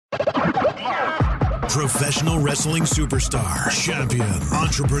Professional wrestling superstar, champion,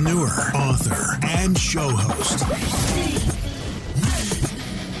 entrepreneur, author, and show host.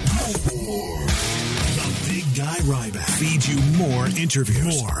 The Big Guy Ryback feeds you more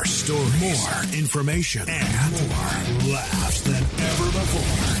interviews, more stories, more information, and more laughs than ever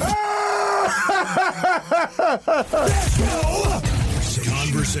before. Let's go!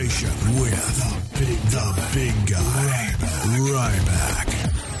 Conversation with the big Guy Ryback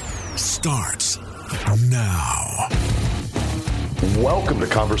starts now. Welcome to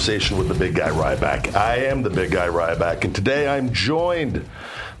Conversation with the Big Guy Ryback. I am the Big Guy Ryback, and today I'm joined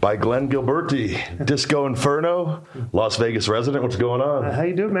by Glenn Gilbertti, Disco Inferno, Las Vegas resident. What's going on? How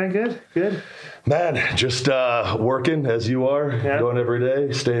you doing, man? Good. Man, just working as you are, going every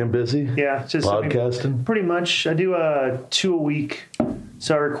day, staying busy. Yeah, just podcasting. Pretty much. I do 2 a week,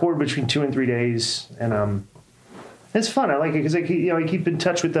 so I record between 2 and 3 days, and it's fun. I like it because I keep in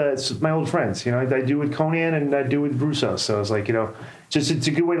touch with my old friends. I do with Conan and I do with Brusso. So it's like it's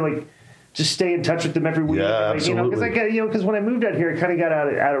a good way to just stay in touch with them every week. Yeah, absolutely. Because when I moved out here, I kind of got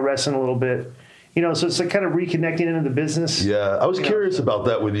out of wrestling a little bit. So it's like kind of reconnecting into the business. Yeah, I was curious about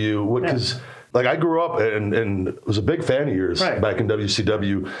that with you because. Like, I grew up and was a big fan of yours back in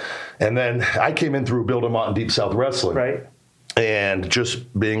WCW. And then I came in through Bill DeMott and Deep South Wrestling. Right. And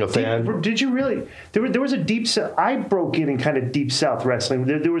just being a fan. Did you really? There was a Deep South. I broke in kind of Deep South Wrestling.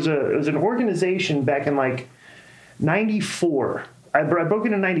 It was an organization back in like 94. I broke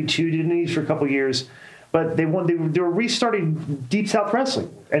in 92, did these for a couple years. But they were restarting Deep South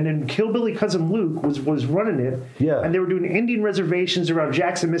Wrestling, and then Hillbilly Cousin Luke was running it. Yeah, and they were doing Indian reservations around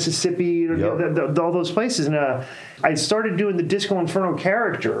Jackson, Mississippi, all those places. And I started doing the Disco Inferno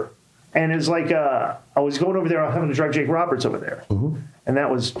character, and it's like I was going over there, having to drive Jake Roberts over there, and that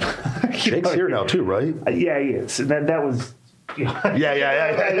was Jake's here now too, right? Yeah, he is. And that was. Yeah.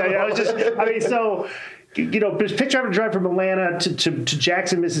 I was just. I mean, so. Just picture having to drive from Atlanta to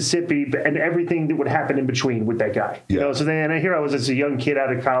Jackson, Mississippi, and everything that would happen in between with that guy. So then I was as a young kid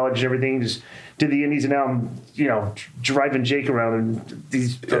out of college and everything, just did the indies, and now I'm, driving Jake around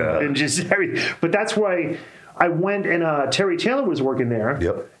and just everything. But that's why I went, and Terry Taylor was working there.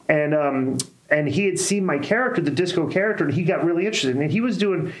 Yep. And he had seen my character, the disco character, and he got really interested. And he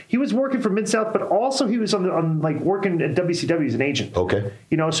was working for Mid-South, but also he was on working at WCW as an agent. Okay.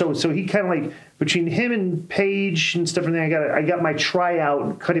 So he kind of between him and Paige and stuff, and I got my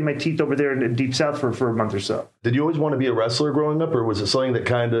tryout, cutting my teeth over there in Deep South for a month or so. Did you always want to be a wrestler growing up, or was it something that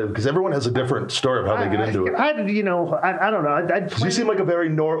kind of, because everyone has a different story of how they get into it? I don't know. You seem like a very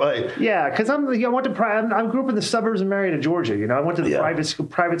normal. Yeah, because I grew up in the suburbs of Marietta, Georgia. I went to the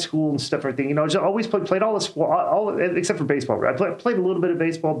private school and stuff, everything. I just always played all the sport, all except for baseball. I played a little bit of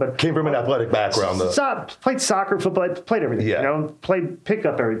baseball, but came from an athletic background though. Played soccer, football, played everything. Yeah. Played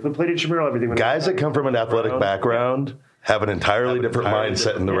pickup, everything. Played intramural, everything. Guys that come from an athletic background have an entirely different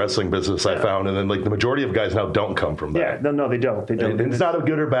mindset in the wrestling business. I found, and then the majority of guys now don't come from that. Yeah, no, they don't. They don't. And it's not a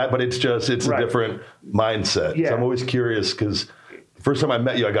good or bad, but it's a different mindset. Yeah. So I'm always curious because. First time I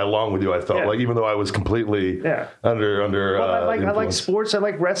met you, I got along with you. I felt even though I was completely under. Well, I like sports. I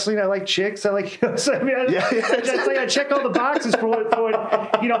like wrestling. I like chicks. I like. I check all the boxes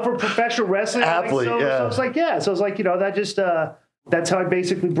for professional wrestling. Athlete. So it's like So it's like that just that's how I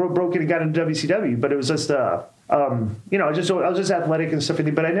basically broke it and got into WCW. But it was just I was just athletic and stuff.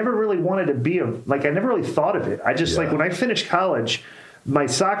 But I never really wanted to be I never really thought of it. I just when I finished college. My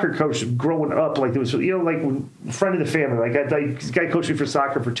soccer coach growing up, it was, friend of the family. This guy coached me for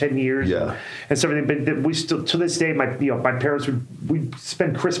soccer for 10 years and so everything. But we still, to this day, my parents we'd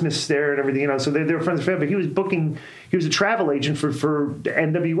spend Christmas there and everything, so they were friends of the family. But he was a travel agent for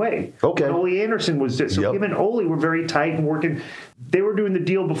NWA. Okay. And Ole Anderson was there. So him and Ole were very tight and working. They were doing the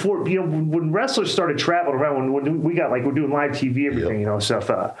deal before, when wrestlers started traveling around, when we got, we're doing live TV, everything, stuff.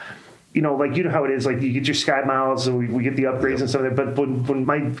 You know how it is. You get your Sky Miles, and we get the upgrades and stuff like that. But when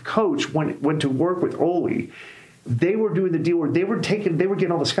my coach went to work with Ole, they were doing the deal where they were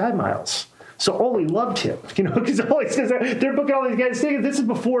getting all the Sky Miles. So Ole loved him, because they're booking all these guys. This is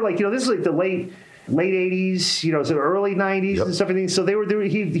before, this is the late 80s, so early 90s and stuff. So they were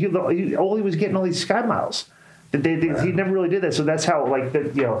doing. Ole was getting all these Sky Miles. He never really did that. So that's how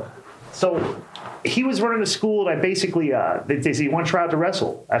So he was running a school, and I basically they said, "You want to try out to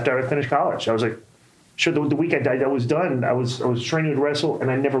wrestle?" After I finished college, I was like, "Sure." The week I was done, I was training to wrestle,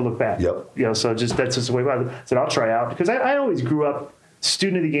 and I never looked back. Yep. So that's just the way I said, "I'll try out," because I always grew up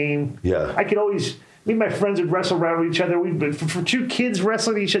student of the game. Yeah. I could always. Me and my friends would wrestle around with each other. For two kids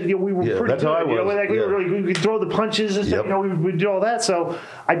wrestling each other, we were pretty that's good. How I was. We could throw the punches and stuff. We do all that. So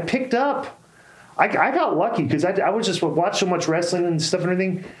I picked up. I got lucky because I was just watch so much wrestling and stuff and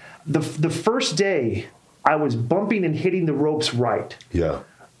everything. the first day I was bumping and hitting the ropes right. Yeah.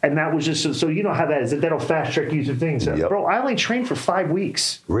 And that was just, so you know how that is. That'll fast track you through things. So, bro, I only trained for 5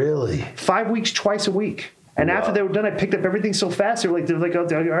 weeks. Really? 5 weeks, twice a week. And after they were done, I picked up everything so fast. They're like, oh,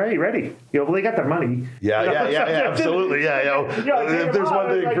 all right, ready? Well, they got their money. Yeah, absolutely. Yeah. There's one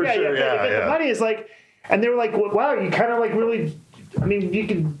thing for sure. The money is like, and they were like, wow, you kind of like really, I mean, you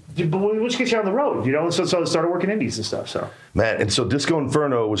can, let's get you on the road, So I started working indies and stuff. So man, and so Disco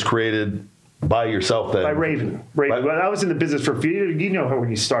Inferno was created by yourself then? By Raven. Well, I was in the business for a few years. You know how when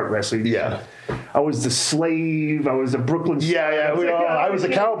you start wrestling. Yeah. I was the slave. I was the Brooklyn Star. I was a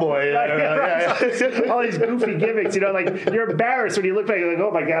cowboy. All these goofy gimmicks, like you're embarrassed when you look back. You're like, oh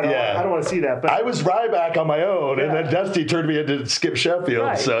my God, I don't want to see that. But I was Ryback on my own, and then Dusty turned me into Skip Sheffield.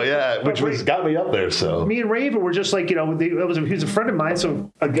 Right. So which got me up there. So me and Raven were just like, he was a friend of mine.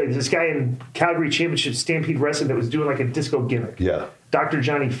 So this guy in Calgary Championship Stampede Wrestling that was doing like a disco gimmick. Yeah. Dr.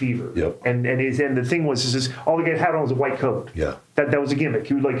 Johnny Fever. Yep. And the thing was all the guy had on was a white coat. Yeah. That was a gimmick.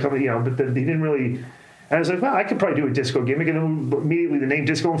 He would like come, but he didn't really. And I was like, well, I could probably do a disco gimmick, and then immediately the name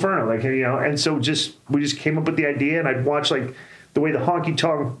Disco Inferno, and so we just came up with the idea, and I'd watch like the way the Honky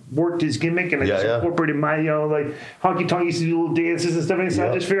Tonk worked his gimmick, and I just incorporated my, like Honky Tonk used to do little dances and stuff, and so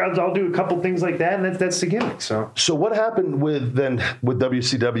I just figured I'll do a couple things like that, and that's the gimmick. So what happened with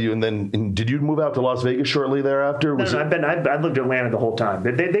WCW, and then did you move out to Las Vegas shortly thereafter? No, I lived in Atlanta the whole time.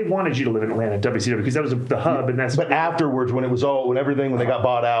 They wanted you to live in Atlanta, WCW, because that was the hub, and that's. But afterwards, when they got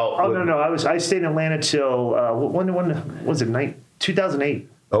bought out. Oh no, I stayed in Atlanta till when was it 2008.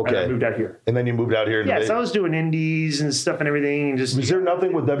 Okay. I moved out here. And then you moved out here. So I was doing indies and stuff and everything. And just was there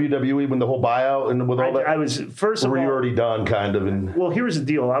nothing with WWE when the whole buyout and with all that? I was first of all. Were you already done, kind of? Well, here's the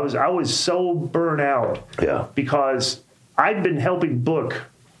deal. I was so burnt out. Yeah. Because I'd been helping book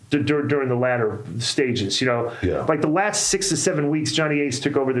during the latter stages, like the last 6 to 7 weeks, Johnny Ace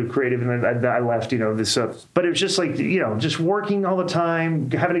took over the creative, and then I left, this. But it was just like, just working all the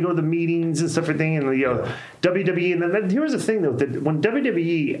time, having to go to the meetings and stuff, everything, and WWE. And then here's the thing, though, that when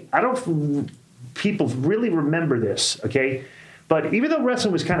WWE, I don't people really remember this, okay? But even though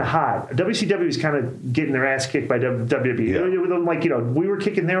wrestling was kind of hot, WCW was kind of getting their ass kicked by WWE. Yeah. Like, we were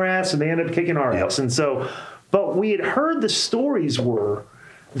kicking their ass, and they ended up kicking our ass, and so. But we had heard the stories were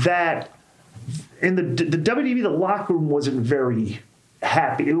that in the WWE, the locker room wasn't very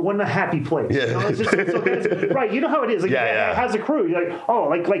happy. It wasn't a happy place. Yeah. Right. You know how it is. Like, how's the crew? You're like, oh,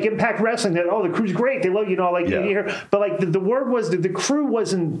 like Impact Wrestling. The crew's great. They love you. You hear. But like the word was that the crew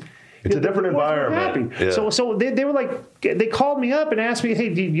wasn't. It's a different environment. Happy. Yeah. So they were like, they called me up and asked me, hey,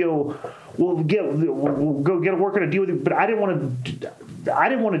 we'll go get to work on a deal with you. But I didn't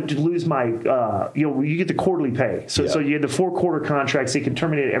want to lose my, you get the quarterly pay. So you had the 4-quarter contracts. They can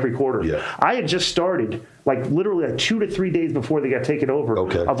terminate it every quarter. Yeah. I had just started like literally like 2 to 3 days before they got taken over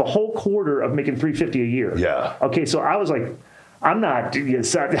of a whole quarter of making $350 a year. Yeah. Okay. So I was like, I'm not. I'm going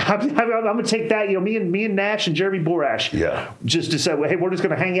to take that. Me and Nash and Jeremy Borash. Yeah. Just said, well, hey, we're just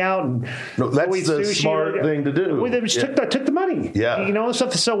going to hang out and. No, that's the smart thing to do. We just took the money. Yeah. And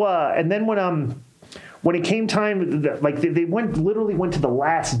stuff. So and then when it came time, like they literally went to the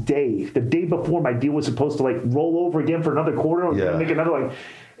last day, the day before my deal was supposed to like roll over again for another quarter. I was going to make another like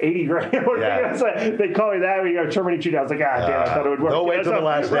 $80,000. Yeah. They call me that. We terminate you. I was like, damn, I thought it would work. Don't wait till the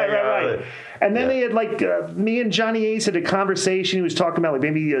last day. Right. And then they had like me and Johnny Ace had a conversation. He was talking about like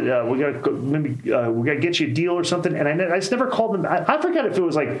maybe we gotta get you a deal or something. And I just never called him. I forgot if it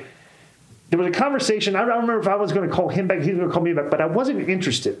was like. There was a conversation. I don't remember if I was going to call him back. He was going to call me back, but I wasn't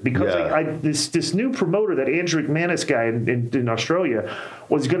interested because this new promoter, that Andrew McManus guy in Australia,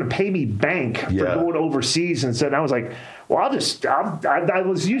 was going to pay me bank for going overseas, and said I was like, well, I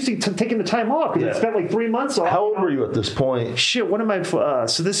was used to taking the time off because I spent like 3 months off. How old were you at this point? Shit, what am I?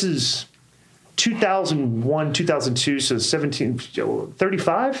 So this is 2001, 2002, so 17,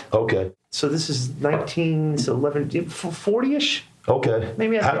 35. Okay. So this is 19, so 11, 40-ish. Okay.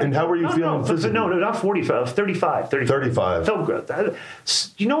 Maybe. And how were you feeling physically? No, not 45. 35. 35. Felt good.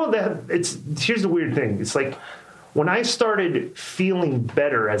 You know what? Here's the weird thing. It's like when I started feeling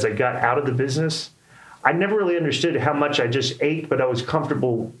better as I got out of the business, I never really understood how much I just ached, but I was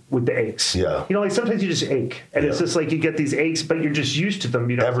comfortable with the aches. Yeah. Like sometimes you just ache, and it's just like you get these aches, but you're just used to them.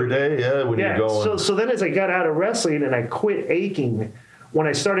 Every day, when you're going. So then as I got out of wrestling and I quit aching. When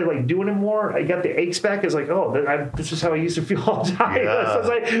I started like doing it more, I got the aches back. It's like, this is how I used to feel all the time. Yeah.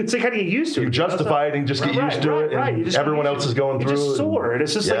 It's like how do you get used to it? You justify it and just get used to it. And everyone else is going through it. It's just sore. And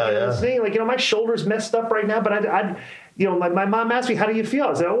it's just this thing. Like, my shoulder's messed up right now, but my mom asked me, how do you feel?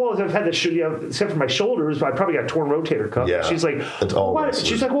 I said, I've had this, except for my shoulders, I probably got torn rotator cuff. Yeah. She's like, it's all what?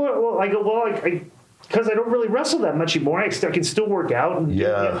 She's like, because I don't really wrestle that much anymore. I can still work out.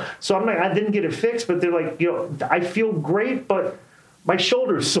 And, so I'm like, I didn't get it fixed, but they're like, I feel great, but my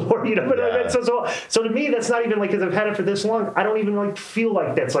shoulder's sore, So to me, that's not even like, because I've had it for this long, I don't even like feel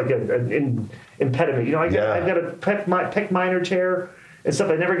like that's like an impediment. I've got a pec minor tear and stuff.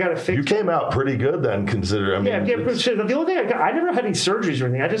 I never got it fixed. You came out pretty good then, considering. The only thing I never had any surgeries or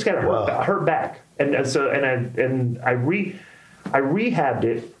anything. I just got a hurt back, and I rehabbed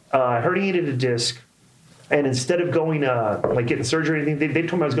it. I herniated a disc, and instead of going like getting surgery or anything, they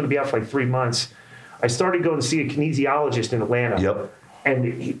told me I was going to be out for like 3 months. I started going to see a kinesiologist in Atlanta. Yep.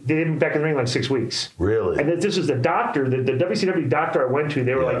 And they had me back in the ring like 6 weeks. Really? And this was the doctor, the WCW doctor I went to.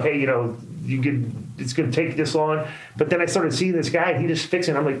 They were like, hey, it's going to take this long. But then I started seeing this guy, and he just fixed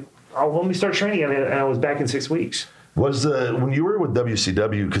it. And I'm like, oh, let me start training. And I was back in 6 weeks. When you were with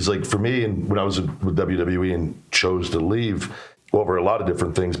WCW, because like for me, and when I was with WWE and chose to leave over a lot of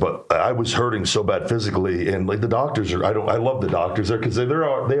different things, but I was hurting so bad physically, and like the doctors I love the doctors there because they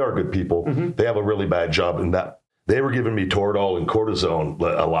are good people. Mm-hmm. They have a really bad job in that. They were giving me Toradol and cortisone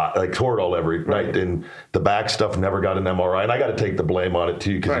a lot, like Toradol every night, and the back stuff never got an MRI. And I got to take the blame on it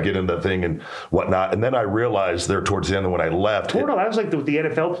too, because you get in that thing and whatnot. And then I realized there towards the end when I left, Toradol, that was like the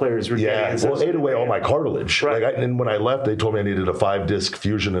NFL players were getting. Yeah, well, it ate away all my cartilage. Right. And when I left, they told me I needed a 5-disc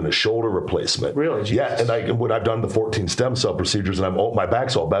fusion and a shoulder replacement. Really? Jesus. Yeah, and when I've done the 14 stem cell procedures, and my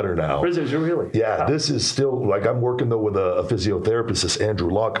back's all better now. Really? Yeah, wow. This is still like I'm working though with a physiotherapist, this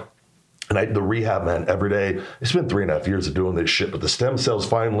Andrew Luck. And the rehab, man, every day. It's been 3.5 years of doing this shit, but the stem cells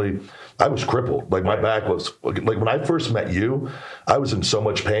finally, I was crippled. Like my back was, like when I first met you, I was in so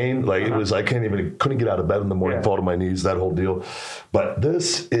much pain. Like it was, I couldn't get out of bed in the morning, fall to my knees, that whole deal. But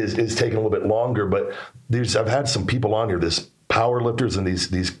this is taking a little bit longer. But I've had some people on here, this power lifters and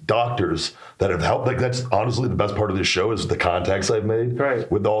these doctors that have helped. Like that's honestly the best part of this show is the contacts I've made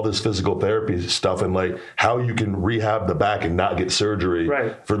with all this physical therapy stuff, and like how you can rehab the back and not get surgery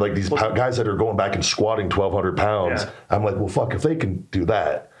for like these guys that are going back and squatting 1,200 pounds. I'm like, well, fuck, if they can do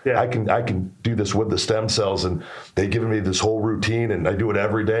that, I can do this with the stem cells. And they've given me this whole routine, and I do it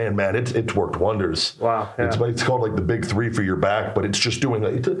every day, and man, it's worked wonders. Wow. Yeah. It's called like the big 3 for your back, but it's just doing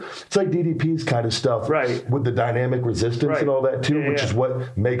like it's like DDP's kind of stuff with the dynamic resistance and all that too, which is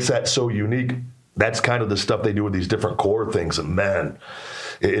what makes that so unique. That's kind of the stuff they do with these different core things, and man,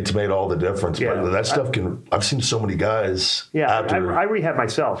 it's made all the difference. But that stuff I've seen so many guys. I rehab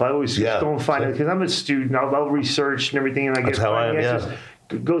myself. I always go and find it because I'm a student. I'll research and everything, and I get how I am.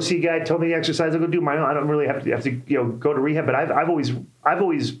 Go see a guy, tell me the exercise, I'll go do my own. I don't really have to go to rehab, but I've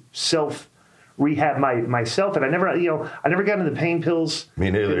always self rehab myself, and I never got into the pain pills. Me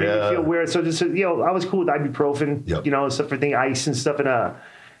neither. It made me feel weird. So just I was cool with ibuprofen, stuff for things, ice and stuff, and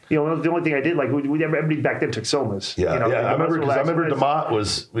the only thing I did, like, everybody back then took somas. I remember DeMott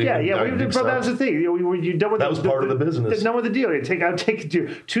was. That was the thing. You done with that was part of the business. Done with the deal. I'd take 2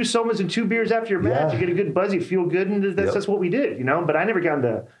 somas and 2 beers after your match. You get a good buzz. You feel good, and that's what we did. But I never got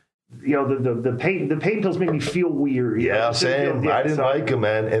into. The pain pills made me feel weird. Yeah, same. I didn't like them,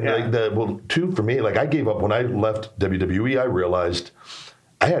 man. And two for me. Like I gave up when I left WWE. I realized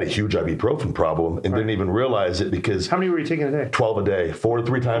I had a huge ibuprofen problem and didn't even realize it because... How many were you taking a day? 12 a day, 4 to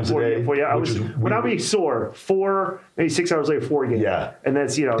 3 times a day. When I would be sore, 4, maybe 6 hours later, 4 again. Yeah. And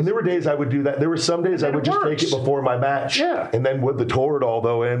that's, And there were days I would do that. There were some days I would just take it before my match. Yeah. And then with the Toradol,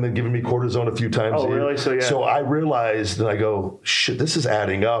 though, and then giving me cortisone a few times. Oh, really? So I realized, and I go, shit, this is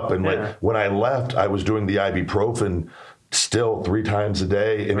adding up. And like when I left, I was doing the ibuprofen still 3 times a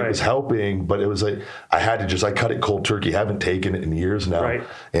day, and it was helping, but it was like I cut it cold turkey. Haven't taken it in years now,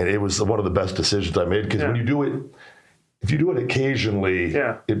 and it was one of the best decisions I made because when you do it, if you do it occasionally,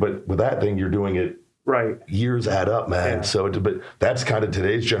 but with that thing you're doing it years add up, man. So but that's kind of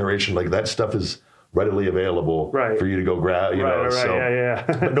today's generation. Like that stuff is readily available for you to go grab,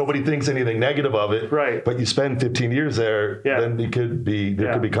 but nobody thinks anything negative of it. But you spend 15 years there, then there could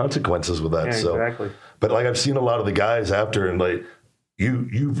be consequences with that. Exactly. But like I've seen a lot of the guys after, and like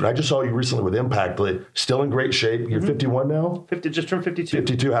I just saw you recently with Impact, like still in great shape. You're 51 now. 50, just turned 52.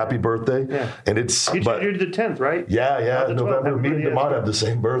 52. Happy birthday! Yeah. And you're the 10th, right? Yeah. November. Me and DeMott have the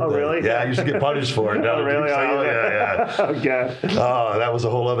same birthday. Oh, really? Yeah, I used to get punished for it. Oh, really? Yeah. Okay. Oh, that was a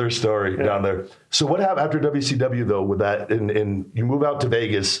whole other story down there. So what happened after WCW though? With that, and you move out to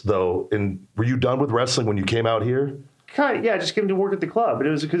Vegas though, and were you done with wrestling when you came out here? Kind of, I just came to work at the club, but it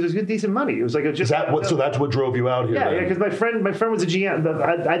was because it was good, decent money. It was like so that's what drove you out here. Yeah, because my friend was a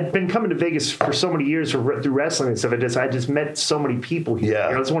GM. I'd been coming to Vegas for so many years through wrestling and stuff. I just met so many people here.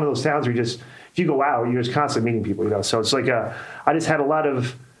 Yeah, it's one of those towns where if you go out, you're just constantly meeting people. So it's like I just had a lot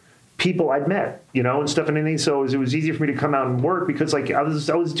of people I'd met, and stuff and anything. So it was easy for me to come out and work because like I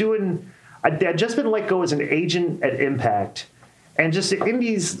was I'd just been let go as an agent at Impact. And just the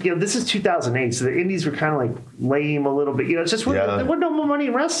indies, this is 2008, so the indies were kind of like lame a little bit. It's just there wasn't no more money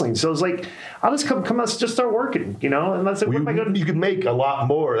in wrestling, so it was like I'll just come out, just start working. And that's like, you can make a lot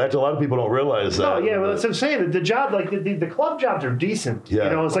more. That's a lot of people don't realize that. Oh yeah, well, that's what I'm saying. The job, like the club jobs are decent.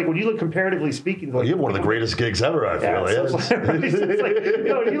 Yeah. It's like when you look comparatively speaking. Like, you have one of the greatest gigs ever. I feel. It's like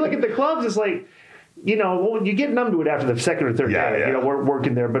when you look at the clubs, it's like you get numb to it after the second or third day.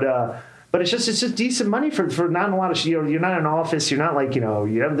 Working there, but it's just decent money for not a lot of you're not in an office, you're not like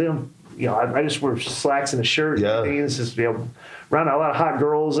you have them. I just wear slacks and a shirt. Yeah. And it's just around a lot of hot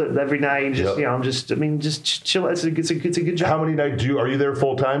girls every night. And just just chill. It's a good job. How many nights are you there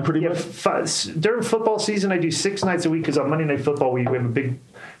full time? Pretty much. During football season, I do 6 nights a week because on Monday Night Football we have a big.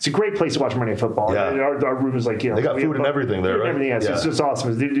 It's a great place to watch Monday Night Football. Yeah. Our room is like they got food and everything there, right? Everything, It's just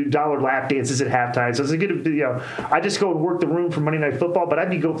awesome. They do dollar lap dances at halftime, so it's a good. I just go and work the room for Monday Night Football, but I'd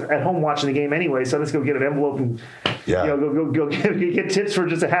be at home watching the game anyway, so I just go get an envelope and go get tips for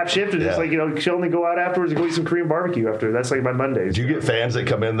just a half shift and just chill and go out afterwards and go eat some Korean barbecue after. That's like my Mondays. Do you get fans that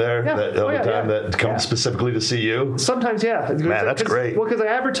come in there that come specifically to see you? Sometimes, yeah. Man, that's great. Well, because I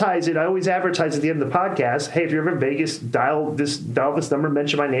advertise it. I always advertise at the end of the podcast. Hey, if you're ever in Vegas, dial this number,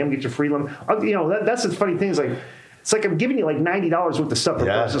 mention my name, get your free limit. That's the funny thing is it's like I'm giving you like $90 worth of stuff.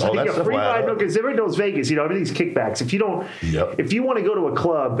 Yeah. Free ride because everybody knows Vegas. Everything's kickbacks. If you don't, if you want to go to a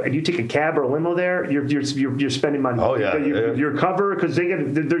club and you take a cab or a limo there, you're spending money. Oh yeah, you're covered because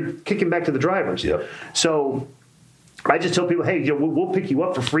they're kicking back to the drivers. Yep. So I just tell people, hey, we'll pick you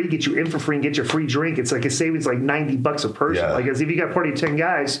up for free, get you in for free, and get your free drink. It's like a savings like $90 a person. Yeah. Like as if you got a party of 10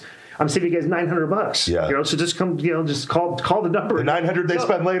 guys. I'm saving you guys $900. Yeah. So just come, just call the number. The $900 they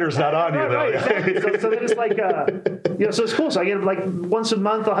spend later is not on you, though. Right, exactly. So then it's like, so it's cool. So I get like once a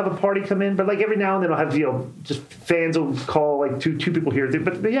month I'll have a party come in, but like every now and then I'll have, just fans will call like two people here.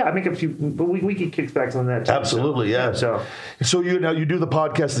 But yeah, I make a few, but we get kickbacks on that too. Absolutely, yeah. So you do the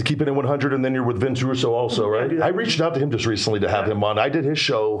podcast to Keep It in 100, and then you're with Vince Russo also, right? I reached out to him just recently to have him on. I did his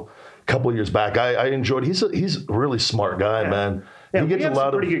show a couple of years back. I enjoyed. He's a really smart guy, man. Yeah, he gets a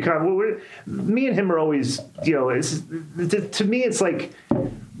lot of pretty good content. Me and him are always, to me, it's like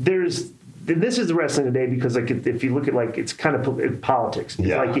this is the wrestling today because like if you look at like it's kind of politics. It's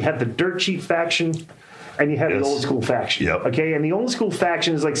like you have the dirt sheet faction and you have the old school faction. Yep. Okay, and the old school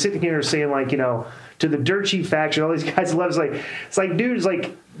faction is like sitting here saying like to the dirt sheet faction, all these guys love it's like dude, it's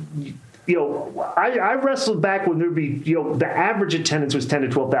like. I wrestled back when there'd be, the average attendance was 10 to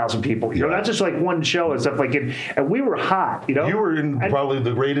 12,000 people. Not just like one show and stuff like it. And we were hot. You were in probably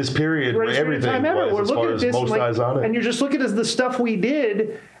the greatest period where everything was, as far as most eyes on it. And you're just looking at the stuff we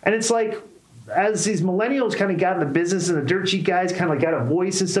did, and it's like, as these millennials kind of got in the business and the dirt sheet guys kind of like got a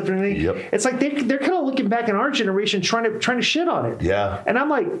voice and stuff and everything, it's like they're kind of looking back in our generation trying to shit on it. Yeah. And I'm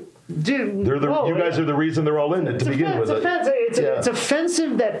like, dude, you guys are the reason they're all in it to begin with. It's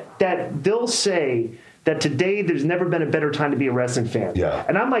offensive that they'll say that today there's never been a better time to be a wrestling fan. Yeah.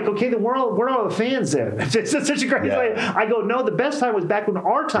 And I'm like, okay, then we're all the fans then. It's such a great thing. I go, no, the best time was back when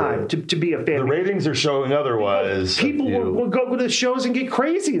our time to be a fan. The ratings are showing otherwise. People will go to the shows and get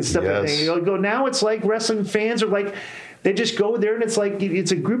crazy and stuff. Yes. And go, now it's like wrestling fans are like, they just go there and it's like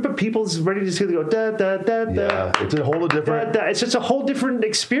it's a group of people ready to just go da da da da. Yeah, it's a whole different. It's just a whole different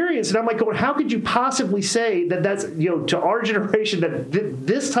experience, and I'm like, going, how could you possibly say that's to our generation that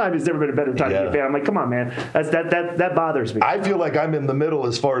this time has never been a better time to be a fan? I'm like, come on, man, that bothers me. I feel like I'm in the middle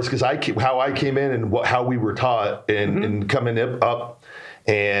as far as because how I came in and how we were taught and coming up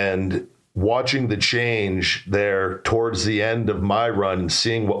and. Watching the change there towards the end of my run,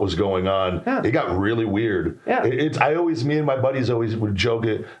 seeing what was going on, it got really weird. Yeah. Me and my buddies always would joke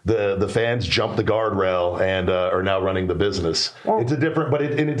it. The fans jumped the guardrail and are now running the business. Well, it's a different,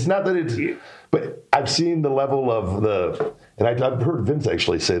 and it's not that it's. But I've seen the level of and I've heard Vince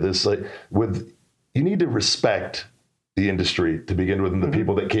actually say this. Like you need to respect the industry to begin with, and the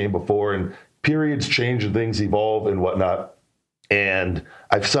people that came before, and periods change and things evolve and whatnot. And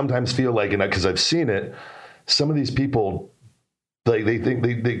I sometimes feel like, and because I've seen it, some of these people, like they think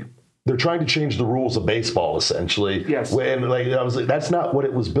they're trying to change the rules of baseball, essentially. Yes. And I was like, that's not what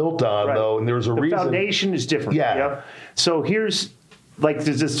it was built on, though. And there's a reason. The foundation is different. Yeah. So here's this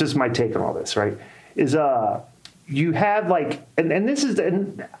is just my take on all this, right? Is you have like, and this is,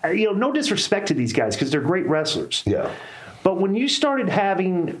 no disrespect to these guys because they're great wrestlers. Yeah. But when you started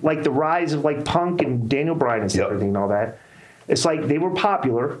having like the rise of like Punk and Daniel Bryan and everything and all that. It's like they were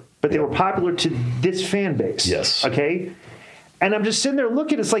popular, but they were popular to this fan base. Yes. Okay? And I'm just sitting there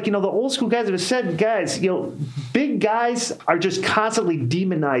looking. It's like, the old school guys have said, guys, big guys are just constantly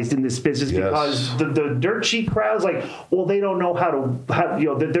demonized in this business because the dirt sheet crowd's like, well, they don't know how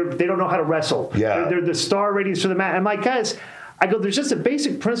to, they don't know how to wrestle. Yeah. They're the star ratings for the match. I'm like, guys, I go, there's just a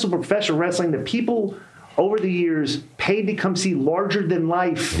basic principle of professional wrestling that people over the years paid to come see larger than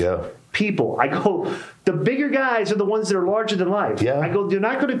life people. I go, the bigger guys are the ones that are larger than life. Yeah. I go, you're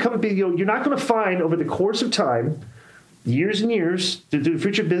not going to you're not going to find over the course of time, years and years, to do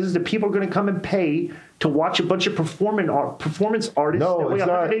future business, that people are going to come and pay to watch a bunch of performance artists that weigh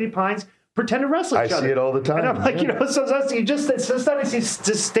 180 pounds pretend to wrestle each other. I see it all the time. And I'm like, so it's not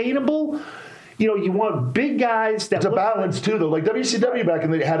sustainable. You want big guys that... It's a balance, too, though. Like WCW back in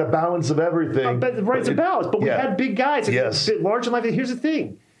the day had a balance of everything. It's a balance. But we had big guys. Large in life. Here's the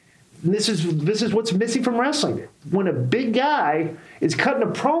thing. And this is what's missing from wrestling. When a big guy is cutting a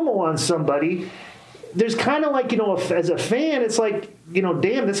promo on somebody... There's kind of like, as a fan, it's like, damn,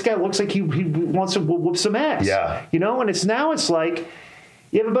 this guy looks like he wants to whoop some ass. Yeah. And it's like,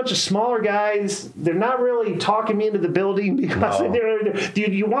 you have a bunch of smaller guys. They're not really talking me into the building because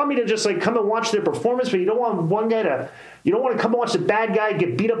you want me to just like come and watch their performance, but you don't want one guy to... You don't want to come and watch the bad guy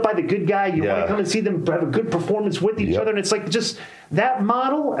get beat up by the good guy. You want to come and see them have a good performance with each other. And it's like just that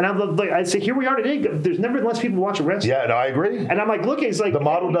model. And I'd say, here we are today. There's never less people watching wrestling. Yeah, no, I agree. And I'm like, look, it's like... The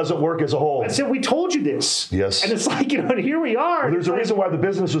model doesn't work as a whole. I said, we told you this. Yes. And it's like, and here we are. Well, there's a reason why the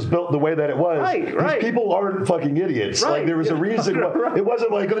business was built the way that it was. Right. These people aren't fucking idiots. Like, there was a reason. It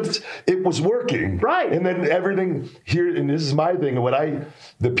wasn't like it was working. Right. And then everything here, and this is my thing,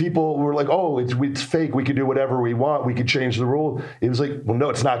 the people were like, oh, it's fake. We can do whatever we want. We could change the rule. It was like, well, no,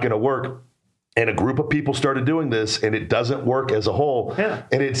 it's not going to work. And a group of people started doing this, and it doesn't work as a whole. Yeah.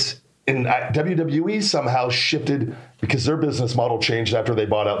 And WWE somehow shifted because their business model changed after they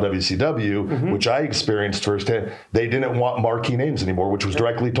bought out WCW, which I experienced firsthand. They didn't want marquee names anymore, which was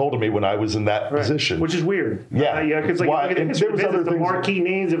directly told to me when I was in that position. Which is weird. Yeah. Because there was other things. The marquee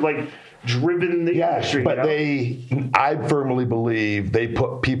names of driven the industry. But I firmly believe they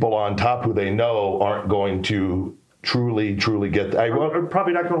put people on top who they know aren't going to truly get that. Or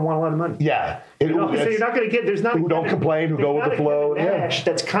probably not going to want a lot of money. Yeah. So you're not going to get, there's not... Who don't complain, who go with the flow.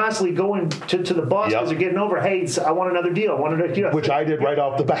 That's constantly going to the boss because they're getting over, hey, I want another deal. Which I did right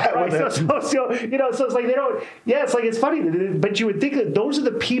off the bat. Right. So it's like they don't... Yeah, it's like, it's funny, but you would think that those are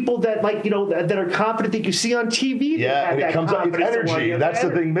the people that that are confident that you see on TV. Yeah, and it comes up, it's energy. That's the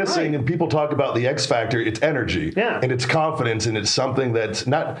thing missing, and people talk about the X factor. It's energy. Yeah. And it's confidence, and it's something that's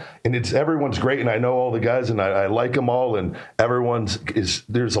not... And it's everyone's great, and I know all the guys, and I like them all, and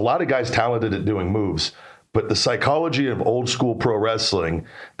there's a lot of guys talented at doing moves, but the psychology of old school pro wrestling,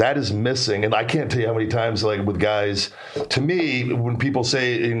 that is missing. And I can't tell you how many times, with guys, to me, when people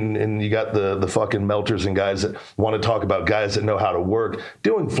say, and you got the fucking melters and guys that want to talk about guys that know how to work,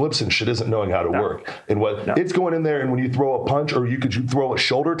 doing flips and shit isn't knowing how to work. And it's going in there, and when you throw a punch or you throw a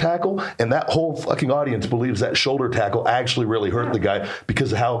shoulder tackle, and that whole fucking audience believes that shoulder tackle actually really hurt the guy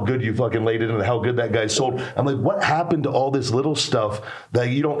because of how good you fucking laid it and how good that guy sold. I'm like, what happened to all this little stuff that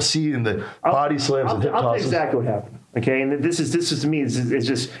you don't see in the body slams and hip tosses? Exactly what happened. Okay, and this is to me. It's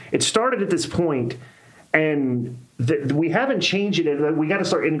just it started at this point, and we haven't changed it. We got to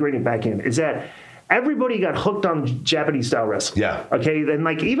start integrating it back in. Is that everybody got hooked on Japanese style wrestling? Yeah. Okay,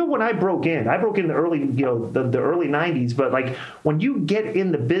 and even when I broke in the early the early '90s. But when you get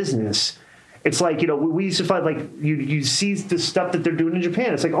in the business, it's like, we used to find you see the stuff that they're doing in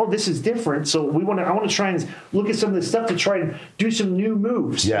Japan. It's like, oh, this is different. So I want to try and look at some of the stuff to try and do some new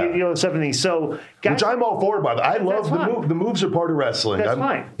moves. Yeah. Stuff and things. So, guys, which I'm all for, by the way. I love the move. The moves are part of wrestling. That's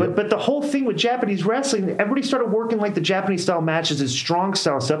fine. But the whole thing with Japanese wrestling, everybody started working like the Japanese style matches is strong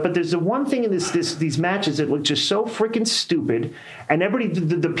style stuff. But there's the one thing in these matches that look just so freaking stupid. And everybody,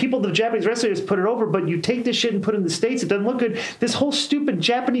 the people, the Japanese wrestlers put it over. But you take this shit and put it in the States, it doesn't look good. This whole stupid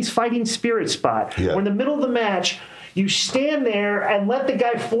Japanese fighting spirit spot. Yeah. Where in the middle of the match, you stand there and let the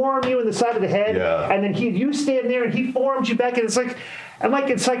guy forearm you in the side of the head, and then you stand there and he forearms you back, and it's like,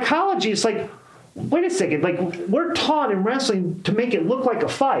 in psychology, it's like, wait a second, we're taught in wrestling to make it look like a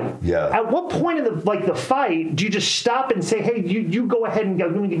fight. Yeah. At what point in the fight do you just stop and say, hey, you go ahead and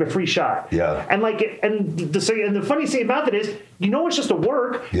give me a free shot? Yeah. And the funny thing about that is, it's just a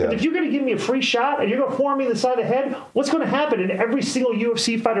work. Yeah. But if you're going to give me a free shot and you're going to forearm me in the side of the head, what's going to happen in every single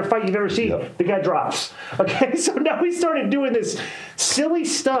UFC fight you've ever seen? Yep. The guy drops. Okay, so now we started doing this silly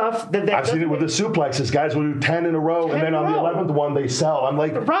stuff that I've seen it with the suplexes. Guys will do 10 in a row, and then on the 11th one they sell. I'm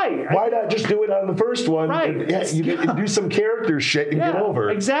like, right? Why not just do it out in the first one. Right. And, you can do some character shit and get over.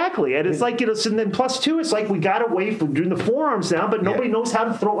 Exactly. And it's like, and then plus two, it's like we got away from doing the forearms now, but nobody knows how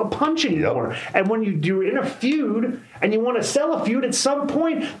to throw a punch anymore. Yep. And when you're in a feud and you want to sell a feud, at some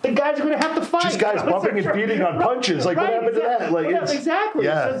point, the guys are going to have to fight. Just guys bumping and beating on punches. Like, what happened to that? Like, exactly.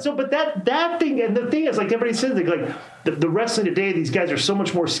 Yeah. So, but that thing, and the thing is, like everybody says, like the wrestling today, these guys are so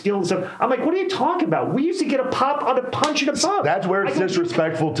much more skilled and stuff. I'm like, what are you talking about? We used to get a pop on a punch and a bump. That's where it's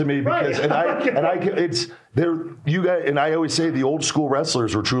disrespectful to me because, you guys, and I always say the old school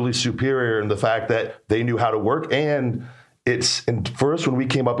wrestlers were truly superior in the fact that they knew how to work. And first, when we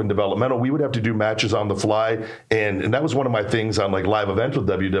came up in developmental, we would have to do matches on the fly. And that was one of my things on like live events with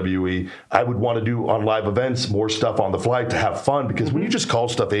WWE. I would want to do on live events more stuff on the fly to have fun because when you just call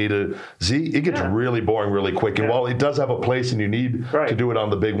stuff A to Z, it gets really boring really quick. And while it does have a place and you need to do it on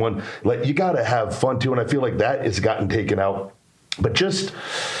the big one, like you got to have fun too. And I feel like that has gotten taken out. But just...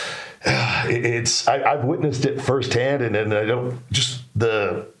 I've witnessed it firsthand, and I don't just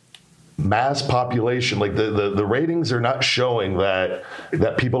the mass population, like the ratings are not showing that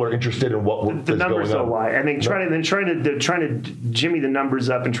people are interested in what is going on. The numbers don't lie, and they're trying to jimmy the numbers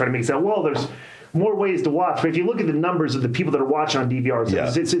up and try to make it sound, well, there's more ways to watch. But if you look at the numbers of the people that are watching on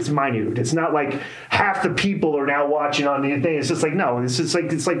DVRs, it's minute. It's not like half the people are now watching on the thing. It's just like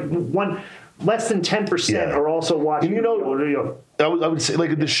it's like one. Less than 10% are also watching. And I would say,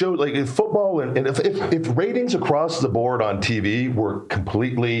 like the show, like in football, and if ratings across the board on TV were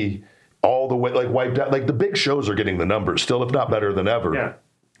completely all the way like wiped out, like the big shows are getting the numbers still, if not better than ever. Yeah.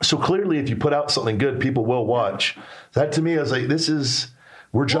 So clearly, if you put out something good, people will watch. That to me, I was like, this is.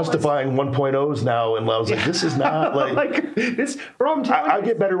 We're justifying 1.0s now, and I was like, this is not like this. Bro, I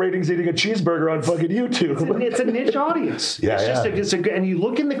get better ratings eating a cheeseburger on fucking YouTube. It's a niche audience. And you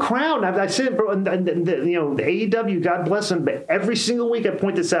look in the crowd. I said, bro, and the AEW, God bless them, but every single week I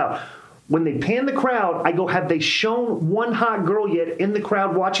point this out. When they pan the crowd, I go, have they shown one hot girl yet in the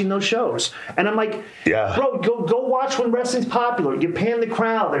crowd watching those shows? And I'm like, bro, go watch when wrestling's popular. You pan the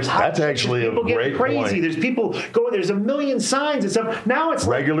crowd. There's hot. That's actually people getting crazy. Point. There's people going. There's a million signs and stuff. Now it's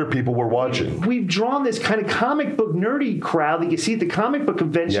regular people were watching. We've drawn this kind of comic book nerdy crowd that you see at the comic book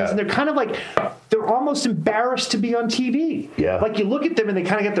conventions, and they're kind of like. They're almost embarrassed to be on TV. Yeah. Like you look at them and they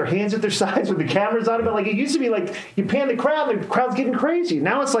kind of get their hands at their sides with the cameras on them. But like it used to be like you pan the crowd's getting crazy.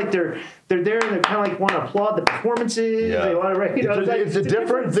 Now it's like they're there and they kind of like want to applaud the performances. Yeah. They want to, it's a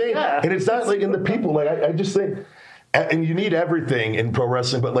different thing. Yeah. And it's not like in the people. Like I just think, and you need everything in pro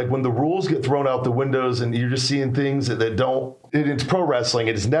wrestling, but like when the rules get thrown out the windows and you're just seeing things that don't, it's pro wrestling.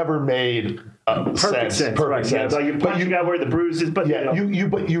 It's never made perfect sense. Perfect sense. Yeah, but you got to wear the bruises. But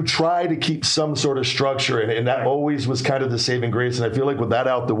you try to keep some sort of structure, and that always was kind of the saving grace. And I feel like with that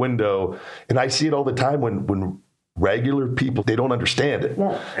out the window, and I see it all the time when regular people, they don't understand it.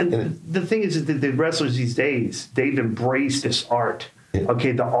 Well, and the thing is that the wrestlers these days, they've embraced this art. Yeah.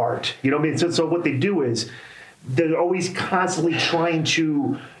 Okay, the art. You know what I mean? So what they do is they're always constantly trying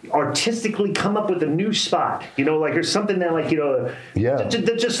to artistically come up with a new spot, like there's something that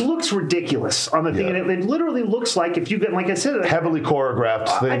that just looks ridiculous on the thing, and it literally looks like if you get, like I said, heavily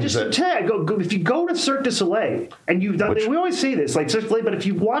choreographed things. I just tell you, go if you go to Cirque du Soleil and we always say this, like Cirque du Soleil, but if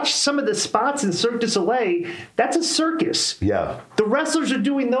you watch some of the spots in Cirque du Soleil, that's a circus. Yeah, the wrestlers are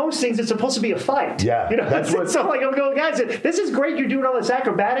doing those things. It's supposed to be a fight. Yeah, that's what. So like I'm going, guys, this is great. You're doing all this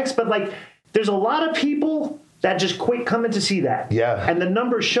acrobatics, but like there's a lot of people that just quit coming to see that. Yeah. And the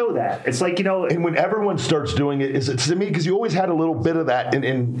numbers show that. It's like, And when everyone starts doing it, it's to me, because you always had a little bit of that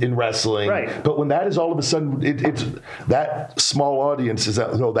in wrestling. Right. But when that is all of a sudden, it's that small audience,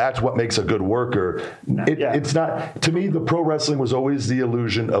 that's what makes a good worker. It's not, to me, the pro wrestling was always the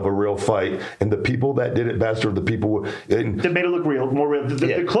illusion of a real fight. And the people that did it best are the people that made it look real, more real.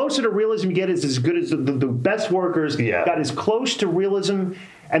 The closer to realism you get is as good as the best workers got as close to realism.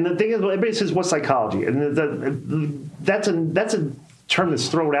 And the thing is, everybody says, what's psychology? And that's a term that's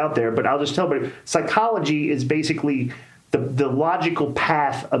thrown out there, but I'll just tell everybody, psychology is basically the logical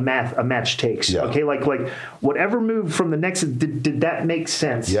path a match takes. Yeah. Okay, like whatever move from the next, did that make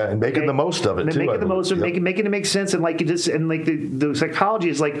sense? Yeah, and making the most of it too. Making the most of it, making it make sense, and the psychology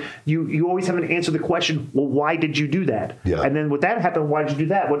is like you always have an answer to the question. Well, why did you do that? Yeah. And then with that happened, why did you do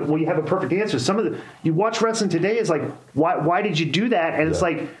that? Well, you have a perfect answer. Some of you watch wrestling today is like, why did you do that? And it's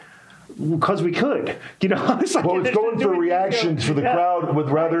like, because we could, It's like, it's going for reactions for the crowd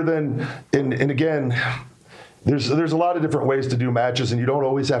rather than and again. there's a lot of different ways to do matches, and you don't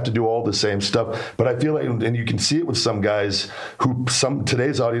always have to do all the same stuff. But I feel like, and you can see it with some guys who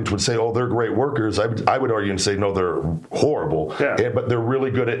today's audience would say, oh, they're great workers. I would argue and say, no, they're horrible. Yeah. But they're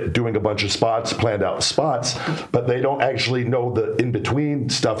really good at doing a bunch of spots, planned out spots, but they don't actually know the in-between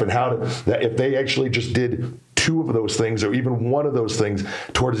stuff and how to, that if they actually just did 2 of those things or even 1 of those things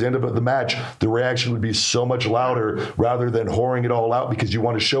towards the end of the match, the reaction would be so much louder rather than whoring it all out because you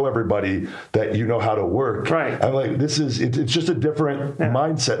want to show everybody that you know how to work. Right. I'm like, it's just a different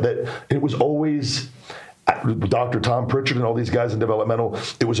mindset that it was always. Dr. Tom Pritchard and all these guys in developmental,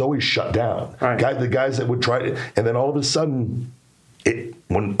 it was always shut down. Right. The guys that would try it, and then all of a sudden,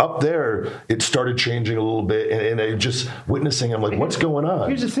 when up there, it started changing a little bit, and I just witnessing, I'm like, what's going on?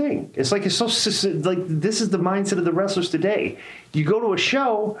 Here's the thing. It's like, this is the mindset of the wrestlers today. You go to a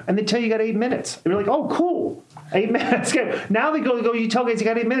show, and they tell you got 8 minutes. And you're like, oh, cool. 8 minutes. Now they go, you tell guys you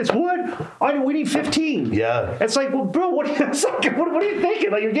got 8 minutes. What? We need 15. Yeah. It's like, well, bro, what are you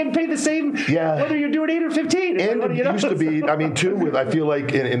thinking? Like, you're getting paid the same whether you're doing 8 or 15. And it used to be, I mean, too, I feel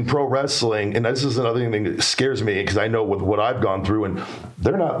like in pro wrestling, and this is another thing that scares me because I know with what I've gone through, and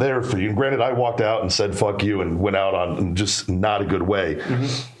they're not there for you. And granted, I walked out and said, fuck you, and went out on just not a good way.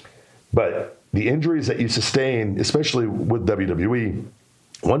 Mm-hmm. But the injuries that you sustain, especially with WWE,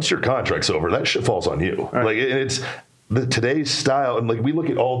 once your contract's over, that shit falls on you. Right. Like, and it's today's style, and like we look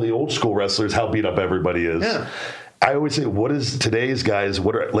at all the old school wrestlers, how beat up everybody is. Yeah. I always say, what is today's guys?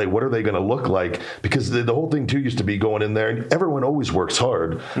 What are they going to look like? Because the whole thing too used to be going in there, and everyone always works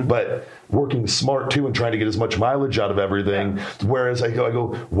hard, but working smart too, and trying to get as much mileage out of everything. Yeah. Whereas I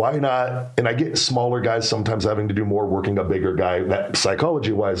go, why not? And I get smaller guys sometimes having to do more, working a bigger guy. That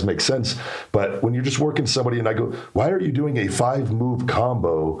psychology wise makes sense. But when you're just working somebody, and I go, why are you doing a 5-move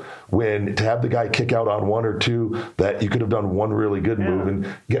combo when to have the guy kick out on 1 or 2 that you could have done 1 really good move and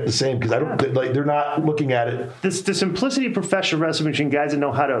get the same? Because I don't like they're not looking at it. The simplicity of professional wrestling machine, guys that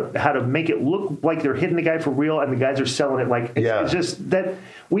know how to make it look like they're hitting the guy for real, and the guys are selling it like it's just that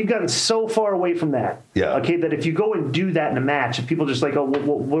we've gotten so far away from that. Yeah. Okay, that if you go and do that in a match, and people just like, oh,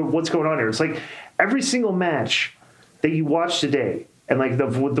 what's going on here? It's like every single match that you watch today, and like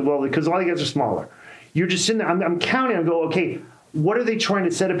because all the guys are smaller, you're just sitting there. I'm counting. I go, okay, what are they trying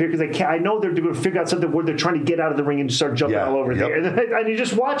to set up here? Because I know they're going to figure out something where they're trying to get out of the ring and start jumping all over there. And you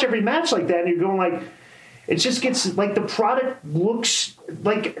just watch every match like that, and you're going like. It just gets like the product looks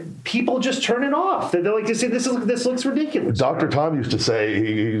like people just turn it off. They're like, they say this looks ridiculous. Dr. Tom used to say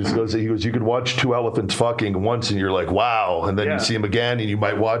he goes you could watch 2 elephants fucking once and you're like wow, and then you see him again and you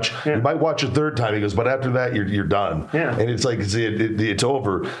might watch a 3rd time. He goes, but after that you're done. Yeah. And it's like it's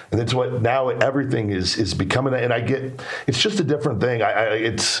over. And that's what now everything is becoming. And I get it's just a different thing.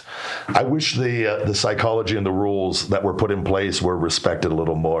 I wish the psychology and the rules that were put in place were respected a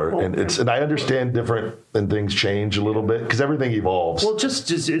little more. And I understand different. And things change a little bit because everything evolves. Well,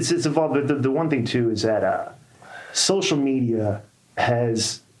 just it's evolved. But the one thing too is that social media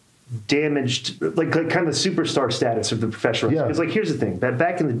has damaged like kind of the superstar status of the professional. Because like here's the thing: that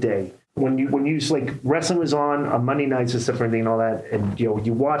back in the day when you like wrestling was on Monday nights and stuff and everything and all that, and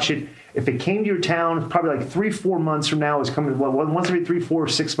you watch it. If it came to your town, probably like 3-4 months from now, it was coming. Well, once every 3, 4,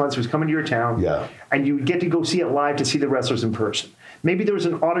 6 months, it was coming to your town. Yeah, and you would get to go see it live to see the wrestlers in person. Maybe there was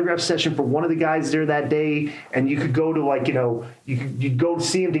an autograph session for one of the guys there that day, and you could go to you'd go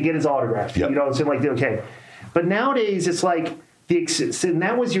see him to get his autograph. Yep. So like okay, but nowadays it's like and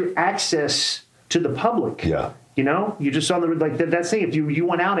that was your access to the public. Yeah. You just on the like that's thing. If you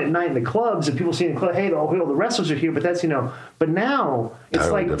went out at night in the clubs and people seeing the club, hey, the wrestlers are here, but that's But now it's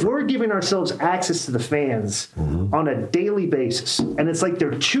totally like different. We're giving ourselves access to the fans on a daily basis, and it's like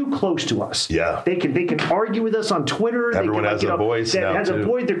they're too close to us. Yeah, they can argue with us on Twitter. Everyone has a voice now. Has a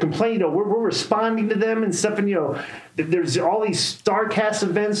voice. They're complaining. We're responding to them and stuff. And there's all these StarCast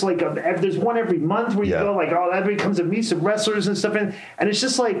events. Like there's one every month where you go like everybody comes to meet some wrestlers and stuff, and it's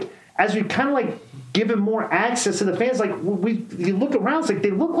just like as we kind of like. Give them more access to the fans. Like you look around, it's like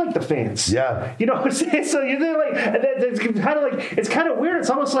they look like the fans. Yeah, you know what I'm saying. So you're there like, and it's kind of like it's kind of weird. It's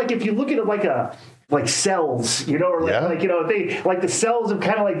almost like if you look at it like cells, or they like the cells have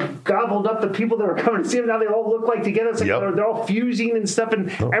kind of like gobbled up the people that are coming to see them. Now they all look like together. It's like they're all fusing and stuff, and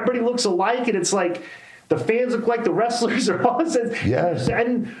everybody looks alike, and it's like the fans look like the wrestlers are all. Yes,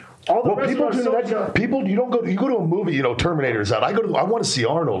 and. People do that. People, you go to a movie. Terminator's out. I want to see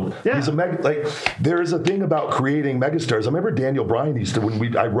Arnold. Yeah. He's there is a thing about creating megastars. I remember Daniel Bryan used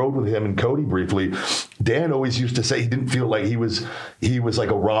to I rode with him and Cody briefly. Dan always used to say he didn't feel like he was like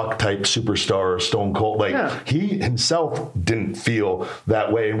a rock type superstar or Stone Cold. He himself didn't feel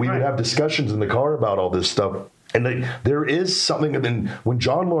that way, and we would have discussions in the car about all this stuff. And there is something, I mean, when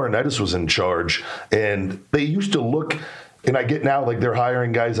John Laurinaitis was in charge, and they used to look, and I get now, like, they're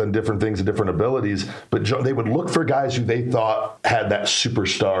hiring guys on different things and different abilities, but they would look for guys who they thought had that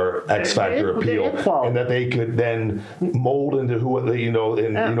superstar X Factor appeal, and that they could then mold into who,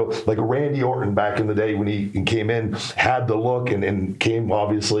 like Randy Orton back in the day when he came in, had the look and came,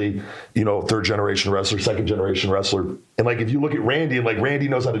 obviously, third generation wrestler, second generation wrestler. And, like, if you look at Randy, and, like, Randy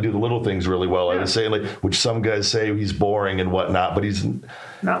knows how to do the little things really well. I would say, like, which some guys say he's boring and whatnot, but he's,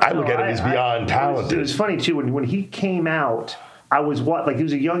 I look at him, he's beyond talented. It was funny, too, when he came out, I was he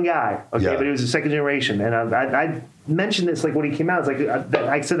was a young guy, okay, but he was a second generation. And I mentioned this, like, when he came out, it's like,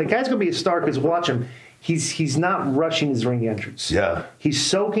 I said, the guy's going to be a star because watch him. He's not rushing his ring entrance. Yeah. He's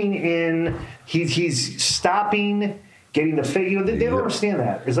soaking in. He's stopping. Getting the face, they don't understand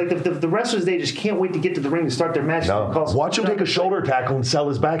that. It's like the wrestlers, they just can't wait to get to the ring to start their match. No. Watch him take a shoulder tackle and sell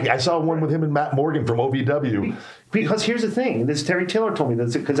his back. I saw one with him and Matt Morgan from OVW. Because here's the thing, this Terry Taylor told me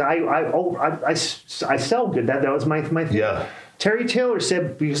this, because I sell good. That was my thing. Yeah. Terry Taylor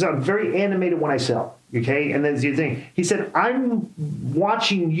said, because I'm very animated when I sell, okay? And that's the thing. He said, I'm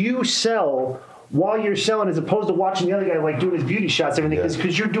watching you sell while you're selling as opposed to watching the other guy, like, doing his beauty shots and everything,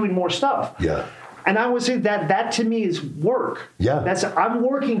 because you're doing more stuff. Yeah. And I would say that to me is work. Yeah. I'm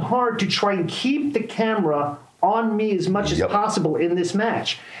working hard to try and keep the camera on me as much as possible in this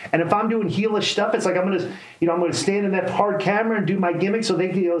match. And if I'm doing heelish stuff, it's like I'm gonna stand in that hard camera and do my gimmick so they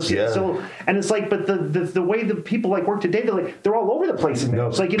can so and it's like, but the way the people like work today, they're all over the place in there.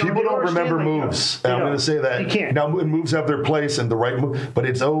 It's like people don't remember moves. And I'm gonna say that you can't. Now moves have their place and the right move, but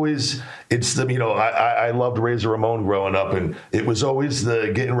it's I loved Razor Ramon growing up, and it was always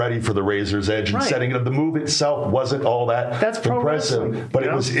the getting ready for the Razor's Edge and setting it up. The move itself wasn't all that impressive, but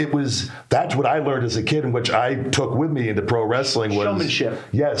it was that's what I learned as a kid, in which I took with me into pro wrestling was showmanship.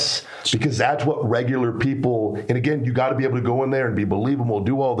 Yes, because that's what regular people, and again, you got to be able to go in there and be believable,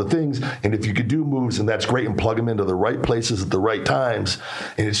 do all the things, and if you could do moves, and that's great, and plug them into the right places at the right times,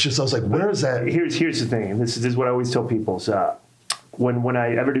 and it's just, I was like, where is that? Here's the thing, and this is what I always tell people, so when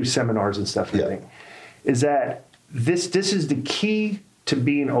I ever do seminars and stuff, is that this is the key to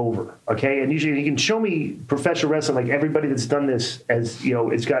being over, okay? And usually you can show me professional wrestling, like everybody that's done this, as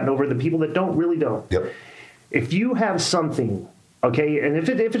it's gotten over. The people that don't really don't. Yep. If you have something, okay, and if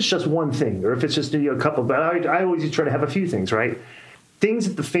it's just one thing, or if it's just a couple, but I always try to have a few things, right? Things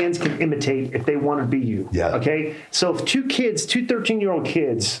that the fans can imitate if they want to be you. Yeah. Okay? So if two 13-year-old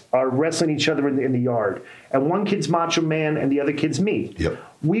kids are wrestling each other in the yard, and one kid's Macho Man and the other kid's me,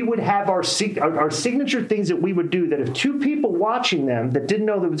 we would have our signature things that we would do, that if two people watching them that didn't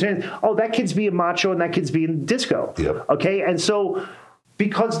know that was anything, that kid's being Macho and that kid's being Disco. Yep. Okay? And so,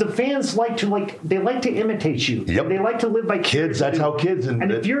 because the fans like to imitate you. Yep. They like to live by kids. That's how kids.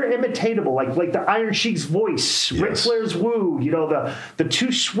 And if you're imitatable, like the Iron Sheik's voice, Ric Flair's woo, the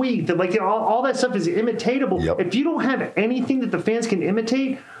Too Sweet, all that stuff is imitatable. Yep. If you don't have anything that the fans can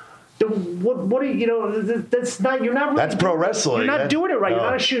imitate, what are that's not, you're not really, that's pro wrestling. You're not doing it right.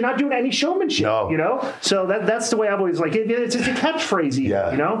 No. You're not doing any showmanship. No. So that's the way I've always it's just a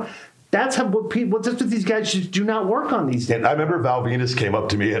catchphrase. That's what these guys just do not work on these days. And I remember Val Venus came up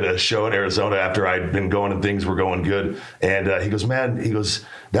to me at a show in Arizona after I'd been going and things were going good. And he goes,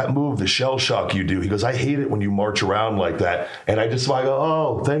 that move, the shell shock you do, he goes, I hate it when you march around like that. And I just go,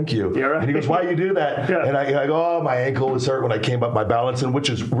 oh, thank you. Yeah, right. And he goes, why you do that? Yeah. And I go, oh, my ankle was hurt when I came up my balance, and which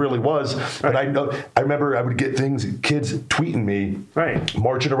really was. But I remember I would get kids tweeting me,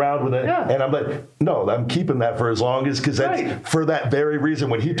 marching around with it. Yeah. And I'm like, no, I'm keeping that for as long as, because that's for that very reason.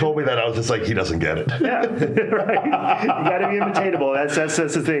 When he told me that, I was just like, he doesn't get it. Yeah, right. You got to be imitatable. That's the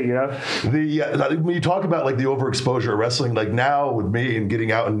thing, when you talk about like the overexposure of wrestling, like now with me and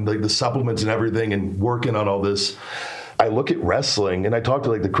getting out and like the supplements and everything and working on all this, I look at wrestling and I talked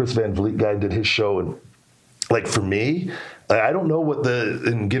to like the Chris Van Vliet guy and did his show, and like for me, I don't know what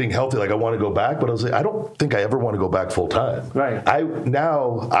in getting healthy, like I want to go back, but I was like, I don't think I ever want to go back full time. Right.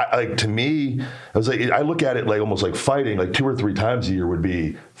 To me, I was like, I look at it like almost like fighting, like 2 or 3 times a year would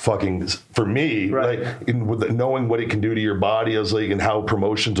be fucking, for me, like with knowing what it can do to your body, I was like, and how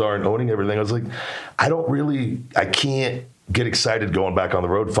promotions are and owning everything, I was like, I can't get excited going back on the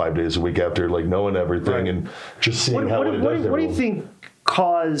road 5 days a week after like knowing everything and just seeing how it does. What do you think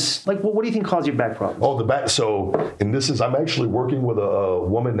what do you think caused your back problems? Oh, the back. So, and this is, I'm actually working with a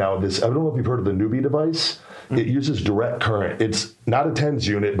woman now. I don't know if you've heard of the Newbie device. Mm-hmm. It uses direct current. It's not a TENS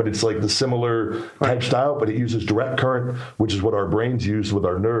unit, but it's like the similar type style, but it uses direct current, which is what our brains use with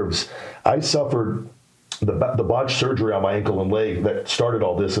our nerves. I suffered the botched surgery on my ankle and leg that started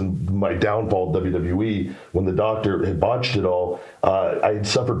all this and my downfall at WWE, when the doctor had botched it all, I had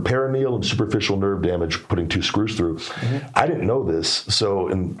suffered perineal and superficial nerve damage putting 2 screws through. I didn't know this,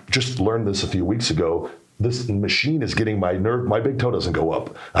 and just learned this a few weeks ago. This machine is getting my big toe doesn't go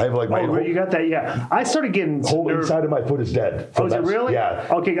up. I have like my whole, you got that? Yeah. I started getting whole inside of my foot is dead. Oh, is it really? Yeah.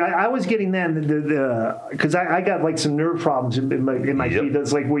 Okay, I was getting then because I got like some nerve problems in my feet.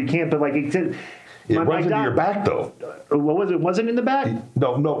 That's like where you can't, but like it runs into your back though. What was it? Wasn't in the back?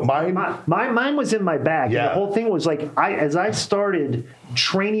 No, mine was in my back. Yeah. The whole thing was like as I started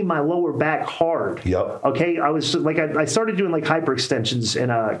training my lower back hard. Yep. Okay, I was like I started doing like hyperextensions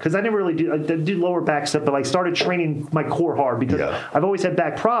and because I never really I do lower back stuff, but like started training my core hard because I've always had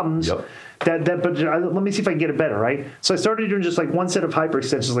back problems. Yep. But let me see if I can get it better, right? So I started doing just like one set of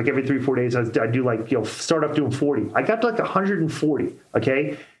hyperextensions, like every 3-4 days. I do like start up doing 40. I got to like 140.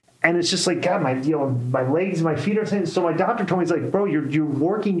 Okay. And it's just like, God, my legs, my feet are saying. So my doctor told me, he's like, bro, you're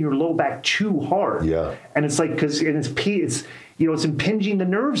working your low back too hard. Yeah. And it's like, it's impinging the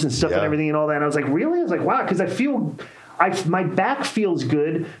nerves and stuff and everything and all that. And I was like, really? I was like, wow, because my back feels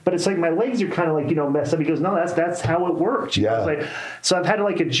good, but it's like my legs are kind of like, messed up. He goes, no, that's how it works. So I've had to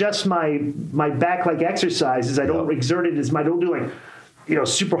like adjust my back like exercises. I don't exert it I don't do like,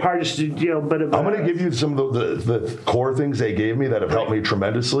 super hard, but I'm going to give you some of the core things they gave me that have helped me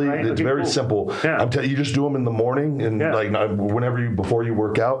tremendously. Right. It's very simple. Yeah. I'm telling you, just do them in the morning and before you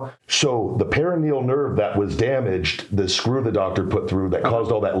work out. So the perineal nerve that was damaged, the screw the doctor put through that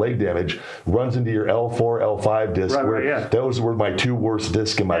caused all that leg damage, runs into your L4, L5 disc. Those were my 2 worst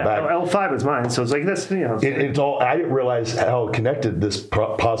discs in my back. L5 is mine, so it's like this. It's all. I didn't realize how connected this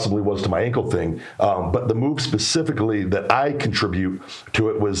possibly was to my ankle thing. But the move specifically that I contribute to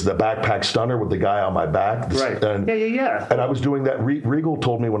it was the backpack stunner with the guy on my back. Right. And, And I was doing that. Regal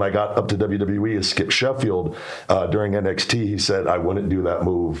told me when I got up to WWE as Skip Sheffield during NXT, he said, I wouldn't do that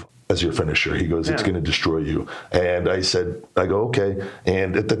move as your finisher. He goes, it's going to destroy you. And I go, okay.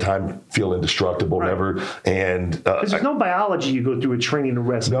 And at the time, feel indestructible, never. And there's no biology you go through with training and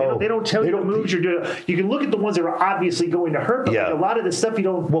wrestling. No, they don't tell you the moves you're doing. You can look at the ones that are obviously going to hurt, but like a lot of the stuff you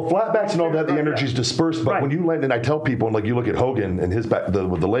don't. Well, flatbacks and all that, the energy's dispersed. But when you land, and I tell people, and like you look at Hogan and his back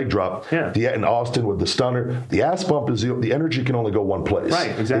with the leg drop, and Austin with the stunner, the ass bump is the energy can only go one place.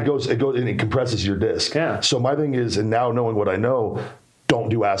 Right, exactly. It goes and it compresses your disc. Yeah. So my thing is, and now knowing what I know, don't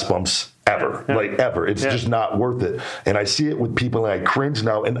do ass bumps ever, ever. It's just not worth it. And I see it with people, and I cringe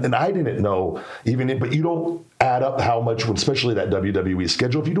now. And I didn't know but you don't add up how much, especially that WWE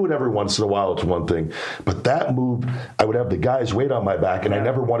schedule. If you do it every once in a while, it's one thing. But that move, I would have the guy's weight on my back, and I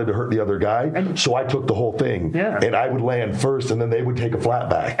never wanted to hurt the other guy. So I took the whole thing, and I would land first, and then they would take a flat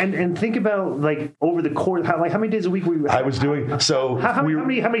back. And think about like over the course, how many days a week were you? I was doing so. How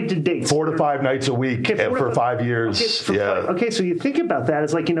many dates? 4 to 5 nights a week for 5 years. Okay, so you think about that.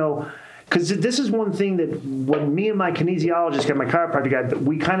 It's like because this is one thing that when me and my kinesiologist got my chiropractor guy,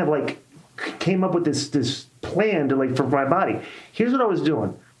 we kind of like came up with this plan to for my body. Here's what I was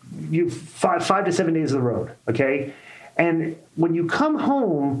doing: 5 to 7 days of the road, okay. And when you come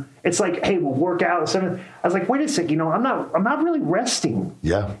home, it's like, hey, we'll work out. I was like, wait a second, I'm not really resting.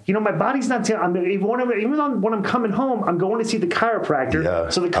 Yeah. My body's not. Even when I'm coming home, I'm going to see the chiropractor. Yeah.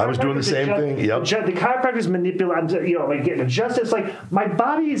 So I was doing the same thing. Yep. The chiropractor's manipulating. Like getting adjusted. It's like my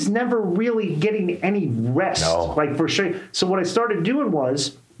body is never really getting any rest. No. Like for sure. So what I started doing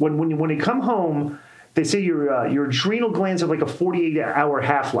was when you come home, they say your adrenal glands have like a 48-hour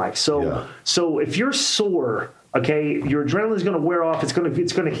half-life. So if you're sore, okay, your adrenaline is going to wear off. It's going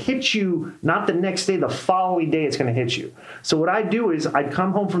to hit you not the next day, the following day. It's going to hit you. So what I do is I'd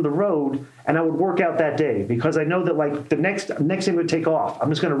come home from the road and I would work out that day because I know that like the next day I'm going to take off. I'm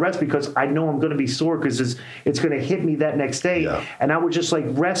just going to rest because I know I'm going to be sore because it's going to hit me that next day. Yeah. And I would just like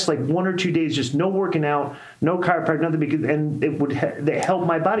rest like 1 or 2 days, just no working out, no chiropractic, nothing, and it would help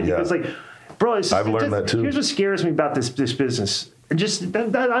my body because like. Bro, I've learned that too. Here's what scares me about this business. I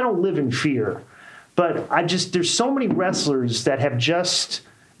don't live in fear, but there's so many wrestlers that have just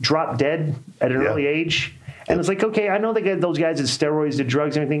dropped dead at an early age, and it's like, okay, I know they get those guys at steroids, the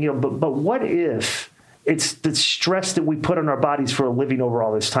drugs, and everything, but what if it's the stress that we put on our bodies for a living over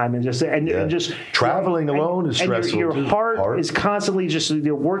all this time, and just traveling alone is stressful. Your heart is constantly just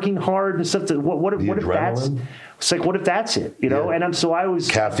working hard and stuff. What if that's It's like, what if that's it? You know? Yeah. And I was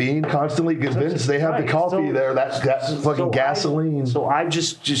caffeine constantly convinced they have the coffee there. That's fucking gasoline. So I've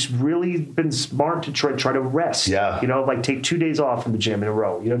just really been smart to try to rest. Yeah. You know, like take 2 days off from the gym in a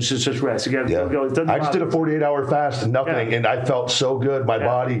row. You know, just rest. You gotta go. I just did a 48-hour fast and nothing, and I felt so good. My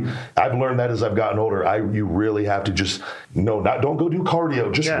body. I've learned that as I've gotten older. You really have to just don't go do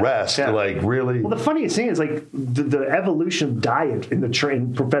cardio. Just rest. Yeah. Like really. Well, the funniest thing is like the evolution of diet in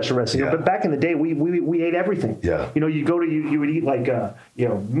in professional wrestling. But back in the day, we ate everything. Yeah. You know, you would eat like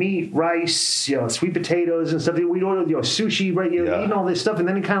meat, rice, sweet potatoes and stuff. We'd order sushi, right? Eating all this stuff, and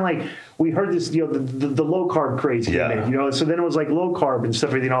then it kind of like we heard this the low carb craze. So then it was like low carb and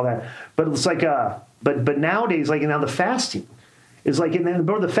stuff and all that. But it's like but nowadays, like now the fasting is like, and then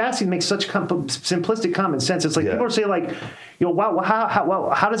the fasting makes such simplistic common sense. It's like people are saying like, wow,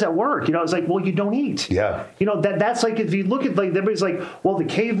 how does that work? It's like, well, you don't eat. Yeah. That's like, if you look at like, everybody's like, well, the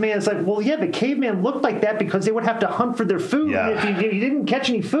caveman is like, well, yeah, the caveman looked like that because they would have to hunt for their food. Yeah. And if you didn't catch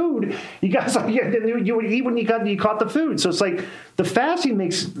any food, you guys like, you would eat when you caught the food. So it's like the fasting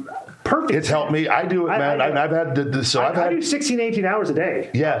makes perfect. It's helped me. I do it, man. I've had this. So I do 16, 18 hours a day.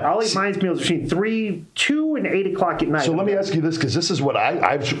 Yeah. I'll eat my meals between 2 and 8 o'clock at night. So let me ask you this, because this is what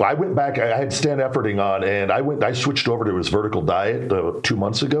I went back. I had Stan Efforting on, and I switched over to his vertical diet 2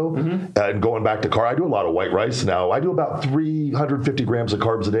 months ago, and going back to carb. I do a lot of white rice now. I do about 350 grams of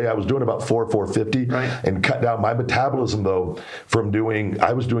carbs a day. I was doing about 450, and cut down my metabolism though from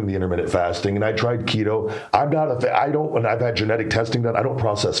I was doing the intermittent fasting, and I tried keto. And I've had genetic testing done. I don't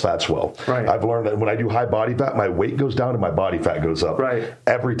process fats well. Right. I've learned that when I do high body fat, my weight goes down and my body fat goes up. Right.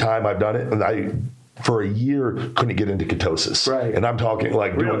 Every time I've done it, and for a year couldn't get into ketosis. Right. And I'm talking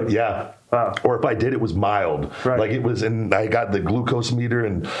like Really? Wow. Or if I did, it was mild. Right. Like it was, and I got the glucose meter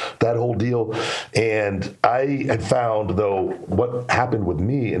and that whole deal. And I had found though what happened with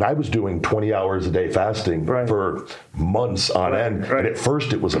me, and I was doing 20 hours a day fasting for months on end. Right. And at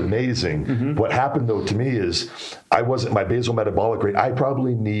first it was amazing. What happened though to me is my basal metabolic rate, I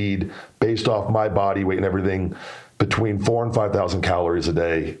probably need, based off my body weight and everything, between 4,000 and 5,000 calories a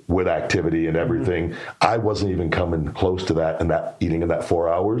day with activity and everything. I wasn't even coming close to that and that eating in that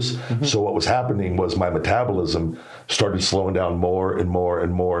 4 hours. So what was happening was my metabolism started slowing down more and more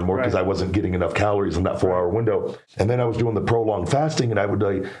and more and more because I wasn't getting enough calories in that 4 hour window. And then I was doing the prolonged fasting, and I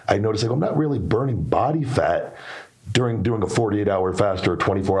noticed like I'm not really burning body fat during doing a 48-hour fast or a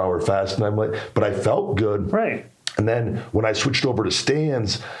 24-hour fast. And I'm like, but I felt good. Right. And then when I switched over to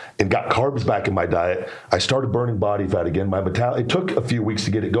Stan's and got carbs back in my diet, I started burning body fat again. It took a few weeks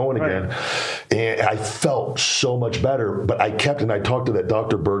to get it going again. And I felt so much better. But I talked to that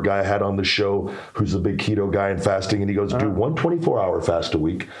Dr. Berg guy I had on the show, who's a big keto guy and fasting. And he goes, do one 24-hour fast a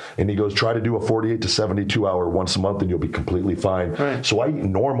week. And he goes, try to do a 48 to 72 hour once a month and you'll be completely fine. Right. So I eat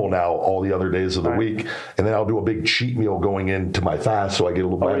normal now all the other days of the week. And then I'll do a big cheat meal going into my fast. So I get a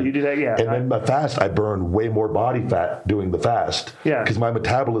little you do that, yeah. And then my fast, I burn way more body fat doing the fast. Yeah. Because my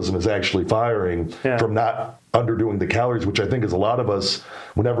metabolism is actually firing from not underdoing the calories, which I think is a lot of us,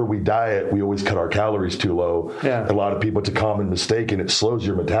 whenever we diet, we always cut our calories too low. Yeah. A lot of people, it's a common mistake, and it slows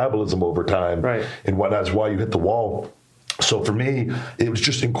your metabolism over time. Right. And that's why you hit the wall. So for me, it was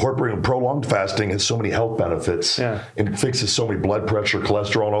just incorporating prolonged fasting has so many health benefits, and it fixes so many blood pressure,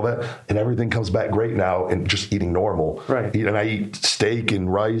 cholesterol, and all that, and everything comes back great now. And just eating normal, right? And I eat steak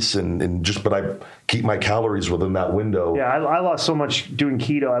and rice, but I keep my calories within that window. Yeah, I lost so much doing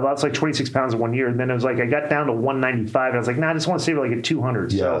keto. I lost like 26 pounds in 1 year, and then it was like I got down to 195, and I was like, I just want to stay like at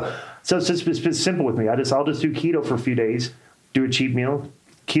 200. Yeah. So it's been simple with me. I'll just do keto for a few days, do a cheat meal.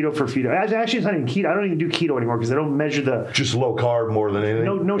 Keto for a few days. Actually, it's not even keto. I don't even do keto anymore because I don't measure just low carb more than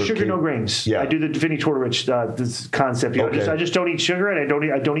anything. No sugar, no grains. Yeah, I do the Vinnie Tortorich this concept. I just don't eat sugar, and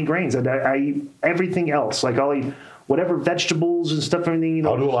I don't eat grains. I eat everything else. Like I'll eat whatever vegetables and stuff. Everything.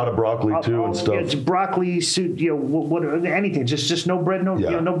 I'll do a lot of broccoli too and stuff. Yeah, broccoli, anything. Just no bread, no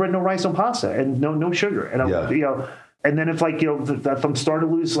bread, no rice, no pasta, and no sugar. And and then if if I'm starting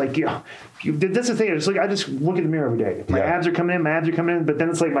to lose, that's the thing. It's like I just look in the mirror every day. My abs are coming in, but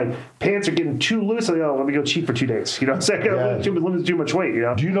then it's like my pants are getting too loose. Like, let me go cheat for 2 days. It's like I lose too much weight.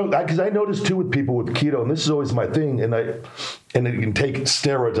 Do you know that? Because I noticed too with people with keto, and this is always my thing, and it can take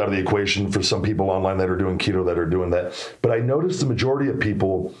steroids out of the equation for some people online that are doing keto that are doing that. But I noticed the majority of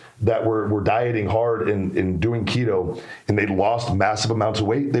people that were dieting hard and doing keto, and they lost massive amounts of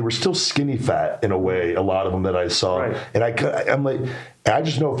weight, they were still skinny fat in a way, a lot of them that I saw. Right. And I'm like, I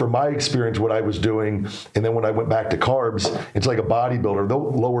just know from my experience what I was doing, and then when I went back to carbs, it's like a bodybuilder.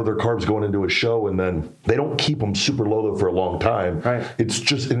 They'll lower their carbs going into a show, and then they don't keep them super low though for a long time. Right. It's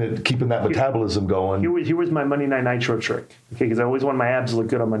just keeping that metabolism going. Here was my Monday Night Nitro trick, okay? Because I always wanted my abs to look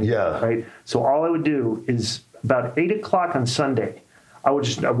good on Monday night, right? So all I would do is about 8 o'clock on Sunday, I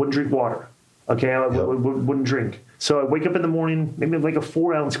wouldn't drink water. Okay, I wouldn't drink. So I wake up in the morning, maybe like a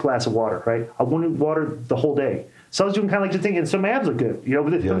 4-ounce glass of water, right? I wanted water the whole day. So I was doing kind of like the thing, and so my abs look good. You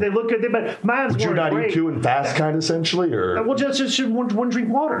know, they look good, but my abs weren't great. But you're not eat too and fast kind of essentially? Or? Well, just wouldn't drink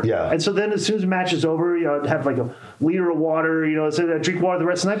water. Yeah. And so then as soon as the match is over, you know, I'd have like a liter of water, you know, so I'd drink water the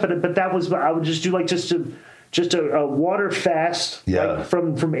rest of the night. But that was, I would just do like just a water fast, like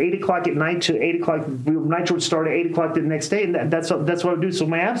from 8 o'clock at night to 8 o'clock. Nitro would start at 8 o'clock the next day, and that's what I would do. So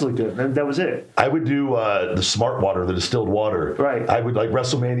my abs look good, and that was it. I would do the smart water, the distilled water. Right. I would like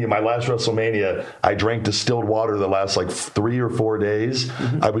WrestleMania. My last WrestleMania, I drank distilled water the last like 3 or 4 days.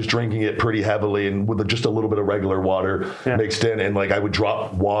 Mm-hmm. I was drinking it pretty heavily, and with just a little bit of regular water mixed in, and like I would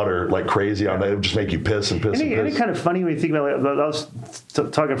drop water like crazy on that. It would just make you piss and piss and piss. And it's kind of funny when you think about it. I was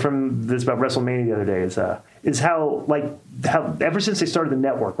talking from this about WrestleMania the other day. Is how ever since they started the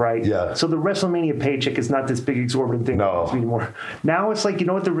network, right? Yeah. So the WrestleMania paycheck is not this big exorbitant thing anymore. Now it's like, you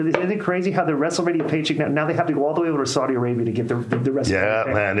know what? Isn't it crazy how the WrestleMania paycheck now they have to go all the way over to Saudi Arabia to get the WrestleMania? Yeah,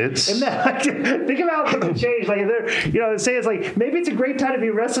 paycheck. Man, it's. And think about how things change. Like they say it's like maybe it's a great time to be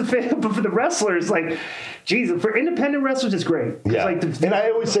a wrestling fan, but for the wrestlers, like, geez, for independent wrestlers, it's great. Yeah. Like and I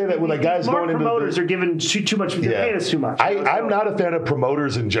always say that when like guys going into promoters are given too much. They're paying us too much. I'm not a fan of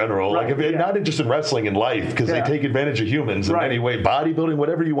promoters in general. Right, like, not just in wrestling, in life, because they take advantage of humans in any way. Bodybuilding,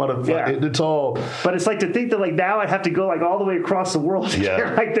 whatever you want to. It's all. But it's like to think that like now I'd have to go like all the way across the world to get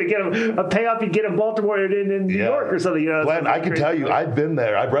a payoff you get in Baltimore and in New York or something. You know, Glenn, I can tell you, I've been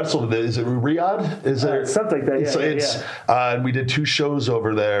there. I've wrestled. Is it Riyadh? Is there something like that? And we did 2 shows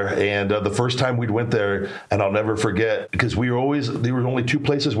over there, and the first time we went there, and I'll never forget because there were only 2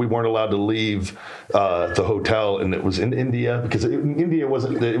 places we weren't allowed to leave the hotel, and it was in India because in India it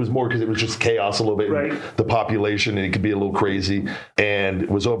was more because it was just chaos a little bit, the population, and it could be a little crazy. And it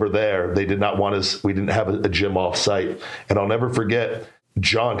was over there. They did not want us. We didn't have a gym off site, and I'll never forget.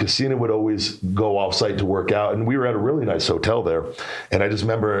 John Casino would always go off site to work out, and we were at a really nice hotel there. And I just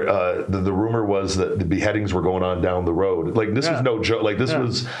remember the rumor was that the beheadings were going on down the road. Like this was no joke. Like this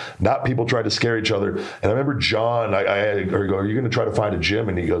was not people trying to scare each other. And I remember John, I go, "Are you going to try to find a gym?"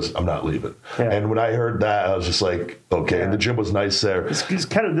 And he goes, "I'm not leaving." Yeah. And when I heard that, I was just like, "Okay." Yeah. And the gym was nice there. It's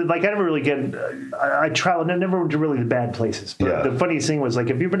kind of like I never really get. I traveled. I never went to really the bad places. But the funniest thing was like,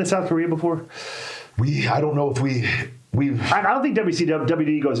 have you been to South Korea before? I don't know if we. I don't think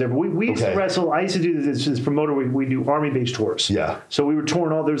WWE goes there, but we used to wrestle. I used to do this promoter. We do Army base tours. Yeah. So we were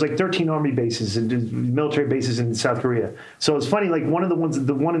touring there was like 13 Army bases and military bases in South Korea. So it's funny, like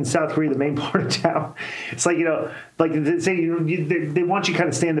the one in South Korea, the main part of town, it's like, you know, like they say, they want you kind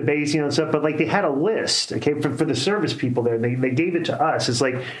of stay in the base, you know, and stuff, but like they had a list, okay, for the service people there. And they gave it to us. It's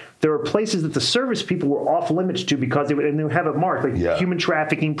like there were places that the service people were off limits to because they would have it marked, like human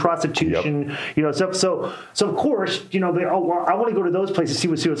trafficking, prostitution, you know, stuff. So of course, you know, I want to go to those places, see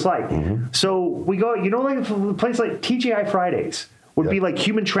what it's like. Mm-hmm. So we go, you know, like a place like TGI Fridays would be like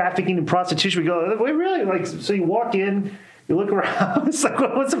human trafficking and prostitution. We go, wait, really? Like, so you walk in, you look around. It's like,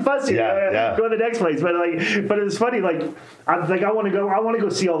 what's the fuss here? Go to the next place. But it was funny. Like, I want to go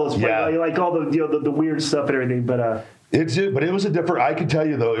see all those places, like all the the weird stuff and everything. But But it was a different. I can tell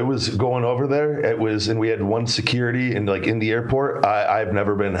you though, it was going over there. It was, and we had one security, and like in the airport, I've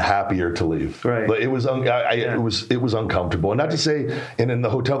never been happier to leave. Right. But it was it was uncomfortable, and not to say, and in the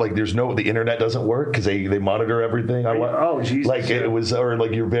hotel, like the internet doesn't work because they monitor everything. Oh, Jesus. Like it was, or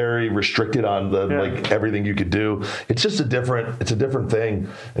like you're very restricted on like everything you could do. It's just a different thing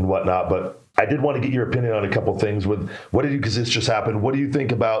and whatnot, but. I did want to get your opinion on a couple things because this just happened. What do you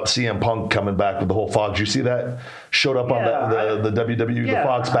think about CM Punk coming back with the whole Fox? Did you see that showed up on the WWE, the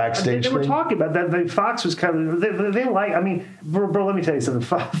Fox backstage thing? They were talking about that. The Fox was kind of, they like, I mean, bro, let me tell you something.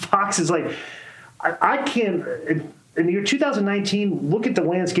 Fox is like, I can't, in the year 2019, look at the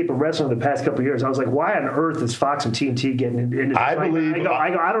landscape of wrestling in the past couple of years. I was like, why on earth is Fox and TNT getting into this? I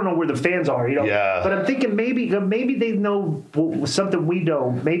don't know where the fans are, you know. Yeah. But I'm thinking maybe they know something we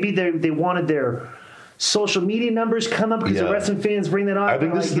don't. Maybe they wanted their social media numbers come up because the wrestling fans bring that up. I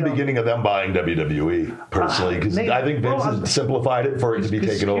think this is the beginning of them buying WWE, personally, because I think Vince has simplified it for it to be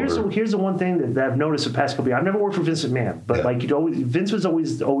taken over. Here's the one thing that I've noticed the past couple of years. I've never worked for Vince McMahon, but Vince was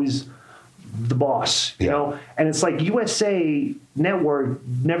always the boss, you know, and it's like USA Network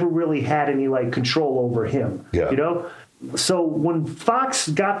never really had any like control over him, you know. So when Fox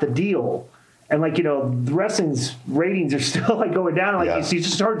got the deal, and like, you know, the wrestling's ratings are still like going down, like you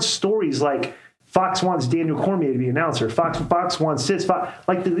just heard stories like Fox wants Daniel Cormier to be announcer. Fox wants this.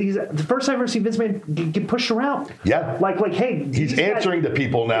 Like the first time I've ever seen Vince McMahon get pushed around. Yeah. Like hey, he's answering to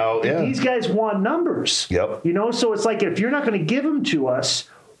people now. Yeah. These guys want numbers. Yep. You know, so it's like if you're not going to give them to us,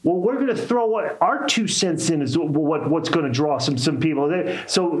 well, we're going to throw what our 2 cents in is what's going to draw some people.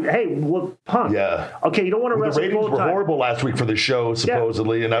 So, hey, well, Punk. Yeah. Okay, you don't want to wrestle. The ratings were horrible last week for the show,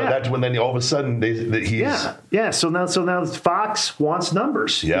 supposedly, and that's when then all of a sudden he's. Yeah. So now Fox wants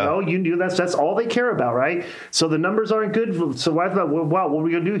numbers. Yeah. You know, that's all they care about, right? So the numbers aren't good. So I thought, well, wow, what are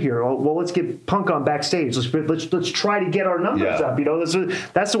we going to do here? Well, let's get Punk on backstage. Let's try to get our numbers up. You know,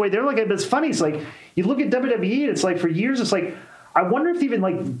 that's the way they're looking at it. But it's funny. It's like you look at WWE, and it's like for years, it's like. I wonder if they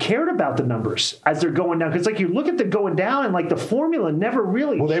even cared about the numbers as they're going down, because you look at them going down and the formula never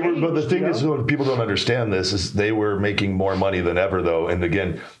really. Well, changed, but the thing is, when people don't understand this, is they were making more money than ever, though. And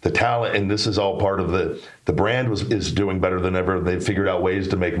again, the talent, and this is all part of the brand is doing better than ever. They figured out ways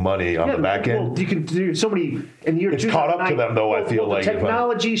to make money on the back end. Well, you can do so many. It's caught up to them, though. I feel like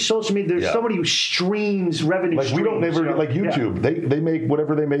technology, social media. There's so many streams, revenue. We don't never YouTube. They make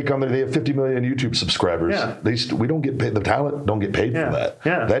whatever they make on there. They have 50 million YouTube subscribers. Yeah. We don't get paid. The talent don't get paid for that.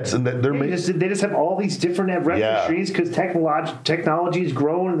 Yeah, they just have all these different revenue streams because technology is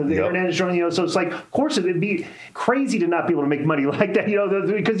growing and the internet is growing. So it's of course it'd be crazy to not be able to make money like that.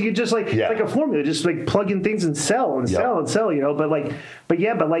 Because you just it's like a formula, just plug in things and sell and sell and sell. But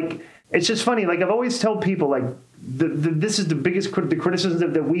it's just funny. I've always told people this is the biggest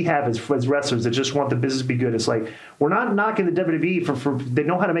criticism that we have as wrestlers that just want the business to be good. It's we're not knocking the WWE for they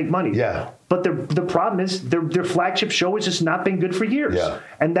know how to make money. Yeah. But the problem is their flagship show has just not been good for years. Yeah.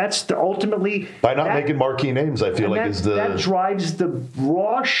 And that's ultimately by not making marquee names. I feel that drives the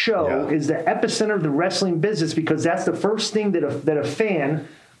Raw show is the epicenter of the wrestling business, because that's the first thing that a fan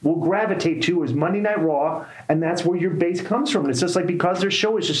will gravitate to is Monday Night Raw, and that's where your base comes from. And it's just because their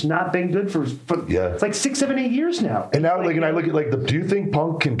show has just not been good for it's 6, 7, 8 years now. And now, and I look at do you think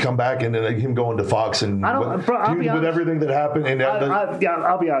Punk can come back and then him going to Fox and with everything that happened? And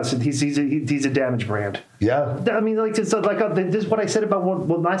I'll be honest, he's a damaged brand. Yeah, I mean, this is what I said about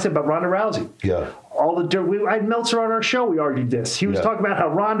Ronda Rousey. Yeah. All the dirt. I had Meltzer on our show. We argued this. He was talking about how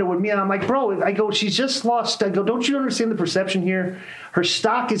Ronda would me, and I'm like, bro. I go, she's just lost. I go, don't you understand the perception here? Her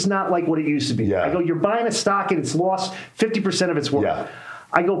stock is not like what it used to be. Yeah. I go, you're buying a stock and it's lost 50% of its worth. Yeah.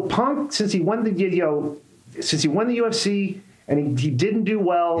 I go, Punk, since he won the UFC. And he didn't do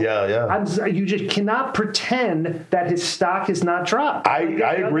well. You just cannot pretend that his stock has not dropped. I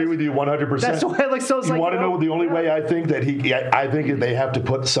agree with you 100%. That's why, you want to know the only way I think that I think they have to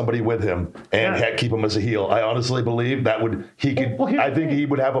put somebody with him and keep him as a heel. I honestly believe that I think he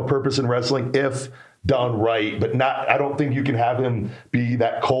would have a purpose in wrestling if done right, but not. I don't think you can have him be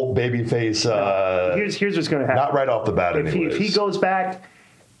that cult babyface. Here's what's going to happen. Not right off the bat. If he goes back.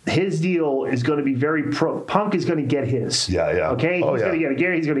 His deal is going to be very pro. Punk is going to get his. Yeah. Okay? He's going to get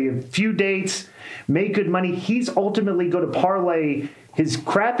Gary. He's going to get a few dates, make good money. He's ultimately going to parlay his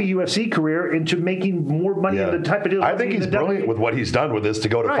crappy UFC career into making more money in the type of deal. I think he's brilliant with what he's done with this to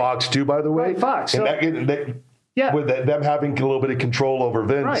go to Fox, too, by the way. Right, Fox. With them having a little bit of control over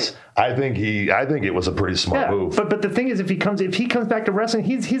Vince, I think it was a pretty smart move. But the thing is, if he comes back to wrestling,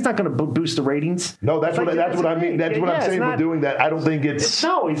 he's not going to boost the ratings. No, that's what I mean. That's what I'm saying. We're doing that. I don't think it's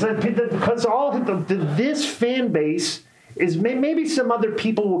because all this fan base is maybe some other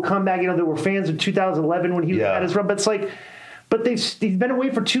people will come back. That were fans of 2011 when he was at his run, but it's but he's been away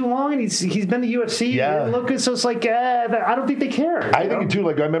for too long, and he's been the UFC. Yeah. And look, so it's I don't think they care. I think too.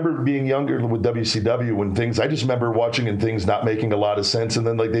 I remember being younger with WCW when I just remember watching and things not making a lot of sense, and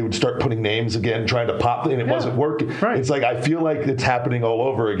then they would start putting names again, trying to pop, and it wasn't working. Right. It's I feel like it's happening all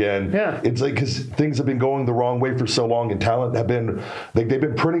over again. Yeah. It's because things have been going the wrong way for so long, and talent have been they've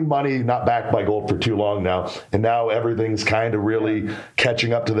been printing money not backed by gold for too long now, and now everything's kind of really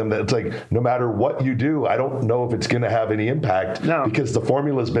catching up to them. That it's no matter what you do, I don't know if it's going to have any impact. No. Because the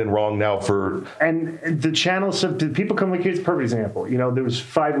formula's been wrong now for... And the channels, people come here's a perfect example. There was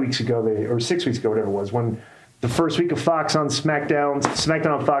 5 weeks ago, or 6 weeks ago, whatever it was, when the first week of Fox on SmackDown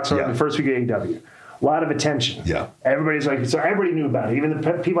on Fox, or the first week of AEW. A lot of attention. Yeah. Everybody's so everybody knew about it. Even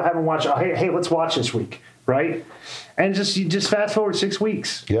the people haven't watched, hey, let's watch this week, right? And you just fast forward 6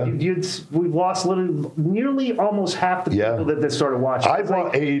 weeks. Yeah. We've lost nearly almost half the people that started watching. I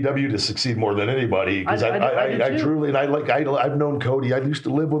want AEW to succeed more than anybody because I truly, and I've known Cody. I used to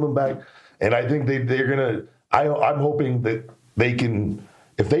live with him back, and I think they're gonna. I'm hoping that they can,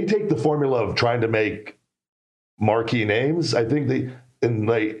 if they take the formula of trying to make marquee names. I think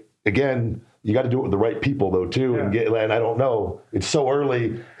again. You got to do it with the right people, though, too. Yeah. And I don't know. It's so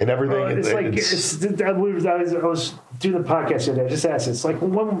early and everything. I was doing the podcast today. I just asked. It's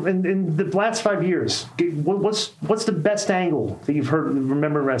in the last 5 years, what's the best angle that you've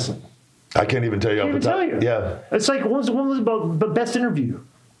remember wrestling? I can't even tell you. Yeah. It's when was the best interview?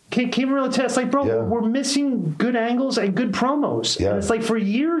 Can't really tell. It's like, bro, we're missing good angles and good promos. Yeah. And it's like for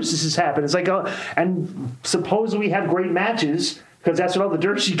years this has happened. It's like, and supposedly we have great matches because that's what all the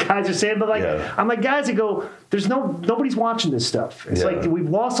dirt sheet guys are saying. But like, I'm like, guys, I go, nobody's watching this stuff. It's like we've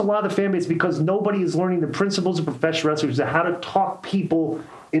lost a lot of the fan base because nobody is learning the principles of professional wrestling, how to talk people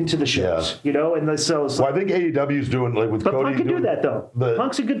into the shows, you know, and so I think AEW is doing like with but Cody. Punk can do that though.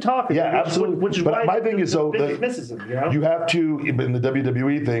 Punk's a good talker. Absolutely. Which is why my thing is so misses him. You know? You have to in the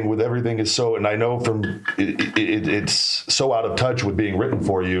WWE thing with everything is so, and I know from it's so out of touch with being written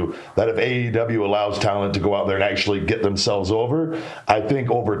for you that if AEW allows talent to go out there and actually get themselves over, I think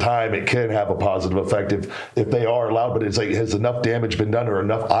over time it can have a positive effect if they are allowed. But it's like, has enough damage been done or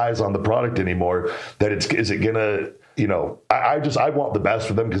enough eyes on the product anymore that is it gonna? You know, I want the best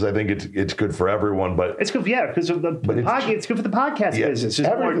for them because I think it's good for everyone. But it's good, because it's good for the podcast business.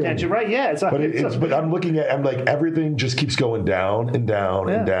 There's more attention, right? Yeah, but I'm looking at, I'm like, everything just keeps going down and down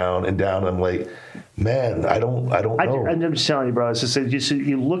and down and down. I'm like, man, I don't know. I'm just telling you, bro. It's just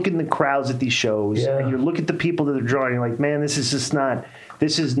you look in the crowds at these shows and you look at the people that are drawing. You're like, man, this is not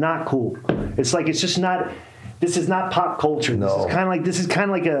cool. It's like it's just not. This is not pop culture. No. This is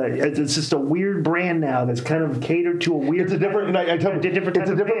kind of like it's just a weird brand now that's kind of catered to a weird. It's a different. It's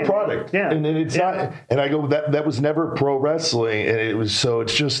a different product. Yeah, and it's not. And I go that was never pro wrestling, and it was so.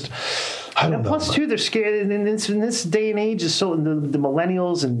 It's just. I don't know. Plus, too, they're scared. And in this day and age, is so the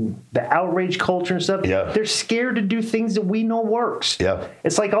millennials and the outrage culture and stuff. Yeah. They're scared to do things that we know works. Yeah.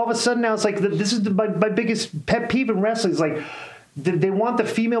 It's like all of a sudden now, it's like this is my biggest pet peeve in wrestling. It's like. They want the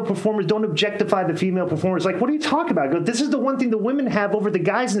female performers. Don't objectify the female performers. Like, what are you talking about? I go, this is the one thing the women have over the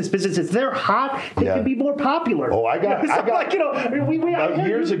guys in this business. If they're hot, they can be more popular. Oh,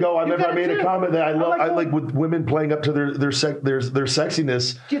 years ago, I remember I made a comment that I like with women playing up to their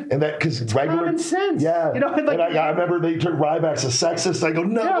sexiness, and that because regular common sense. Yeah, you know, like, and I remember they took Ryback's a sexist. I go,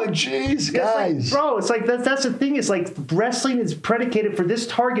 no, like, jeez, guys, like, bro, it's like that's the thing. It's like wrestling is predicated for this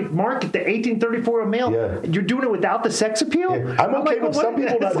target market, the 18-34 male. Yeah. You're doing it without the sex appeal. Yeah. I'm okay with some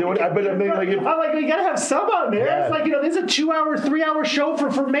people not doing it, but I'm like, you gotta have some on there. Yeah. It's like, this is a 2-hour, 3-hour show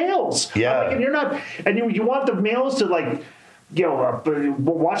for males. Yeah, and you're not, and you want the males to like.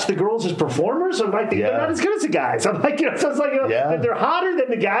 Watch the girls as performers. I'm like, they're not as good as the guys. I'm like, so it's like, they're hotter than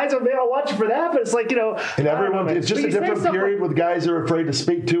the guys. I'll watch for that. But it's like, and everyone, it's just a different period with guys who are afraid to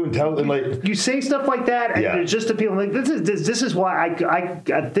speak to and tell. And like, you say stuff like that, and there's just appealing. Like this is why I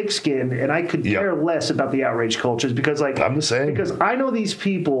got thick skin, and I could care less about the outrage cultures because, like, I'm the same. Because I know these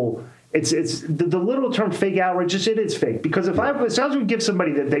people. It's the literal term fake outrage. It is fake because if I was to give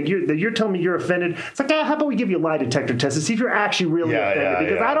somebody that you're telling me you're offended, it's like, how about we give you a lie detector test and see if you're actually really offended?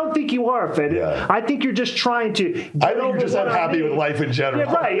 Because I don't think you are offended. Yeah. I think you're just trying to. I think you're just unhappy with life in general.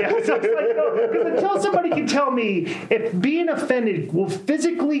 Yeah, right. Yeah. So it's like, because until somebody can tell me if being offended will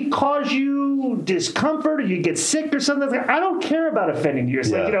physically cause you discomfort or you get sick or something, I don't care about offending you. It's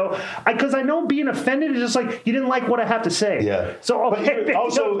like, because I know being offended is just like you didn't like what I have to say. Yeah. So but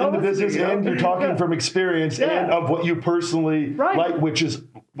also in the business. And you're talking from experience and of what you personally like, which is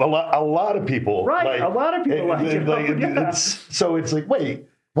a lot of people. Right, like, a lot of people like it. So it's like, wait,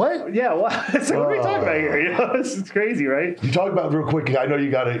 what? Yeah, well, so what are we talking about here? It's crazy, right? You talk about real quick. I know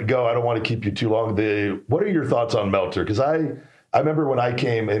you got to go. I don't want to keep you too long. What are your thoughts on Meltzer? Because I remember when I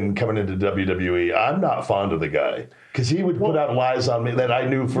came and coming into WWE, I'm not fond of the guy. Because he would put out lies on me that I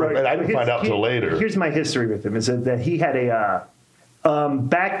knew and I didn't find out till later. Here's my history with him: is that he had a.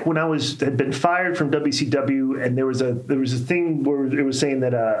 Back when I had been fired from WCW, and there was a thing where it was saying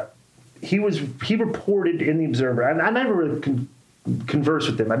that he reported in the Observer, and I never really conversed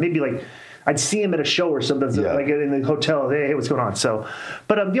with him. I'd see him at a show or something, like in the hotel. Hey, what's going on? So,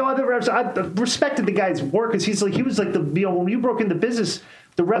 but I respected the guy's work because he was like when you broke into business.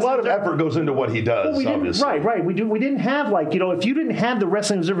 A lot of effort goes into what he does. Well, obviously. Right. We didn't have if you didn't have the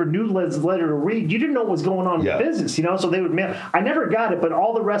Wrestling Observer newsletter to read, you didn't know what was going on in the business. So they would mail. I never got it, but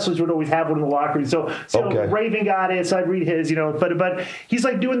all the wrestlers would always have one in the locker room. So Raven got it, so I'd read his. But he's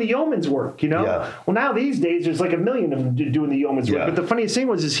like doing the yeoman's work. Well, now these days there's like a million of them doing the yeoman's work. But the funniest thing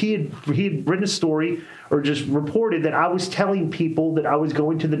was he had written a story or just reported that I was telling people that I was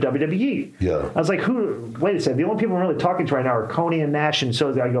going to the WWE. Yeah. I was like, wait a second. The only people I'm really talking to right now are Coney and Nash. And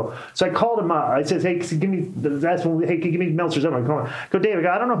so I called him up. I said, hey, give me Meltzer's number. I go, Dave,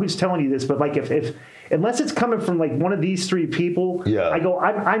 I don't know who's telling you this, but like if unless it's coming from like one of these three people, I go,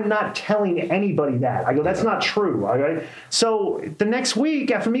 I'm not telling anybody that. I go, that's not true. All right. So the next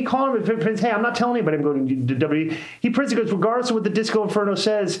week after me calling him, hey, I'm not telling anybody I'm going to WWE. He goes, regardless of what the Disco Inferno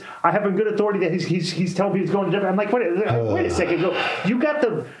says, I have a good authority that he's telling people he's going to WWE. I'm like, wait a second.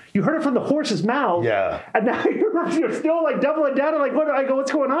 You heard it from the horse's mouth. Yeah. And now you're still like doubling down. And like, I go,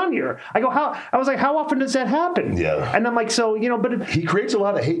 what's going on here? I was like, how often does that happen? Yeah. And I'm like, so, but he creates a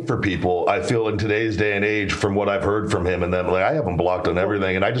lot of hate for people, I feel, in today's day and age, from what I've heard from him. And then, like, I have him blocked on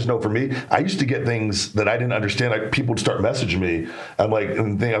everything. And I just know for me, I used to get things that I didn't understand. Like, people would start messaging me. I'm like,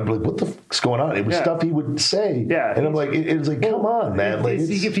 I'd be like, what the fuck's going on? It was stuff he would say. Yeah. And I'm like, it was like, come on, man. Like,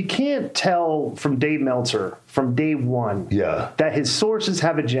 if you can't tell from Dave Meltzer from day one that his sources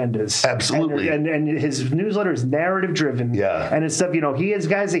have agendas. Absolutely. And his newsletter is narrative driven. Yeah. And it's stuff, he has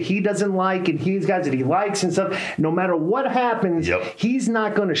guys that he doesn't like and he has guys that he likes and stuff. No matter what happens, he's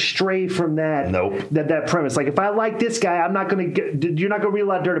not going to stray from that, that premise. Like, if I like this guy, I'm not going to you're not going to read a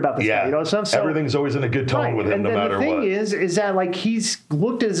lot of dirt about this guy. So everything's always in a good tone with him, and no matter what. And the thing is that, like, he's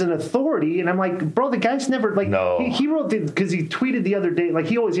looked as an authority, and I'm like, bro, the guy's never, like, he wrote, because he tweeted the other day, like,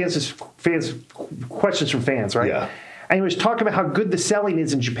 he always answers questions from fans, right? Yeah. And he was talking about how good the selling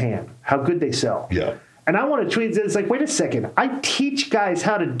is in Japan, how good they sell. Yeah. And I want to tweet. It's like, wait a second. I teach guys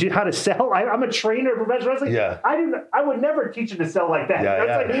how to sell. I'm a trainer of professional wrestling. Yeah. I would never teach them to sell like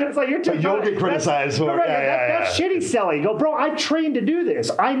that. It's like you're too. But you'll get criticized for it. That's shitty selling. You go, bro. I trained to do this.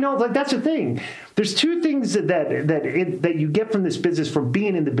 I know. Like, that's the thing. There's two things that you get from this business, from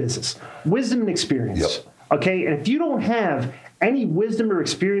being in the business: wisdom and experience. Yep. Okay. And if you don't have any wisdom or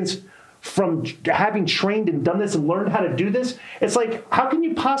experience from having trained and done this and learned how to do this, it's like, how can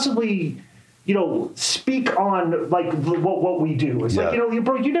you possibly speak on, like, what we do? It's like,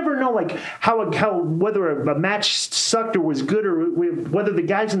 bro, you never know, like, how whether a match sucked or was good, or whether the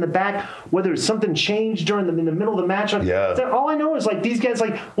guys in the back, whether something changed in the middle of the match. All I know is, like, these guys,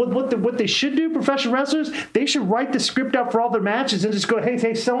 like, what they should do, professional wrestlers, they should write the script out for all their matches and just go,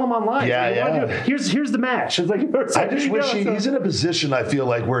 hey, sell them online. Here's the match. It's like, I just wish he's in a position, I feel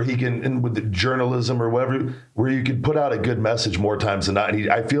like, where he can, and with the journalism or whatever, where you could put out a good message more times than not. And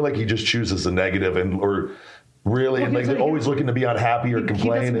I feel like he just chooses the negative, or really, and like, they're always looking to be unhappy or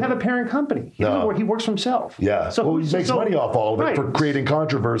complain. He doesn't have a parent company. He works for himself. Yeah. So he makes money off all of it for creating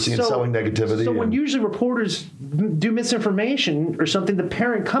controversy and selling negativity. So when usually reporters do misinformation or something, the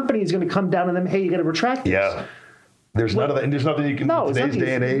parent company is going to come down to them, hey, you got to retract this. Yeah. There's none of that, and there's nothing you can in today's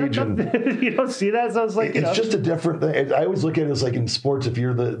day and age. You don't see that. So it's like, it's just a different thing. I always look at it as, like, in sports, if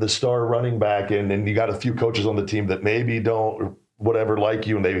you're the star running back and you got a few coaches on the team that maybe don't like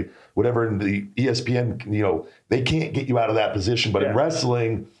you, and they whatever in the ESPN, they can't get you out of that position. But in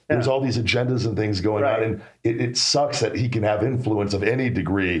wrestling, there's all these agendas and things going on, and it sucks that he can have influence of any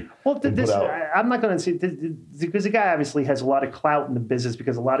degree. Well, I'm not going to say because the guy obviously has a lot of clout in the business,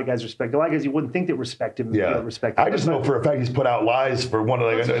 because a lot of guys respect. A lot of guys you wouldn't think that respect him. Respect him. I just know for a fact he's put out lies for one of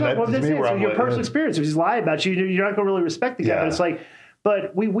your personal experience. If he's lying about you, you're not going to really respect the guy. But it's like.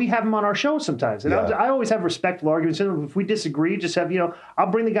 But we have him on our show sometimes. And I always have respectful arguments. If we disagree, just have, I'll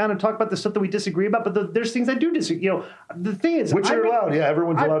bring the guy on and talk about the stuff that we disagree about. But there's things I do disagree. The thing is, which you're allowed. Yeah,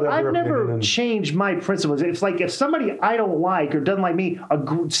 everyone's allowed to have their opinion. I've never changed my principles. It's like, if somebody I don't like or doesn't like me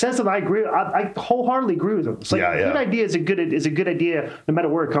says that I agree, I wholeheartedly agree with them. It's like, a good idea is a good idea no matter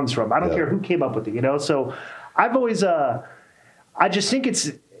where it comes from. I don't care who came up with it, So I've always, I just think it's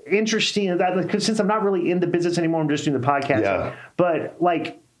interesting that, because since I'm not really in the business anymore, I'm just doing the podcast. But,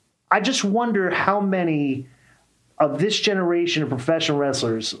 like, I just wonder how many of this generation of professional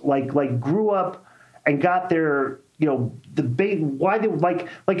wrestlers like grew up and got their debate why they like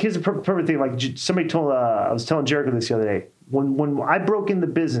here's a perfect thing. Like, somebody told I was telling Jericho this the other day, when I broke in the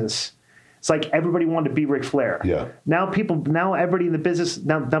business. It's like everybody wanted to be Ric Flair. Yeah. Now everybody in the business,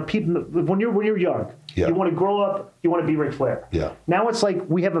 now people, when you're young, you want to grow up, you want to be Ric Flair. Yeah. Now it's like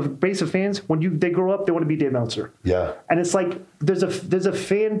we have a base of fans. When they grow up, they want to be Dave Meltzer. Yeah. And it's like there's a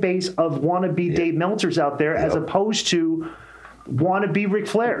fan base of wannabe Dave Meltzers out there, as opposed to wannabe Ric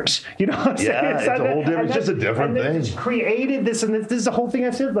Flairs. You know what I'm saying? It's a whole different, it's just a different thing. It's created this, and this is the whole thing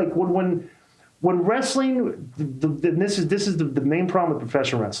I said. Like when wrestling, this is the main problem with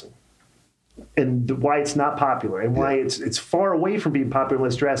professional wrestling. And why it's not popular, and why it's far away from being popular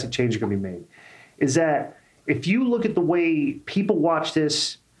unless drastic change is going to be made, is that if you look at the way people watch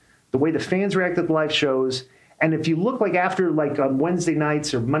this, the way the fans react at the live shows, and if you look after on Wednesday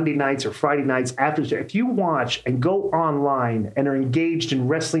nights or Monday nights or Friday nights after, if you watch and go online and are engaged in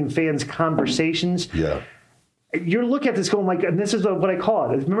wrestling fans' conversations, you're looking at this going and this is what I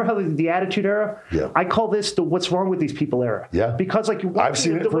call it. Remember how the Attitude Era? Yeah. I call this the what's wrong with these people era. Yeah. Because I've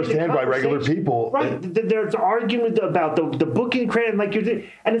seen it firsthand by regular people. Right. There's argument about the booking credit,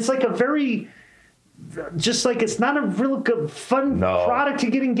 and it's like a very just like it's not a real good, fun product to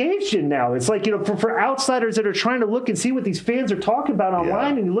get engaged in now. It's like, for outsiders that are trying to look and see what these fans are talking about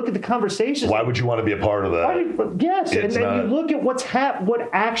online, and you look at the conversations. Why would you want to be a part of that? Yes, and then you look at what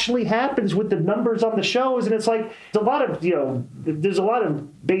actually happens with the numbers on the shows, and it's like there's a lot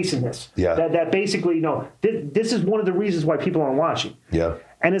of base in this. Yeah. That basically, this is one of the reasons why people aren't watching. Yeah.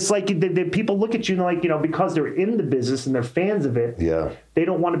 And it's like the people look at you and because they're in the business and they're fans of it, they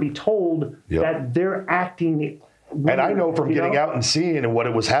don't want to be told that they're acting. And I know from getting out and seeing and what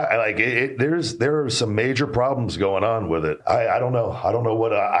it was there are some major problems going on with it. I don't know. I don't know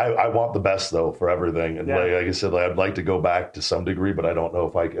what I want the best though for everything. And like I said, I'd like to go back to some degree, but I don't know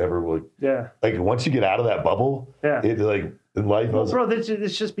if I ever would. Yeah. Like once you get out of that bubble, in life. Well, bro,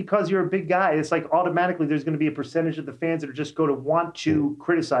 it's just because you're a big guy. It's like automatically there's going to be a percentage of the fans that are just going to want to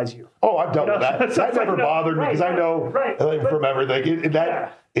criticize you. Oh, I've dealt with that. That never bothered me because I know from everything.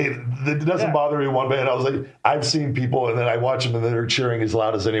 It doesn't bother me one bit. And I was like, I've seen people, and then I watch them, and they're cheering as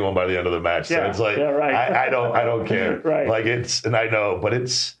loud as anyone by the end of the match. So it's like, I don't care. Like and I know, but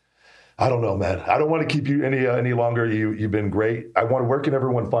it's. I don't know, man. I don't want to keep you any longer. You've been great. Where can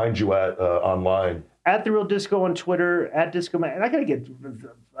everyone find you at online? At The Real Disco on Twitter, at Disco Man. And I got to get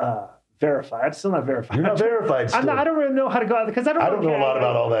verified. I'm still not verified. You're not verified still. I don't really know how to go out because I don't know a lot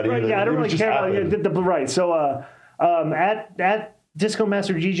about all that either. Yeah, I don't really care about it. So at Disco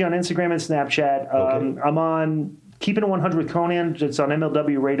Master Gigi on Instagram and Snapchat. I'm on Keeping It 100 with Conan. It's on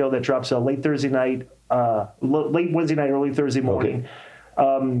MLW Radio that drops late Thursday night, late Wednesday night, early Thursday morning.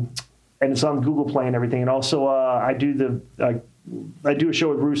 And it's on Google Play and everything. And also I do a show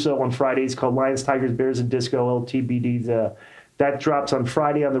with Russo on Fridays called Lions, Tigers, Bears, and Disco, LTBD. That drops on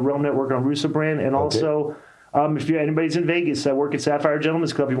Friday on the Realm Network on Russo brand. And also, if anybody's in Vegas, I work at Sapphire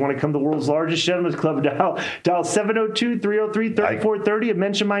Gentlemen's Club. If you want to come to the world's largest gentlemen's club, dial 702-303-3430 and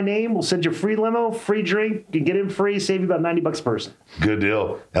mention my name. We'll send you a free limo, free drink. You can get in free, save you about $90 a person. Good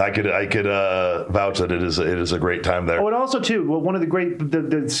deal. And I could vouch that it is a great time there. Oh, and also too, one of the great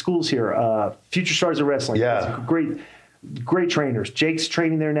the schools here, Future Stars of Wrestling. Yeah, great trainers. Jake's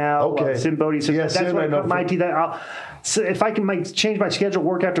training there now. Okay. Sim Bodie. So that's where I cut my teeth. So if I can change my schedule,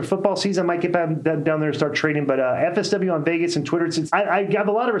 work after football season, I might get down there and start training. But FSW on Vegas and Twitter. I have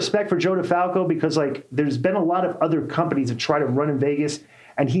a lot of respect for Joe DeFalco because there's been a lot of other companies that try to run in Vegas,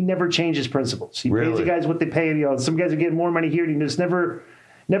 and he never changes principles. He pays the guys what they pay. Some guys are getting more money here, and he just never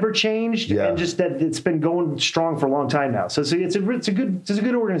changed, and just that it's been going strong for a long time now. So it's a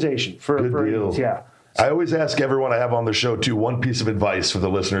good organization for deal. Yeah. I always ask everyone I have on the show, too, one piece of advice for the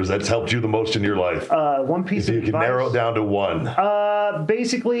listeners that's helped you the most in your life. One piece of advice? If you can narrow it down to one.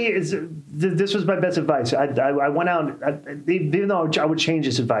 Basically, this was my best advice. I went out, even though I would change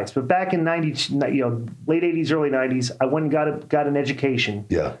this advice, but back in late 80s, early 90s, I went and got an education.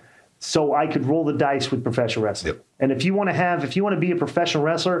 Yeah. So I could roll the dice with professional wrestling. Yep. And if you want to be a professional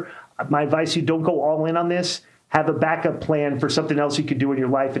wrestler, my advice to you, don't go all in on this. Have a backup plan for something else you could do in your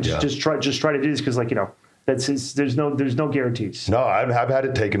life, and just try to do this because, there's no guarantees. No, I've had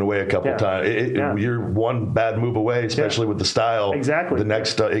it taken away a couple times. You're one bad move away, especially with the style. Exactly. The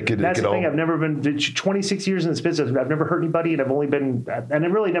next, That's the thing. I've never been 26 years in this business. I've never hurt anybody, and I've only been, and I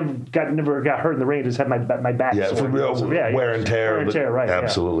really never got hurt in the ring. Just had my back. Yeah, wear and tear. Wear and tear, right?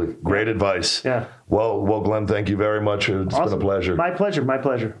 Absolutely. Great advice. Yeah. Well, Glenn, thank you very much. It's been a pleasure. My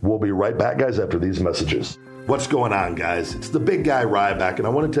pleasure. We'll be right back, guys, after these messages. What's going on, guys? It's the big guy Ryback, and I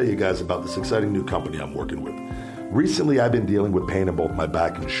want to tell you guys about this exciting new company I'm working with. Recently, I've been dealing with pain in both my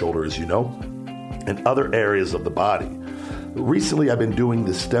back and shoulder, as you know, and other areas of the body. Recently, I've been doing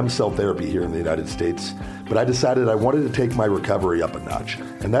this stem cell therapy here in the United States, but I decided I wanted to take my recovery up a notch.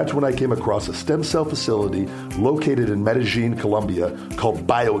 And that's when I came across a stem cell facility located in Medellin, Colombia, called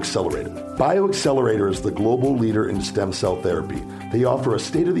BioAccelerator. BioAccelerator is the global leader in stem cell therapy. They offer a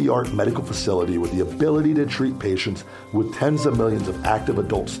state-of-the-art medical facility with the ability to treat patients with tens of millions of active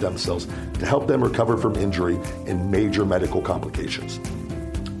adult stem cells to help them recover from injury and major medical complications.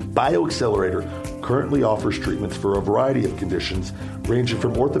 BioAccelerator currently offers treatments for a variety of conditions ranging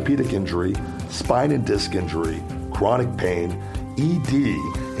from orthopedic injury, spine and disc injury, chronic pain, ED,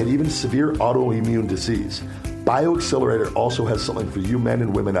 and even severe autoimmune disease. BioAccelerator also has something for you men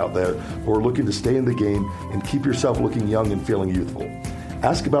and women out there who are looking to stay in the game and keep yourself looking young and feeling youthful.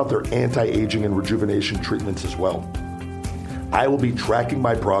 Ask about their anti-aging and rejuvenation treatments as well. I will be tracking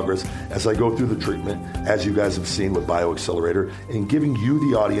my progress as I go through the treatment, as you guys have seen with BioAccelerator, and giving you,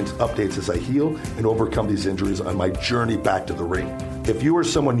 the audience, updates as I heal and overcome these injuries on my journey back to the ring. If you or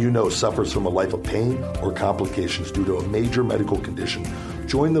someone you know suffers from a life of pain or complications due to a major medical condition,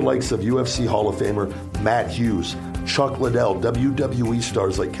 join the likes of UFC Hall of Famer Matt Hughes, Chuck Liddell, WWE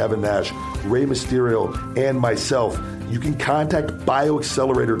stars like Kevin Nash, Rey Mysterio, and myself. You can contact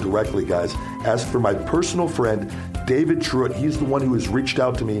BioAccelerator directly, guys. As for my personal friend, David Truitt, he's the one who has reached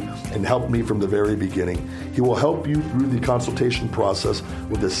out to me and helped me from the very beginning. He will help you through the consultation process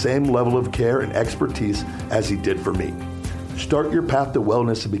with the same level of care and expertise as he did for me. Start your path to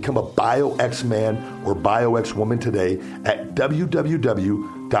wellness and become a BioX man or BioX woman today at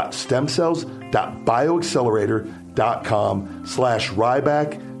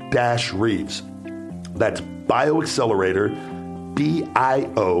www.stemcells.bioaccelerator.com/Ryback-Reeves. That's BioAccelerator,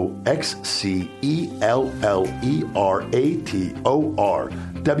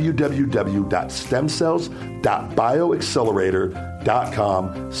 BioAccelerator,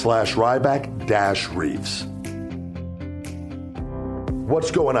 www.stemcells.bioaccelerator.com/Ryback-Reeves.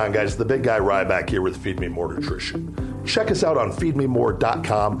 What's going on, guys? The big guy Ryback here with Feed Me More Nutrition. Check us out on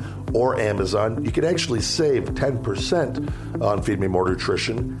feedmemore.com or Amazon. You can actually save 10% on Feed Me More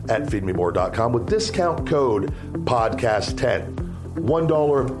Nutrition at feedmemore.com with discount code podcast10.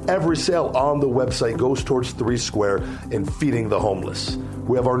 $1 of every sale on the website goes towards 3 Square and feeding the homeless.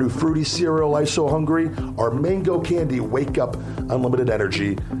 We have our new fruity cereal, I So Hungry, our mango candy, Wake Up Unlimited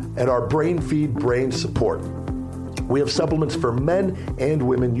Energy, and our Brain Feed Brain Support. We have supplements for men and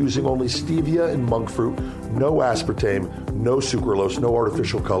women using only stevia and monk fruit, no aspartame, no sucralose, no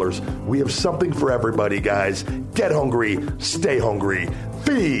artificial colors. We have something for everybody, guys. Get hungry, stay hungry,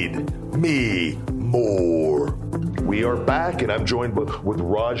 feed me more. We are back, and I'm joined with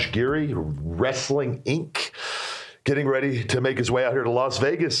Raj Giri, Wrestling Inc., getting ready to make his way out here to Las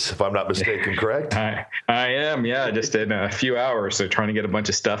Vegas, if I'm not mistaken, correct? I am, yeah, just in a few hours, so trying to get a bunch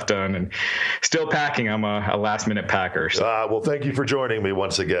of stuff done and still packing. I'm a last-minute packer. So. Well, thank you for joining me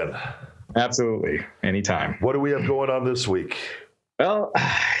once again. Absolutely, anytime. What do we have going on this week? Well,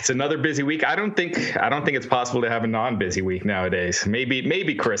 it's another busy week. I don't think it's possible to have a non-busy week nowadays.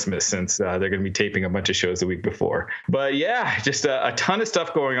 Maybe Christmas, since they're going to be taping a bunch of shows the week before. But yeah, just a ton of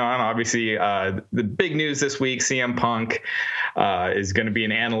stuff going on. Obviously, the big news this week: CM Punk is going to be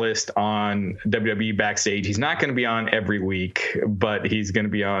an analyst on WWE Backstage. He's not going to be on every week, but he's going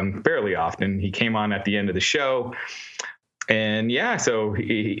to be on fairly often. He came on at the end of the show. And yeah, so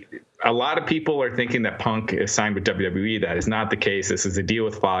a lot of people are thinking that Punk is signed with WWE. That is not the case. This is a deal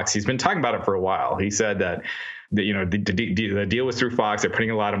with Fox. He's been talking about it for a while. He said that the deal was through Fox. They're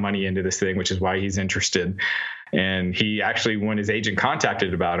putting a lot of money into this thing, which is why he's interested. And he actually, when his agent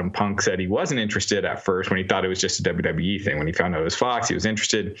contacted about him, Punk said he wasn't interested at first when he thought it was just a WWE thing. When he found out it was Fox, he was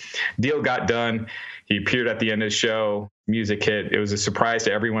interested. Deal got done. He appeared at the end of the show. Music hit. It was a surprise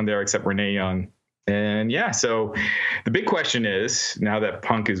to everyone there except Renee Young. And yeah, so the big question is, now that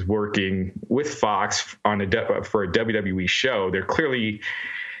Punk is working with Fox on for a WWE show, they're clearly,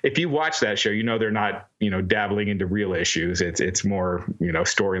 if you watch that show, they're not, dabbling into real issues. It's more,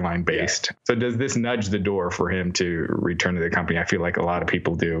 storyline based. Yeah. So does this nudge the door for him to return to the company? I feel like a lot of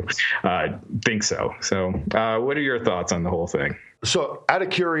people do think so. So what are your thoughts on the whole thing? So out of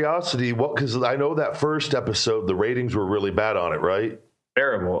curiosity, because I know that first episode, the ratings were really bad on it, right?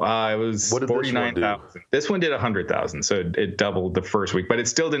 Terrible. It was 49,000. This one did 100,000, so it doubled the first week, but it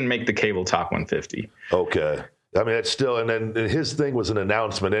still didn't make the cable top 150. Okay. I mean, it's still, and then his thing was an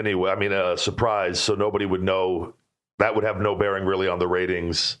announcement anyway. I mean, a surprise, so nobody would know. That would have no bearing really on the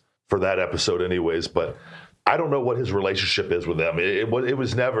ratings for that episode anyways, but I don't know what his relationship is with them. It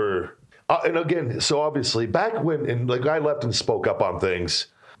was never, and again, so obviously back when, and like I left and spoke up on things,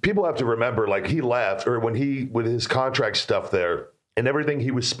 people have to remember, like he left, or with his contract stuff there, and everything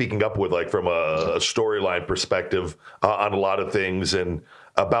he was speaking up with, like from a storyline perspective on a lot of things and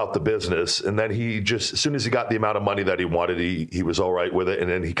about the business. And then he just, as soon as he got the amount of money that he wanted, he was all right with it. And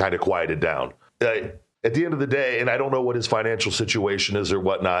then he kind of quieted down. At the end of the day, and I don't know what his financial situation is or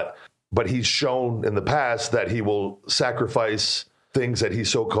whatnot, but he's shown in the past that he will sacrifice things that he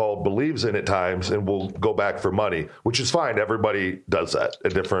so-called believes in at times and will go back for money, which is fine. Everybody does that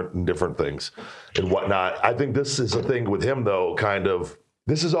in different things and whatnot. I think this is a thing with him, though, kind of.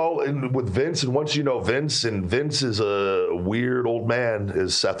 This is all with Vince, and once you know Vince, and Vince is a weird old man,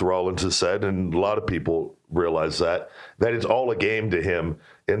 as Seth Rollins has said, and a lot of people realize that it's all a game to him.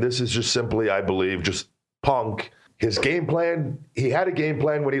 And this is just simply, I believe, just Punk. His game plan, he had a game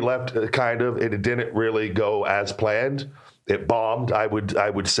plan when he left, kind of, and it didn't really go as planned. It bombed, I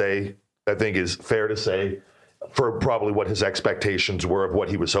would say, I think is fair to say, for probably what his expectations were of what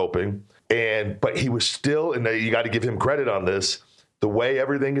he was hoping. But he was still, and you got to give him credit on this, the way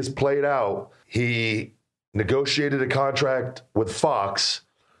everything is played out, he negotiated a contract with Fox,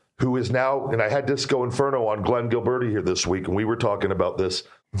 who is now, and I had Disco Inferno on Glenn Gilbertti here this week, and we were talking about this.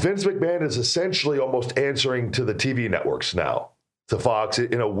 Vince McMahon is essentially almost answering to the TV networks now, to Fox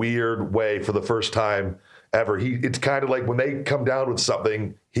in a weird way for the first time ever. It's kind of like when they come down with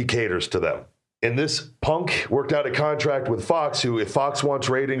something, he caters to them. And this Punk worked out a contract with Fox, who, if Fox wants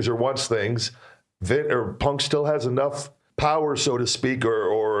ratings or wants things, Punk still has enough power, so to speak,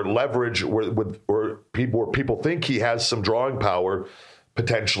 or leverage where people think he has some drawing power,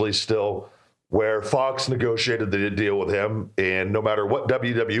 potentially still, where Fox negotiated the deal with him, and no matter what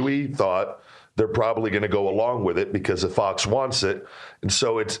WWE thought, they're probably going to go along with it because if Fox wants it. And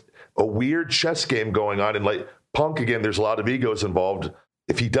so it's a weird chess game going on. And like Punk, again, there's a lot of egos involved.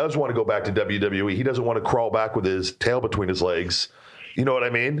 If he does want to go back to WWE, he doesn't want to crawl back with his tail between his legs. You know what I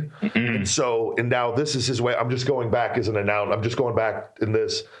mean? Mm-hmm. And now this is his way. I'm just going back as an announcer. I'm just going back in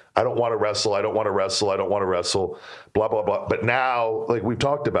this. I don't want to wrestle. I don't want to wrestle. I don't want to wrestle. Blah, blah, blah. But now, like we've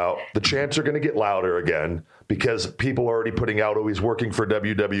talked about, the chants are going to get louder again because people are already putting out, oh, he's working for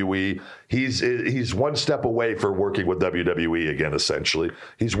WWE. He's one step away for working with WWE again, essentially.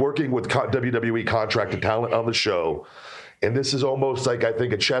 He's working with WWE contracted talent on the show. And this is almost like, I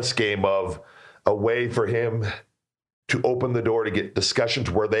think, a chess game of a way for him to open the door to get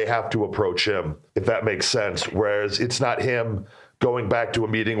discussions where they have to approach him, if that makes sense. Whereas it's not him going back to a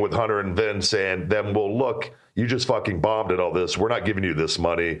meeting with Hunter and Vince and then, well, look, you just fucking bombed at all this. We're not giving you this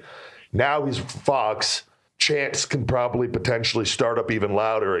money. Now he's Fox. Chants can probably potentially start up even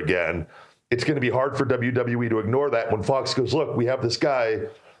louder again. It's going to be hard for WWE to ignore that when Fox goes, look, we have this guy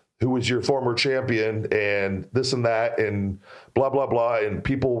who was your former champion and this and that and blah, blah, blah. And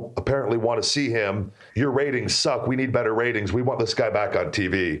people apparently want to see him. Your ratings suck. We need better ratings. We want this guy back on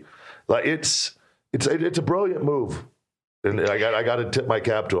TV. Like it's a brilliant move. And I got to tip my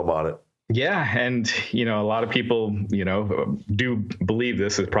cap to him on it. Yeah. And, a lot of people, do believe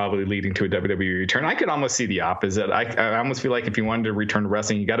this is probably leading to a WWE return. I could almost see the opposite. I almost feel like if you wanted to return to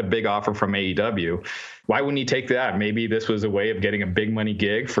wrestling, you got a big offer from AEW. Why wouldn't he take that? Maybe this was a way of getting a big money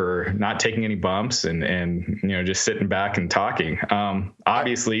gig for not taking any bumps and just sitting back and talking.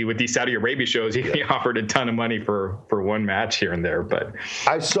 Obviously, with these Saudi Arabia shows, he offered a ton of money for one match here and there. But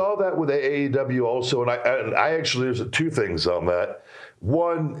I saw that with AEW also, and I actually, there's two things on that.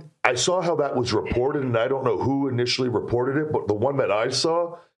 One, I saw how that was reported, and I don't know who initially reported it, but the one that I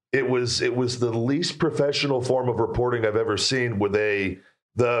saw, it was the least professional form of reporting I've ever seen. With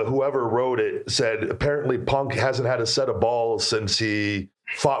whoever wrote it said apparently Punk hasn't had a set of balls since he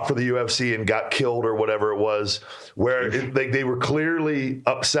fought for the UFC and got killed or whatever it was, where they were clearly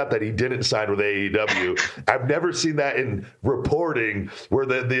upset that he didn't sign with AEW. I've never seen that in reporting where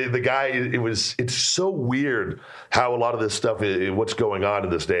the guy, it's so weird how a lot of this stuff, what's going on in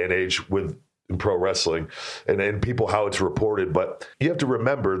this day and age with pro wrestling and people, how it's reported. But you have to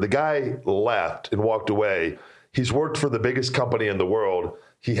remember, the guy left and walked away. He's worked for the biggest company in the world.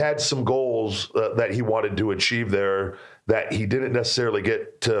 He had some goals that he wanted to achieve there that he didn't necessarily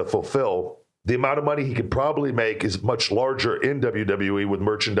get to fulfill. The amount of money he could probably make is much larger in WWE with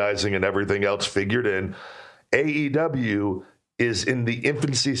merchandising and everything else figured in. AEW is in the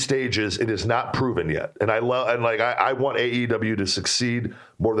infancy stages. It is not proven yet. And I want AEW to succeed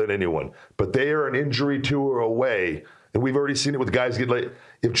more than anyone. But they are an injury tour away. And we've already seen it with guys get like,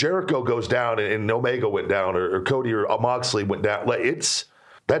 if Jericho goes down and Omega went down or Cody or Moxley went down,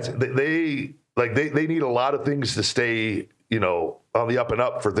 they need a lot of things to stay, on the up and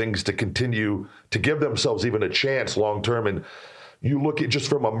up for things to continue to give themselves even a chance long term. And you look at just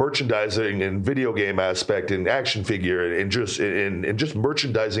from a merchandising and video game aspect and action figure and just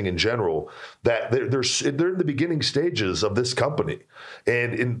merchandising in general, that they're in the beginning stages of this company.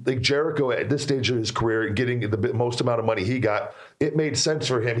 And in like Jericho at this stage of his career, getting the most amount of money he got, it made sense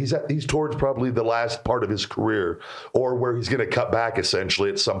for him. He's towards probably the last part of his career, or where he's going to cut back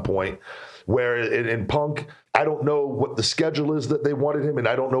essentially at some point. Where in Punk, I don't know what the schedule is that they wanted him, and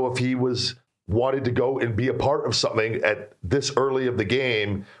I don't know if he wanted to go and be a part of something at this early of the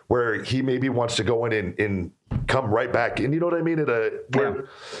game where he maybe wants to go in and come right back. And you know what I mean?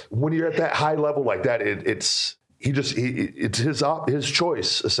 When you're at that high level like that, it's his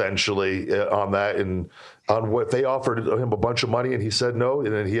choice essentially on that, and on what they offered him a bunch of money and he said no,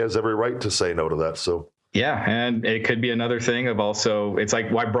 and then he has every right to say no to that. So. Yeah, and it could be another thing of also, it's like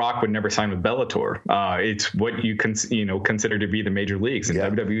why Brock would never sign with Bellator. It's what you consider to be the major leagues, and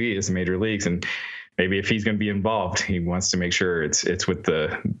WWE is the major leagues, and maybe if he's going to be involved, he wants to make sure it's with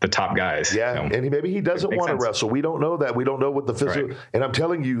the top guys. Yeah, and maybe he doesn't want to wrestle. We don't know that. We don't know what the physical. Right. And I'm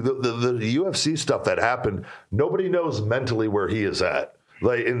telling you, the UFC stuff that happened, nobody knows mentally where he is at.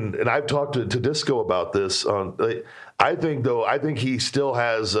 Like, and I've talked to Disco about this. I think he still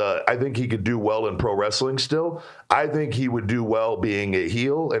has. I think he could do well in pro wrestling. Still, I think he would do well being a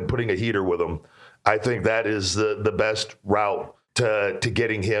heel and putting a heater with him. I think that is the best route to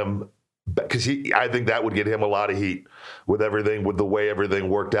getting him, because I think that would get him a lot of heat with the way everything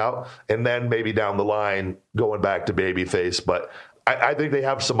worked out, and then maybe down the line going back to babyface. But I think they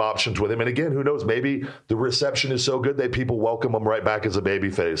have some options with him. And again, who knows? Maybe the reception is so good that people welcome him right back as a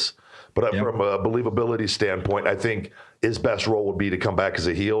babyface. But from a believability standpoint, I think his best role would be to come back as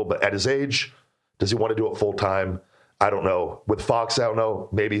a heel. But at his age, does he want to do it full time? I don't know. With Fox, I don't know.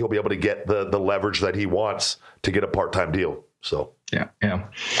 Maybe he'll be able to get the leverage that he wants to get a part-time deal. So yeah,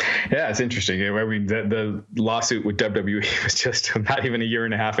 it's interesting. I mean, the lawsuit with WWE was just not even a year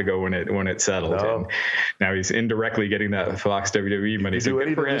and a half ago when it settled. No. And now he's indirectly getting that Fox WWE money. So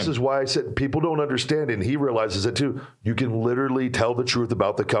good for him. This is why I said people don't understand, and he realizes it too. You can literally tell the truth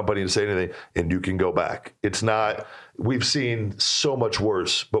about the company and say anything, and you can go back. It's not. We've seen so much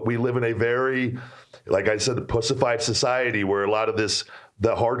worse, but we live in a very, like I said, the pussified society where a lot of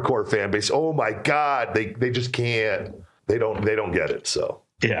the hardcore fan base, oh my God, they just can't. They don't get it. So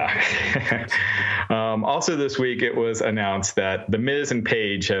yeah. Also this week, it was announced that The Miz and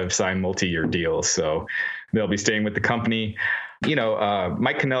Paige have signed multi-year deals, so they'll be staying with the company.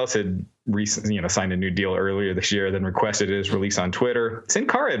 Mike Kanellis had recently, signed a new deal earlier this year, then requested his release on Twitter. Sin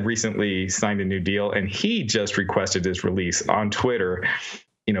Cara had recently signed a new deal, and he just requested his release on Twitter.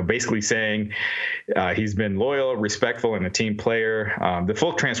 Basically saying he's been loyal, respectful, and a team player. The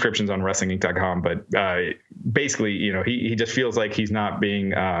full transcription's on WrestlingInc.com, but basically, he just feels like he's not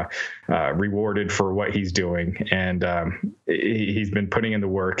being rewarded for what he's doing, and he's been putting in the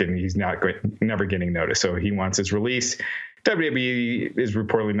work, and he's never getting noticed. So he wants his release. WWE is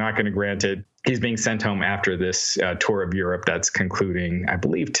reportedly not going to grant it. He's being sent home after this tour of Europe that's concluding, I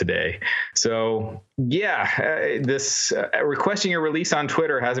believe, today. So, this requesting a release on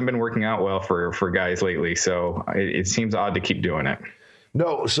Twitter hasn't been working out well for guys lately. So it seems odd to keep doing it.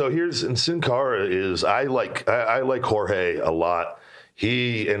 No, so Sin Cara is I like Jorge a lot.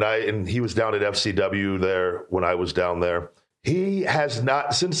 He was down at FCW there when I was down there. He has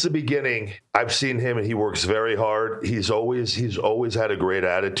not, since the beginning, I've seen him, and he works very hard. He's always had a great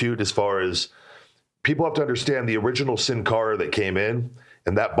attitude. As far as people have to understand, the original Sin Cara that came in,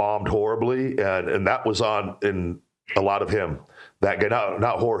 and that bombed horribly, and that was in a lot of him. That guy,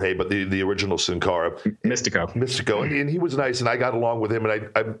 not Jorge, but the original Sin Cara. Mystico. And he was nice, and I got along with him,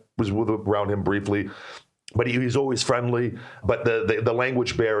 and I was around him briefly. But he's always friendly. But the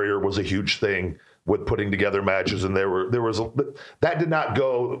language barrier was a huge thing with putting together matches, and that did not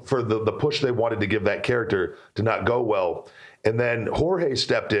go for the push they wanted to give that character did not go well. And then Jorge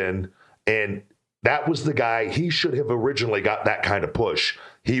stepped in, and that was the guy. He should have originally got that kind of push.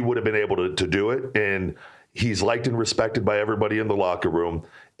 He would have been able to do it, and he's liked and respected by everybody in the locker room,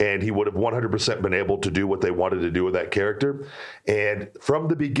 and he would have 100% been able to do what they wanted to do with that character. And from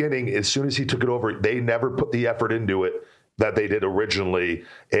the beginning, as soon as he took it over, they never put the effort into it that they did originally,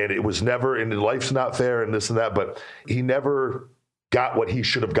 and it was never, and life's not fair and this and that, but he never got what he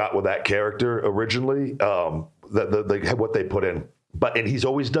should have got with that character originally, what they put in. And he's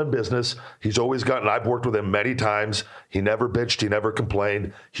always done business. He's always I've worked with him many times. He never bitched. He never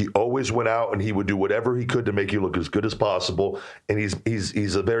complained. He always went out and he would do whatever he could to make you look as good as possible. And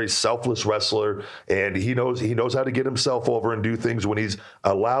he's a very selfless wrestler, and he knows how to get himself over and do things when he's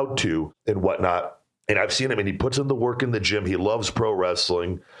allowed to and whatnot. And I've seen him, and he puts in the work in the gym. He loves pro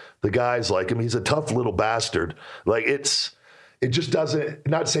wrestling. The guys like him. He's a tough little bastard. Like it just doesn't,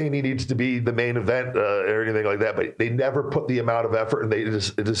 not saying he needs to be the main event or anything like that, but they never put the amount of effort. And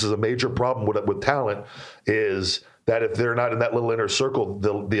this is a major problem with talent, is that if they're not in that little inner circle,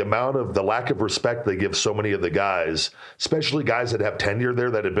 the lack of respect they give so many of the guys, especially guys that have tenure there,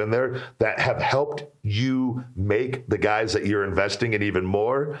 that have been there, that have helped you make the guys that you're investing in even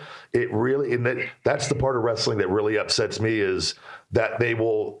more. That's the part of wrestling that really upsets me, is that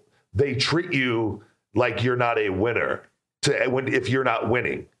they treat you like you're not a winner if you're not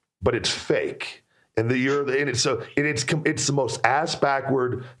winning, but it's fake. And it's the most ass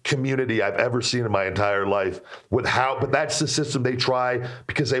backward community I've ever seen in my entire life. But that's the system they try,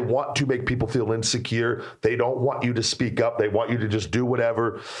 because they want to make people feel insecure. They don't want you to speak up. They want you to just do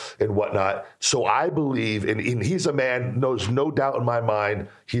whatever and whatnot. So I believe, and he's a man, knows no doubt in my mind,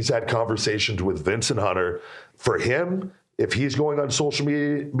 he's had conversations with Vince and Hunter. For him if he's going on social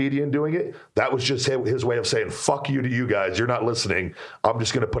media and doing it, that was just his way of saying, fuck you to you guys. You're not listening. I'm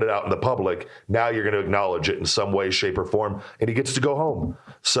just going to put it out in the public. Now you're going to acknowledge it in some way, shape, or form. And he gets to go home.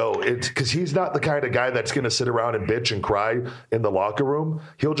 So it's because he's not the kind of guy that's going to sit around and bitch and cry in the locker room.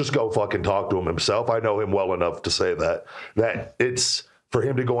 He'll just go fucking talk to him himself. I know him well enough to say that it's for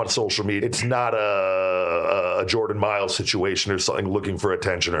him to go on social media. It's not a Jordan Miles situation or something looking for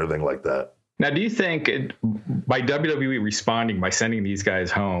attention or anything like that. Now, do you think by WWE responding by sending these guys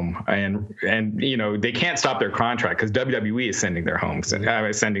home, and they can't stop their contract because WWE is sending them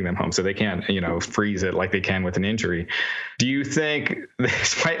home, so they can't freeze it like they can with an injury. Do you think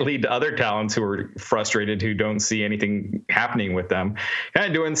this might lead to other talents who are frustrated, who don't see anything happening with them, kind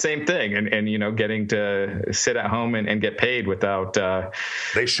of doing the same thing and getting to sit at home and get paid without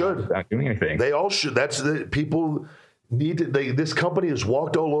they should without doing anything? They all should. That's the people. This company has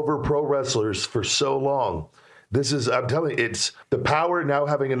walked all over pro wrestlers for so long. I'm telling you, it's the power now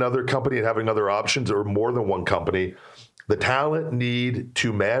having another company and having other options or more than one company. The talent need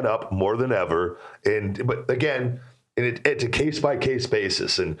to man up more than ever. But again, it's a case by case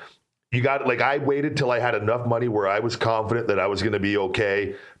basis. And you got I waited till I had enough money where I was confident that I was going to be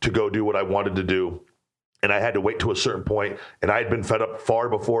okay to go do what I wanted to do. And I had to wait to a certain point, and I had been fed up far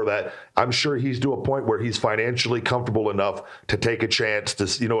before that. I'm sure he's to a point where he's financially comfortable enough to take a chance to,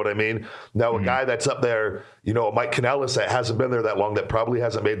 you know what I mean? Now, a guy that's up there, Mike Kanellis, that hasn't been there that long, that probably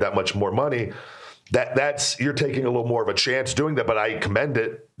hasn't made that much more money, that's you're taking a little more of a chance doing that, but I commend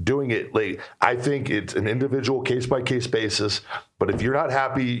it, doing it. I think it's an individual case-by-case basis, but if you're not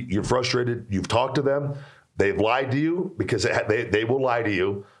happy, you're frustrated, you've talked to them, they've lied to you, because they will lie to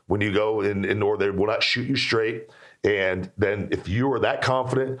you when you go in, or they will not shoot you straight. And then if you are that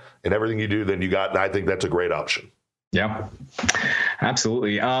confident in everything you do, then I think that's a great option. Yeah,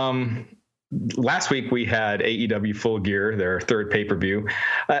 absolutely. Last week we had AEW Full Gear, their third pay-per-view.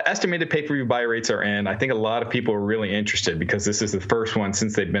 Estimated pay-per-view buy rates are in. I think a lot of people are really interested because this is the first one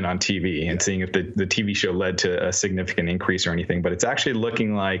since they've been on TV, and seeing if the TV show led to a significant increase or anything. But it's actually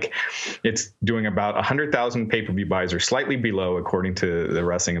looking like it's doing about 100,000 pay-per-view buys, or slightly below, according to the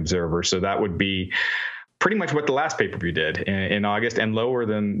Wrestling Observer. So that would be pretty much what the last pay-per-view did in August, and lower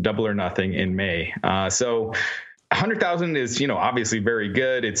than Double or Nothing in May. So 100,000 is, obviously very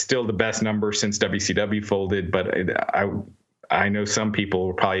good. It's still the best number since WCW folded, but I know some people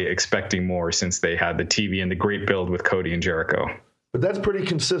were probably expecting more since they had the TV and the great build with Cody and Jericho. But that's pretty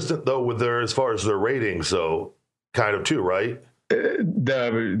consistent though with as far as their ratings, so kind of too, right?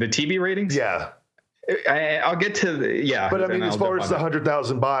 The TV ratings? Yeah. I'll get to But I mean, as far as the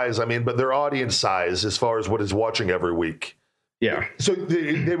 100,000 buys, but their audience size as far as what is watching every week. Yeah. So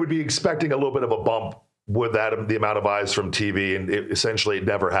they would be expecting a little bit of a bump with that, the amount of eyes from TV, and essentially it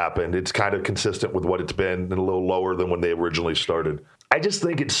never happened. It's kind of consistent with what it's been, and a little lower than when they originally started. I just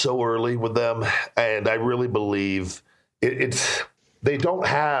think it's so early with them, and I really believe they don't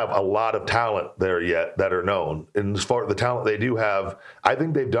have a lot of talent there yet that are known. And as far as the talent they do have, I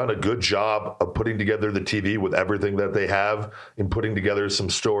think they've done a good job of putting together the TV with everything that they have, and putting together some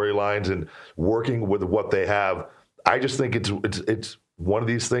storylines and working with what they have. I just think it's one of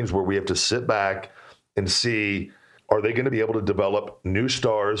these things where we have to sit back and see, are they going to be able to develop new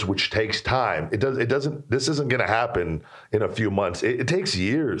stars, which takes time. This isn't going to happen in a few months. It takes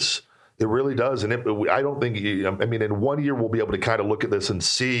years. It really does. And I don't think, in 1 year we'll be able to kind of look at this and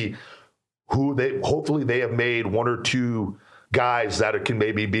see hopefully they have made one or two guys that can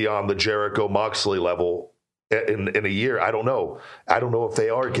maybe be on the Jericho Moxley level in a year. I don't know. I don't know if they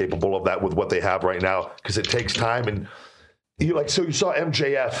are capable of that with what they have right now, because it takes time. And you saw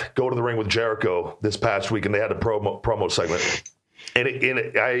MJF go to the ring with Jericho this past week, and they had a promo segment.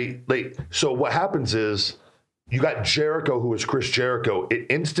 So what happens is you got Jericho, who is Chris Jericho. It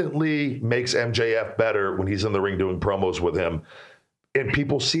instantly makes MJF better when he's in the ring doing promos with him. And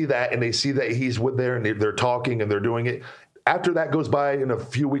people see that, and they see that he's with there, and they're talking and they're doing it. After that goes by, and a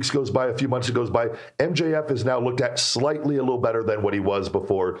few weeks goes by, a few months goes by, MJF is now looked at slightly a little better than what he was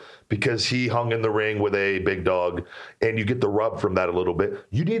before, because he hung in the ring with a big dog, and you get the rub from that a little bit.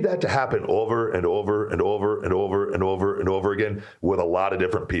 You need that to happen over and over and over and over and over and over again with a lot of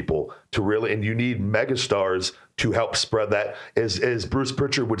different people to really, and you need megastars to help spread that, as Bruce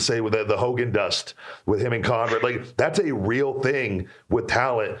Pritchard would say, with the Hogan dust with him and Conrad. That's a real thing with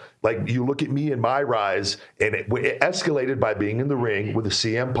talent. You look at me and my rise, and it escalated by being in the ring with the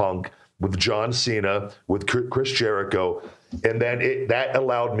CM Punk, with John Cena, with Chris Jericho, and then that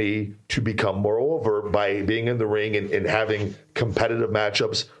allowed me to become more over by being in the ring and having competitive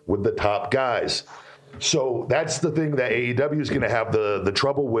matchups with the top guys. So that's the thing that AEW is going to have the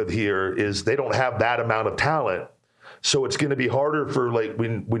trouble with here, is they don't have that amount of talent, So it's going to be harder for like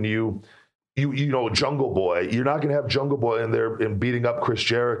when you Jungle Boy, you're not going to have Jungle Boy in there and beating up Chris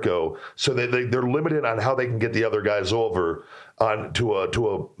Jericho. So they're limited on how they can get the other guys over to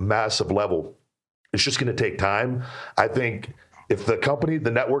a massive level. It's just going to take time. I think if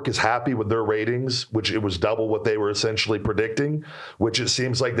the network is happy with their ratings, which it was double what they were essentially predicting, which it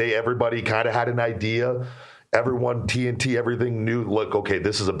seems like everybody kind of had an idea. Everyone, TNT, everything knew, look, okay,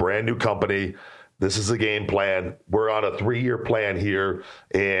 this is a brand new company. This is the game plan. We're on a 3-year plan here,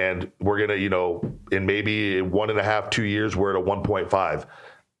 and we're going to, in maybe 1.5, 2 years, we're at a 1.5.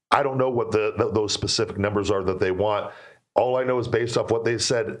 I don't know what those specific numbers are that they want. All I know is based off what they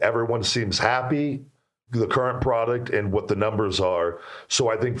said, everyone seems happy, the current product and what the numbers are. So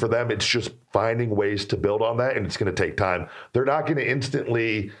I think for them, it's just finding ways to build on that, and it's going to take time. They're not going to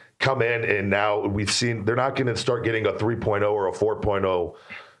instantly come in, and now they're not going to start getting a 3.0 or a 4.0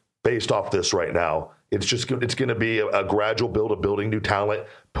 based off this right now. It's going to be a gradual build of building new talent,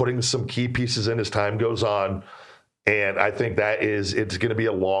 putting some key pieces in as time goes on. And I think it's going to be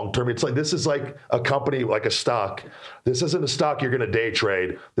a long-term. It's like, this is like a company, like a stock. This isn't a stock you're going to day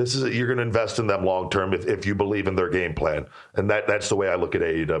trade. You're going to invest in them long-term if you believe in their game plan. And that's the way I look at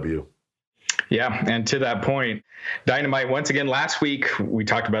AEW. Yeah, and to that point, Dynamite, once again, last week, we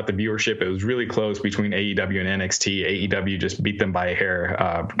talked about the viewership. It was really close between AEW and NXT. AEW just beat them by a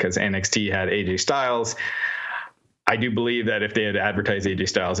hair because NXT had AJ Styles. I do believe that if they had advertised AJ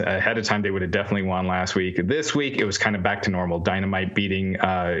Styles ahead of time, they would have definitely won last week. This week, it was kind of back to normal. Dynamite beating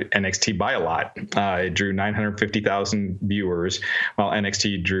NXT by a lot. It drew 950,000 viewers, while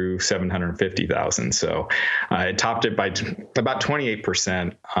NXT drew 750,000. So it topped it by about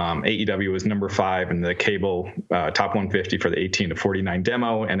 28%. AEW was number 5 in the cable top 150 for the 18 to 49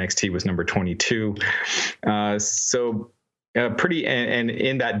 demo. NXT was number 22. And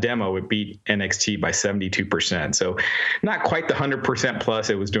in that demo, it beat NXT by 72%. So not quite the 100% plus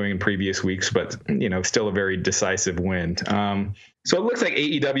it was doing in previous weeks, but still a very decisive win. So it looks like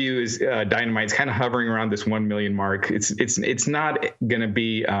AEW is Dynamite's kind of hovering around this 1 million mark. It's not going to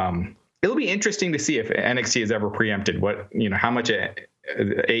be. It'll be interesting to see if NXT has ever preempted how much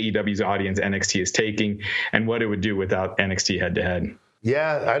AEW's audience NXT is taking and what it would do without NXT head to head.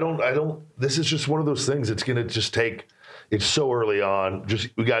 Yeah, I don't. This is just one of those things. It's going to just take. It's so early on.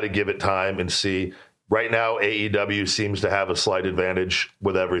 We got to give it time and see. Right now, AEW seems to have a slight advantage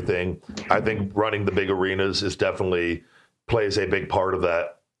with everything. I think running the big arenas definitely plays a big part of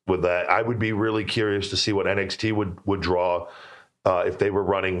that. With that, I would be really curious to see what NXT would draw if they were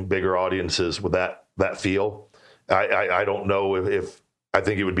running bigger audiences with that feel. I don't know if I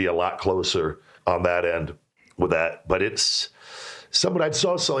think it would be a lot closer on that end with that, but it's. Someone I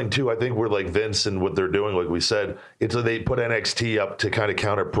saw something too, I think we're like Vince and what they're doing, like we said, they put NXT up to kind of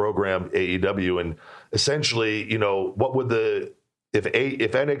counter program AEW. And essentially, what would if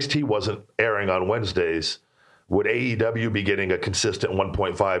NXT wasn't airing on Wednesdays, would AEW be getting a consistent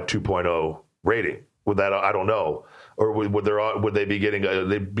 1.5, 2.0 rating? Would that, I don't know. Or would they be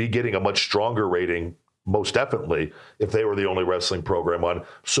getting a much stronger rating? Most definitely, if they were the only wrestling program on.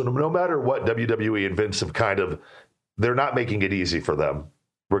 So no matter what, WWE and Vince have they're not making it easy for them,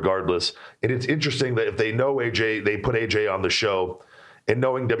 regardless. And it's interesting that if they know AJ, they put AJ on the show, and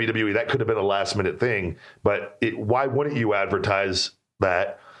knowing WWE, that could have been a last-minute thing. But why wouldn't you advertise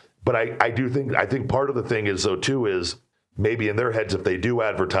that? But I think part of the thing is, though, too, is maybe in their heads, if they do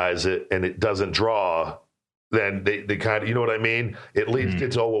advertise it and it doesn't draw, then they kind of, you know what I mean? At least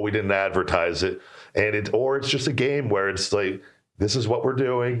it's, we didn't advertise it. And it's just a game where it's like, this is what we're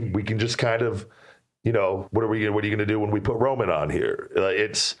doing. We can just kind of, what are you going to do when we put Roman on here?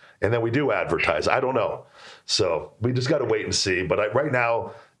 And then we do advertise. I don't know. So we just got to wait and see. But right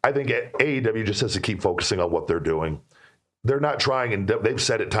now, I think AEW just has to keep focusing on what they're doing. They're not trying, and they've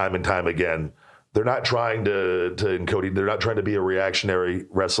said it time and time again. They're not trying to encode. They're not trying to be a reactionary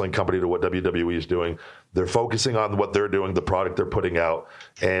wrestling company to what WWE is doing. They're focusing on what they're doing, the product they're putting out.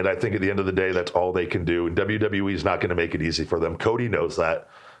 And I think at the end of the day, that's all they can do. And WWE is not going to make it easy for them. Cody knows that.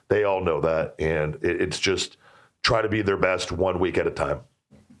 They all know that, and it's just try to be their best 1 week at a time.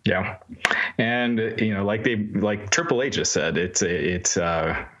 Yeah, and like Triple H just said, it's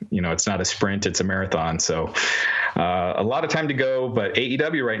not a sprint, it's a marathon. So a lot of time to go. But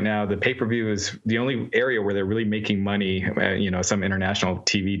AEW right now, the pay-per-view is the only area where they're really making money. Some international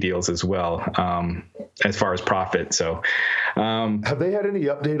TV deals as well, as far as profit. So have they had any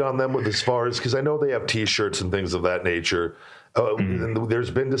update on them because I know they have T-shirts and things of that nature. And there's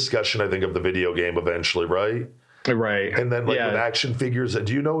been discussion, I think, of the video game eventually, right? Right. And then with action figures,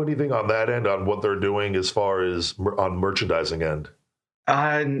 do you know anything on that end on what they're doing as far as on merchandising end?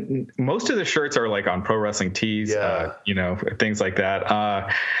 Most of the shirts are like on Pro Wrestling Tees, things like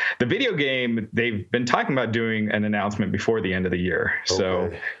that. The video game, they've been talking about doing an announcement before the end of the year. Okay.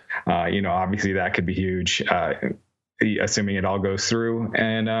 So, obviously that could be huge, assuming it all goes through.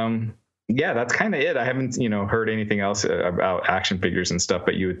 And that's kind of it. I haven't, heard anything else about action figures and stuff,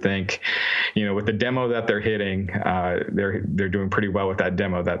 but you would think, with the demo that they're hitting, they're doing pretty well with that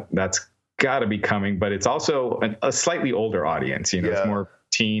demo. That's got to be coming, but it's also a slightly older audience. It's more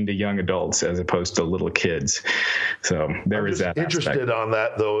teen to young adults as opposed to little kids. So there is that. Interested aspect. On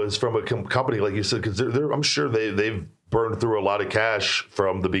that though is from a company like you said, because I'm sure they've burned through a lot of cash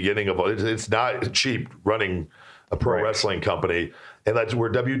from the beginning of it. It's not cheap running a pro wrestling company, and that's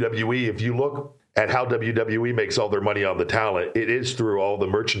where WWE. If you look at how WWE makes all their money on the talent, it is through all the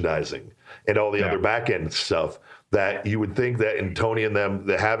merchandising and all the other back end stuff. That you would think that in Tony and them,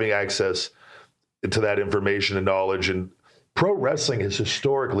 that having access to that information and knowledge, and pro wrestling has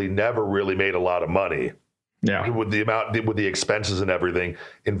historically never really made a lot of money. Yeah, with the expenses and everything.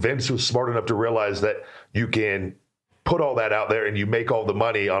 And Vince was smart enough to realize that you can put all that out there and you make all the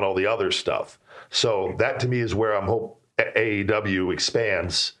money on all the other stuff. So that to me is where I'm hope AEW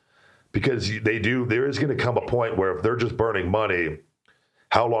expands, because there is going to come a point where if they're just burning money,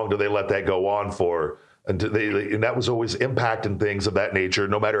 how long do they let that go on for? And that was always Impact and things of that nature.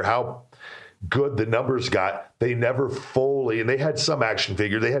 No matter how good the numbers got, they never fully, and they had some action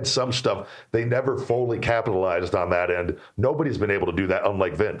figure, they had some stuff, they never fully capitalized on that end. Nobody's been able to do that,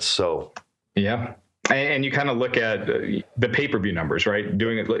 unlike Vince. So yeah. And you kind of look at the pay-per-view numbers, right?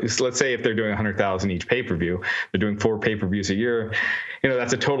 Doing it, let's say if they're doing 100,000 each pay-per-view, they're doing 4 pay-per-views a year.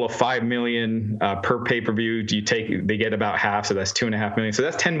 That's a total of $5 million per pay-per-view. They get about half, so that's $2.5 million. So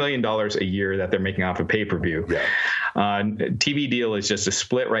that's $10 million a year that they're making off a pay-per-view. Yeah. TV deal is just a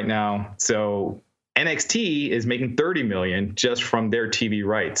split right now. So NXT is making $30 million just from their TV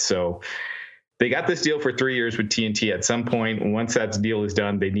rights. So they got this deal for 3 years with TNT. At some point, once that deal is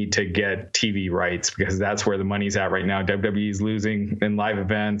done, they need to get TV rights, because that's where the money's at right now. WWE is losing in live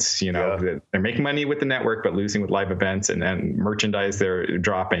events. They're making money with the network, but losing with live events, and then merchandise they're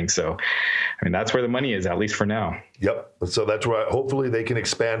dropping. So, that's where the money is, at least for now. Yep. So that's why hopefully they can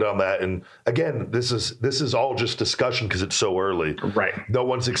expand on that. And again, this is all just discussion because it's so early. Right. No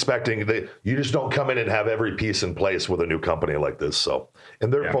one's expecting you just don't come in and have every piece in place with a new company like this. So,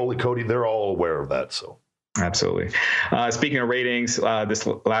 and they're fully coding. They're all aware of that. So. Absolutely. Speaking of ratings, this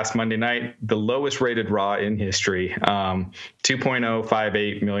last Monday night, the lowest rated Raw in history,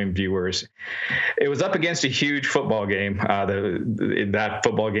 2.058 million viewers. It was up against a huge football game. That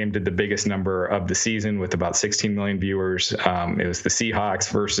football game did the biggest number of the season with about 16 million viewers. It was the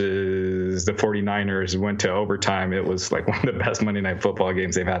Seahawks versus the 49ers. It went to overtime. It was like one of the best Monday Night Football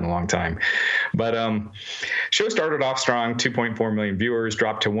games they've had in a long time. But show started off strong, 2.4 million viewers,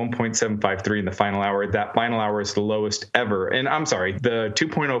 dropped to 1.753 in the final hour. That final hour is the lowest ever. And I'm sorry, the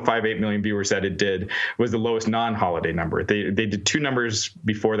 2.058 million viewers that it did was the lowest non-holiday number. They did 2 numbers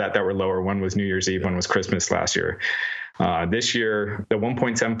before that were lower. One was New Year's Eve, one was Christmas last year. This year, the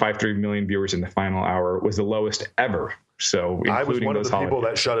 1.753 million viewers in the final hour was the lowest ever. So I was one of the people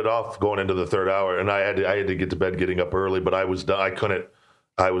that shut it off going into the third hour, and I had to get to bed getting up early, but I was done. I couldn't.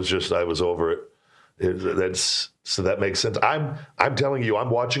 I was over it. So that makes sense. I'm telling you, I'm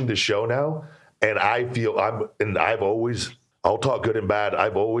watching the show now. And I feel I'll talk good and bad.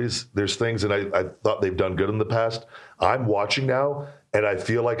 There's things that I thought they've done good in the past. I'm watching now, and I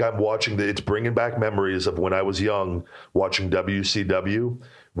feel like I'm watching it's bringing back memories of when I was young, watching WCW,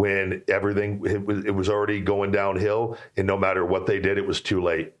 when everything, it was already going downhill, and no matter what they did, it was too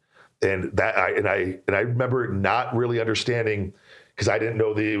late. And I remember not really understanding, because I didn't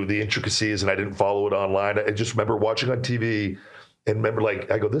know the intricacies and I didn't follow it online. I just remember watching on TV. And remember,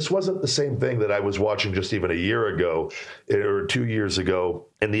 I go, this wasn't the same thing that I was watching just even a year ago or 2 years ago.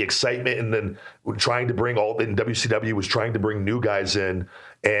 And the excitement, and then trying to bring WCW was trying to bring new guys in,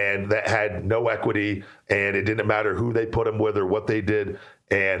 and that had no equity, and it didn't matter who they put them with or what they did.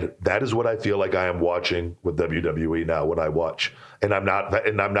 And that is what I feel like I am watching with WWE now when I watch. And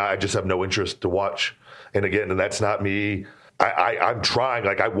I just have no interest to watch. And again, and that's not me. I'm trying,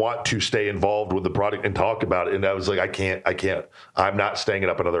 I want to stay involved with the product and talk about it. And I was like, I can't. I'm not staying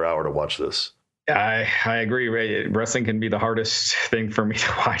up another hour to watch this. I agree, Ray. Wrestling can be the hardest thing for me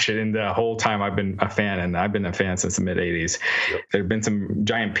to watch it. And the whole time I've been a fan, and I've been a fan since the mid 80s. Yep. There have been some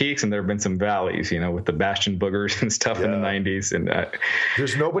giant peaks and there have been some valleys, with the Bastion boogers and stuff in the 90s. And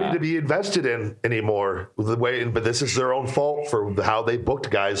there's nobody to be invested in anymore but this is their own fault for how they booked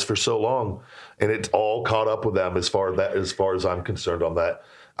guys for so long. And it's all caught up with them as far as I'm concerned on that.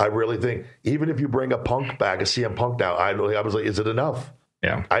 I really think even if you bring a Punk back, a CM Punk now, I was like, is it enough?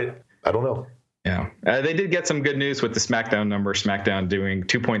 Yeah. I don't know. Yeah. They did get some good news with the SmackDown number. SmackDown doing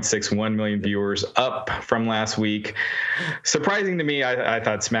 2.61 million viewers, up from last week. Surprising to me, I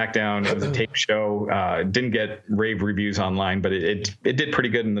thought SmackDown, it was a tape show, didn't get rave reviews online, but it did pretty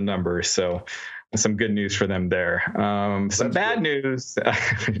good in the numbers. So some good news for them there. Some bad news.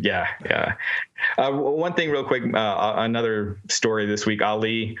 Yeah. One thing real quick, another story this week,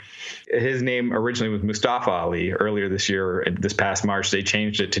 Ali, his name originally was Mustafa Ali. Earlier this year, this past March, they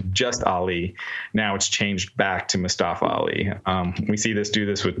changed it to just Ali. Now it's changed back to Mustafa Ali. We see this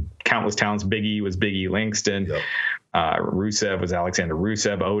with countless talents. Big E was Big E Langston. Yep. Rusev was Alexander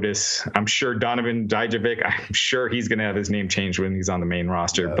Rusev. Otis. I'm sure Donovan Dijakovic, I'm sure he's going to have his name changed when he's on the main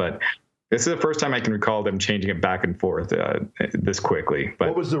roster. Yeah. But this is the first time I can recall them changing it back and forth this quickly. But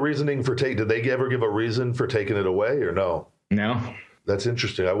what was the reasoning for did they ever give a reason for taking it away or no? No. That's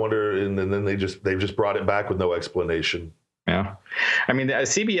interesting. I wonder, and then they've just brought it back with no explanation. Yeah. I mean,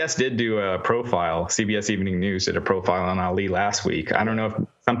 CBS did do a profile. CBS Evening News did a profile on Ali last week. I don't know if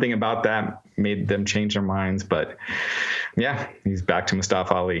something about that made them change their minds, but yeah, he's back to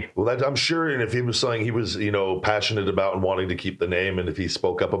Mustafa Ali. Well, I'm sure, and if he was something he was, passionate about and wanting to keep the name, and if he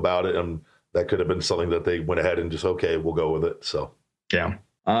spoke up about it, that could have been something that they went ahead and just, okay, we'll go with it. So, yeah.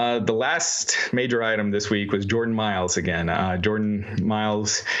 The last major item this week was Jordan Miles again. Jordan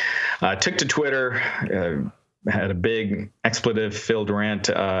Miles took to Twitter, had a big expletive-filled rant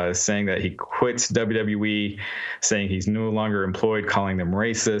saying that he quits WWE, saying he's no longer employed, calling them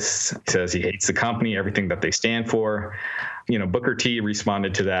racists. He says he hates the company, everything that they stand for. Booker T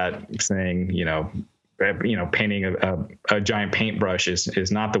responded to that saying, painting a giant paintbrush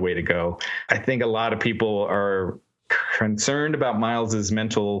is not the way to go. I think a lot of people are concerned about Miles's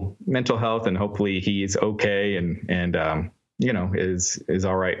mental health, and hopefully he's okay and is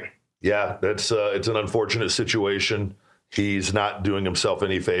all right. Yeah, it's an unfortunate situation. He's not doing himself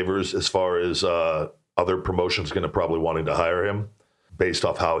any favors as far as other promotions going to probably wanting to hire him based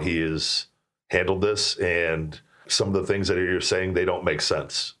off how he has handled this, and some of the things that you're saying, they don't make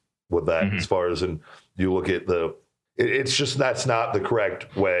sense with that. Mm-hmm. As far as, and you look at it's just, that's not the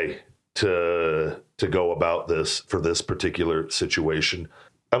correct way to go about this for this particular situation.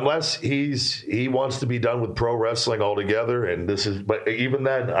 Unless he wants to be done with pro wrestling altogether, and but even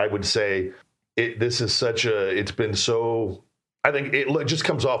then, I would say it's been so. I think it just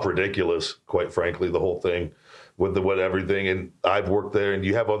comes off ridiculous, quite frankly, the whole thing with everything. And I've worked there, and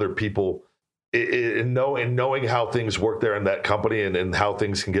you have other people, knowing how things work there in that company, and how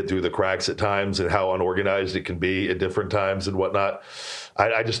things can get through the cracks at times, and how unorganized it can be at different times and whatnot.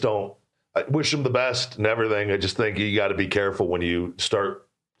 I just don't. I wish him the best and everything. I just think you got to be careful when you start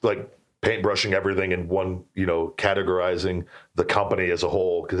like paintbrushing everything in one, categorizing the company as a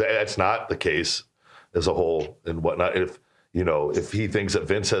whole, because that's not the case as a whole and whatnot. If he thinks that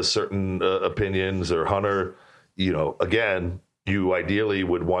Vince has certain opinions, or Hunter, again, you ideally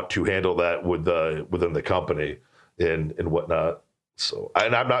would want to handle that within the company and whatnot. So,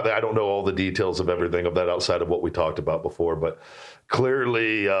 and I don't know all the details of everything of that outside of what we talked about before, but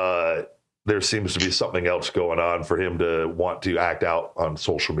clearly, there seems to be something else going on for him to want to act out on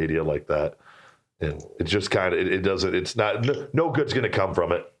social media like that. And it's just kind of, it's not, no good's going to come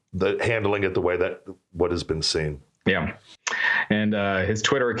from it, handling it the way that what has been seen. Yeah. And his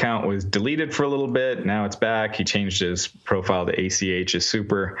Twitter account was deleted for a little bit. Now it's back. He changed his profile to ACH is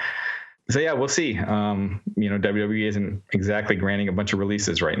super. So yeah, we'll see. WWE isn't exactly granting a bunch of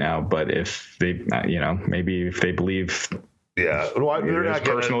releases right now, but if they, maybe if they believe, yeah, well, they're not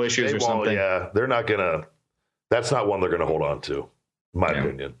personal issues or something. Yeah, they're not gonna. That's not one they're gonna hold on to, in my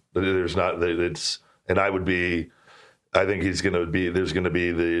opinion. There's not. It's, and I think he's gonna be. There's gonna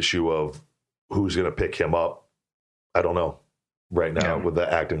be the issue of who's gonna pick him up. I don't know right now with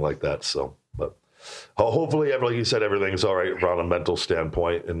the acting like that. So, but hopefully, like you said, everything's all right from a mental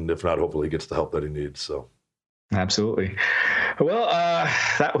standpoint, and if not, hopefully, he gets the help that he needs. So. Absolutely. Well,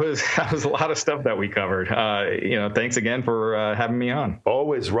 that was a lot of stuff that we covered. Thanks again for having me on.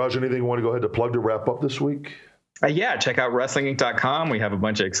 Always. Raj, anything you want to go ahead to plug to wrap up this week? Yeah, check out WrestlingInc.com. We have a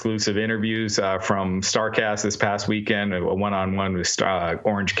bunch of exclusive interviews from StarCast this past weekend, a one-on-one with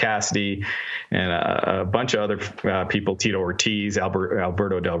Orange Cassidy and a bunch of other people, Tito Ortiz,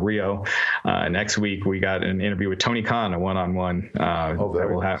 Alberto Del Rio. Next week, we got an interview with Tony Khan, a one-on-one that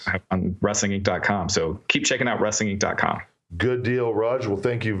we'll have on WrestlingInc.com. So keep checking out WrestlingInc.com. Good deal, Raj. Well,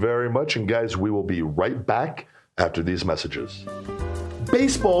 thank you very much. And guys, we will be right back after these messages.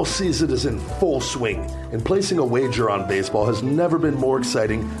 Baseball season is in full swing, and placing a wager on baseball has never been more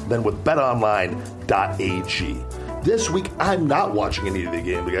exciting than with BetOnline.ag. This week, I'm not watching any of the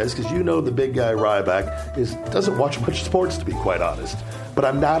game, guys, because you know the big guy Ryback doesn't watch much sports, to be quite honest. But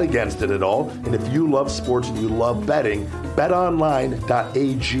I'm not against it at all. And if you love sports and you love betting,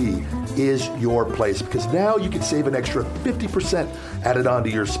 betonline.ag is your place, because now you can save an extra 50% added onto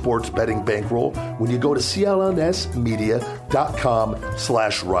your sports betting bankroll when you go to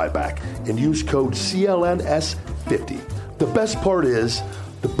clnsmedia.com/Ryback and use code CLNS50. The best part is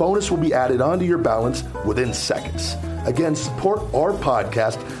the bonus will be added onto your balance within seconds. Again, support our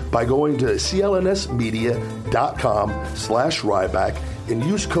podcast by going to clnsmedia.com/Ryback and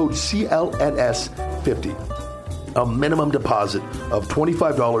use code CLNS50. A minimum deposit of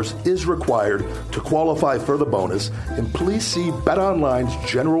 $25 is required to qualify for the bonus, and please see BetOnline's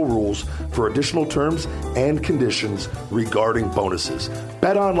general rules for additional terms and conditions regarding bonuses.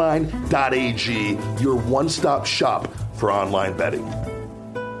 BetOnline.ag, your one-stop shop for online betting.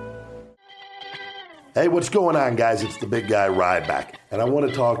 Hey, what's going on, guys? It's the big guy Ryback, and I want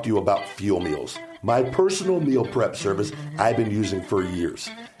to talk to you about Fuel Meals, my personal meal prep service I've been using for years.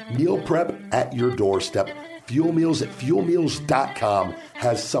 Meal prep at your doorstep. Fuel Meals at fuelmeals.com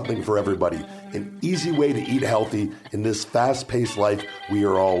has something for everybody. An easy way to eat healthy in this fast-paced life we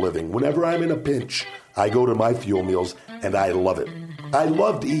are all living. Whenever I'm in a pinch, I go to my Fuel Meals, and I love it. I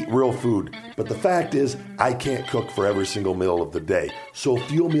love to eat real food, but the fact is I can't cook for every single meal of the day. So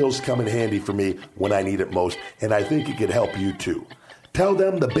Fuel Meals come in handy for me when I need it most, and I think it could help you too. Tell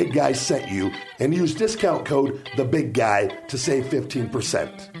them the big guy sent you and use discount code THEBIGGUY to save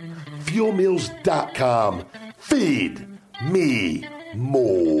 15%. FuelMeals.com. Feed me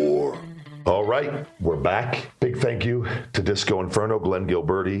more. All right, we're back. Big thank you to Disco Inferno, Glenn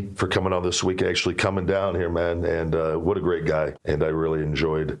Gilbertti, for coming on this week, actually coming down here, man. And what a great guy. And I really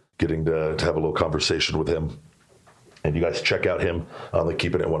enjoyed getting to have a little conversation with him. And you guys check out him on the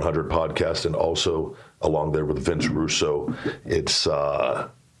Keeping It 100 podcast, and also along there with Vince Russo. It's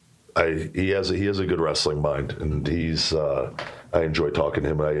he has a good wrestling mind, and I enjoy talking to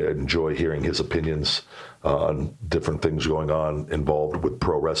him. I enjoy hearing his opinions on different things going on involved with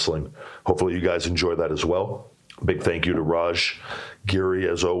pro wrestling. Hopefully you guys enjoy that as well. Big thank you to Raj Giri,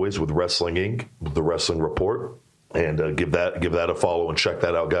 as always, with Wrestling Inc., the Wrestling Report. And give that a follow and check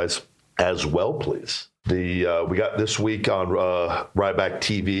that out, guys, as well, please. We got this week on Ryback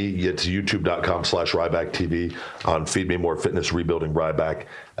TV. It's youtube.com/Ryback TV. On Feed Me More Fitness, Rebuilding Ryback.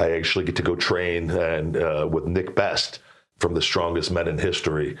 I actually get to go train with Nick Best from the Strongest Men in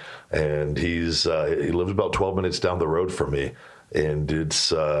History, and he lives about 12 minutes down the road from me, and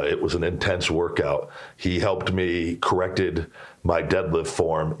it was an intense workout. He helped me, corrected my deadlift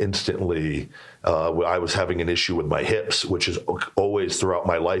form instantly. I was having an issue with my hips, which is always throughout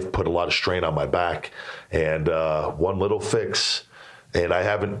my life put a lot of strain on my back, and one little fix, and I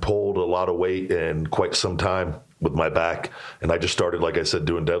haven't pulled a lot of weight in quite some time with my back. And I just started, like I said,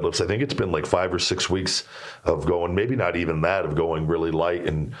 doing deadlifts. I think it's been like 5 or 6 weeks of going, maybe not even that, of going really light.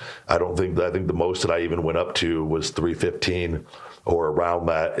 And I think the most that I even went up to was 315 or around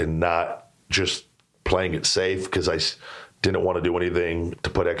that, and not just playing it safe, because I didn't want to do anything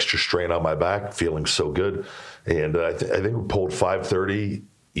to put extra strain on my back, feeling so good. And I think we pulled 530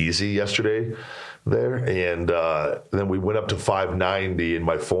 easy yesterday there, and then we went up to 590 in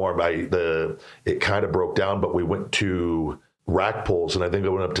my form. It kind of broke down, but we went to rack pulls, and I think I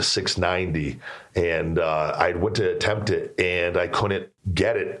went up to 690, and I went to attempt it, and I couldn't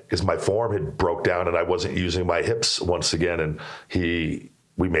get it because my form had broke down, and I wasn't using my hips once again. And we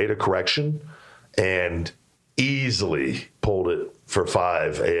made a correction and easily pulled it for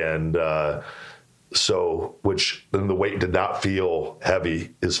 5, and which then the weight did not feel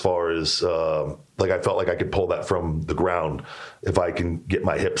heavy, as far as I felt like I could pull that from the ground if I can get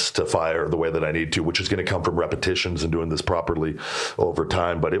my hips to fire the way that I need to, which is going to come from repetitions and doing this properly over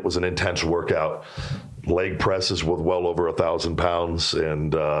time. But it was an intense workout. Leg presses with well over 1,000 pounds,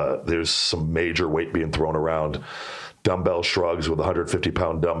 and there's some major weight being thrown around. Dumbbell shrugs with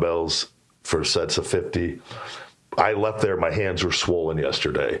 150-pound dumbbells for sets of 50. I left there, my hands were swollen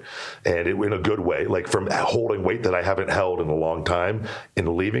yesterday, and in a good way, like from holding weight that I haven't held in a long time,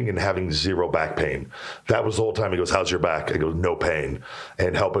 and leaving and having zero back pain. That was the whole time. He goes, "How's your back?" I go, "No pain,"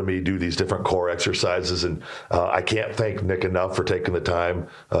 and helping me do these different core exercises. And I can't thank Nick enough for taking the time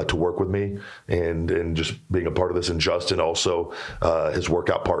to work with me and just being a part of this, and Justin also, his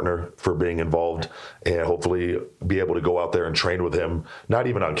workout partner, for being involved, and hopefully be able to go out there and train with him, not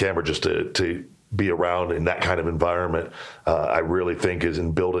even on camera, just to be around in that kind of environment. I really think is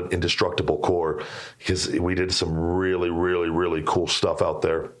and build an indestructible core, because we did some really, really, really cool stuff out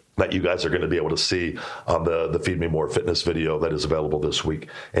there. that you guys are going to be able to see on the Feed Me More fitness video that is available this week.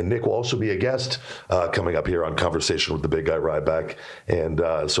 And Nick will also be a guest coming up here on Conversation with the Big Guy Ryback. And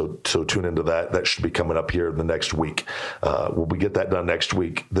so tune into that. That should be coming up here the next week. We'll get that done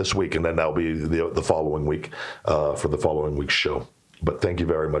this week, and then that'll be the following week for the following week's show. But thank you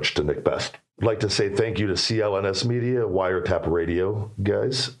very much to Nick Best. I'd like to say thank you to CLNS Media, Wiretap Radio,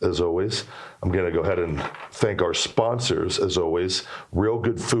 guys, as always. I'm going to go ahead and thank our sponsors, as always. Real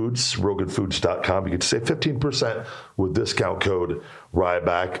Good Foods, realgoodfoods.com. You can save 15% with discount code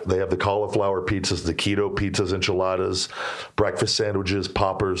Ryback. They have the cauliflower pizzas, the keto pizzas, enchiladas, breakfast sandwiches,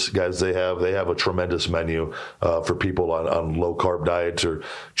 poppers. Guys, they have a tremendous menu for people on low-carb diets, or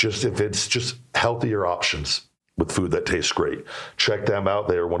just if it's just healthier options with food that tastes great. Check them out.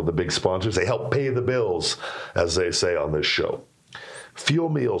 They are one of the big sponsors. They help pay the bills, as they say on this show. Fuel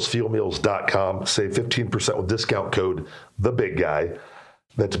Meals, fuelmeals.com. Save 15% with discount code The Big Guy.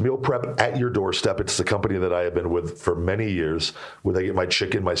 That's meal prep at your doorstep. It's the company that I have been with for many years, where I get my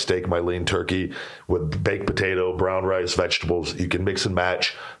chicken, my steak, my lean turkey with baked potato, brown rice, vegetables. You can mix and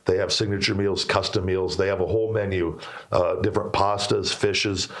match. They have signature meals, custom meals. They have a whole menu, different pastas,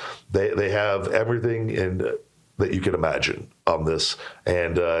 fishes. They have everything that you can imagine on this.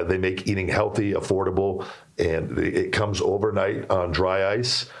 And they make eating healthy, affordable, and it comes overnight on dry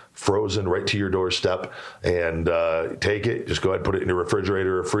ice, frozen right to your doorstep. And take it, just go ahead and put it in your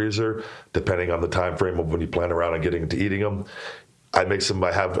refrigerator or freezer, depending on the time frame of when you plan around on getting to eating them. I mix them,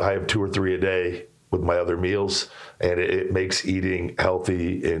 I have 2 or 3 a day with my other meals, and it makes eating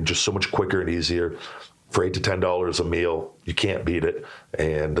healthy and just so much quicker and easier. For $8 to $10 a meal, you can't beat it.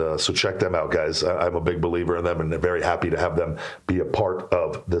 And so check them out, guys. I'm a big believer in them, and very happy to have them be a part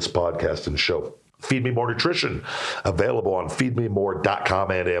of this podcast and show. Feed Me More Nutrition, available on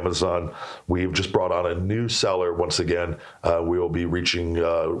feedmemore.com and Amazon. We've just brought on a new seller once again. We will be reaching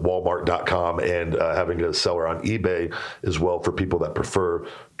walmart.com and having a seller on eBay as well for people that prefer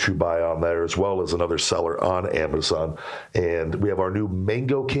to buy on there, as well as another seller on Amazon. And we have our new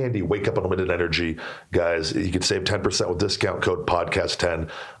Mango Candy Wake Up Unlimited Energy. Guys, you can save 10% with discount code podcast10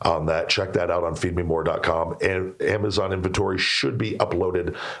 on that. Check that out on feedmemore.com. And Amazon inventory should be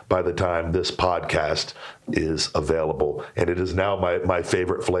uploaded by the time this podcast is available. And it is now my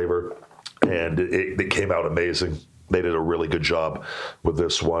favorite flavor, and it came out amazing. They did a really good job with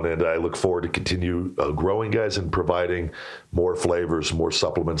this one, and I look forward to continue growing, guys, and providing more flavors, more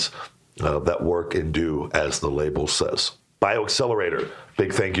supplements that work and do as the label says. BioAccelerator,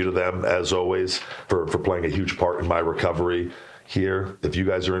 big thank you to them, as always, for playing a huge part in my recovery here. If you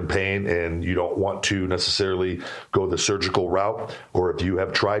guys are in pain and you don't want to necessarily go the surgical route, or if you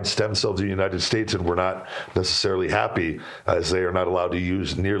have tried stem cells in the United States and we're not necessarily happy, as they are not allowed to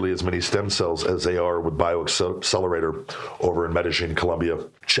use nearly as many stem cells as they are with BioAccelerator over in Medellin, Colombia.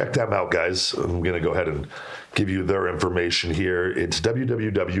 Check them out, guys. I'm going to go ahead and give you their information here. It's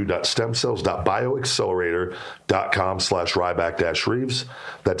www.stemcells.bioaccelerator.com/Ryback-Reeves.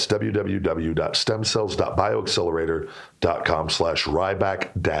 That's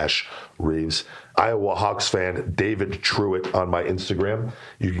www.stemcells.bioaccelerator.com/Ryback-Reeves. Iowa Hawks fan David Truitt on my Instagram.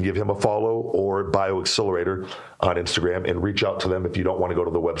 You can give him a follow, or BioAccelerator on Instagram, and reach out to them if you don't want to go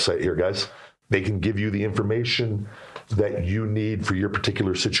to the website here, guys. They can give you the information that you need for your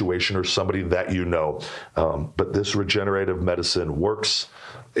particular situation or somebody that you know. But this regenerative medicine works.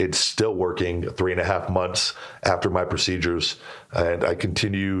 It's still working 3.5 months after my procedures, and I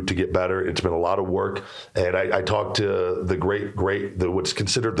continue to get better. It's been a lot of work, and I talked to the what's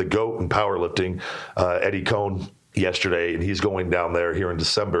considered the GOAT in powerlifting, Eddie Cohn, yesterday, and he's going down there here in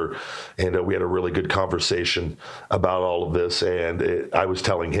December, and we had a really good conversation about all of this, and I was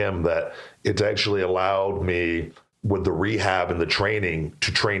telling him that it's actually allowed me, with the rehab and the training,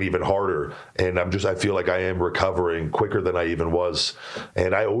 to train even harder. And I feel like I am recovering quicker than I even was.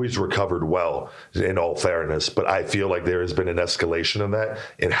 And I always recovered well, in all fairness, but I feel like there has been an escalation in that,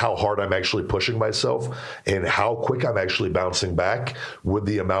 and how hard I'm actually pushing myself and how quick I'm actually bouncing back with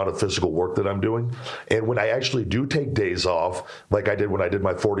the amount of physical work that I'm doing. And when I actually do take days off, like I did when I did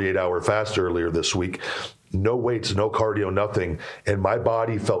my 48-hour fast earlier this week, no weights, no cardio, nothing. And my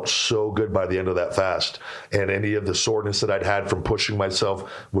body felt so good by the end of that fast. And any of the soreness that I'd had from pushing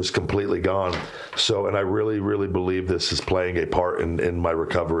myself was completely gone. So, and I really, really believe this is playing a part in my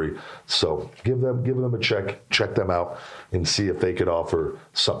recovery. So give them a check them out, and see if they could offer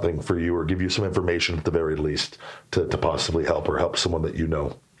something for you, or give you some information at the very least to possibly help someone that you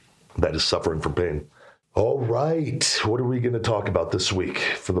know that is suffering from pain. All right. What are we going to talk about this week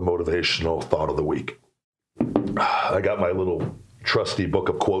for the motivational thought of the week? I got my little trusty book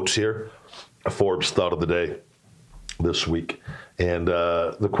of quotes here, a Forbes thought of the day. this week. And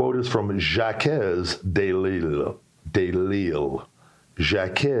the quote is from Jacques Delisle.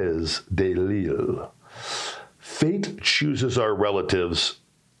 Jacques Delisle. Fate chooses our relatives.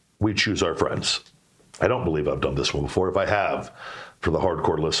 We choose our friends. I don't believe I've done this one before. If I have, for the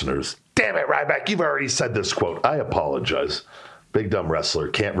hardcore listeners, damn it, Ryback, you've already said this quote. I apologize. Big dumb wrestler,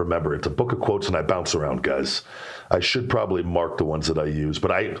 can't remember. It's a book of quotes and I bounce around, guys. I should probably mark the ones that I use, but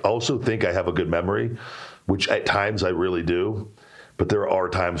I also think I have a good memory, which at times I really do. But there are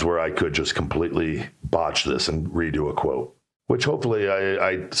times where I could just completely botch this and redo a quote, which hopefully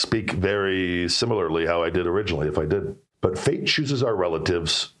I speak very similarly how I did originally if I did. But fate chooses our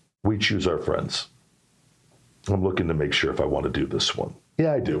relatives. We choose our friends. I'm looking to make sure if I want to do this one.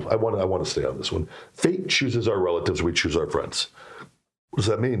 Yeah, I do. I want to stay on this one. Fate chooses our relatives. We choose our friends. What does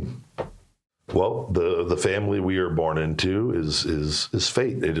that mean? Well, the family we are born into is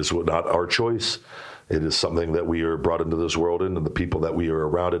fate. It is not our choice. It is something that we are brought into this world in and the people that we are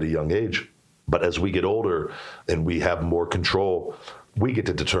around at a young age. But as we get older and we have more control, we get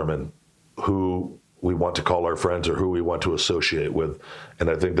to determine who we want to call our friends or who we want to associate with. And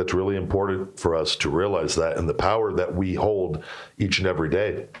I think that's really important for us to realize that, and the power that we hold each and every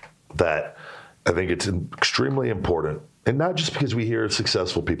day, that I think it's extremely important. And not just because we hear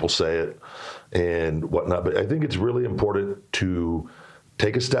successful people say it and whatnot, but I think it's really important to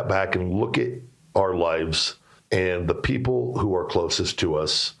take a step back and look at our lives and the people who are closest to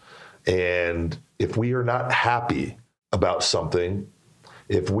us. And if we are not happy about something,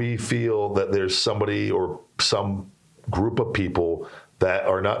 if we feel that there's somebody or some group of people that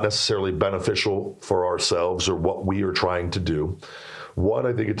are not necessarily beneficial for ourselves or what we are trying to do, one,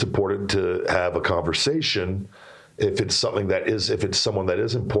 I think it's important to have a conversation if it's someone that is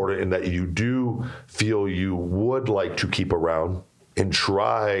important and that you do feel you would like to keep around, and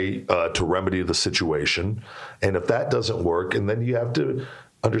try to remedy the situation. And if that doesn't work, and then you have to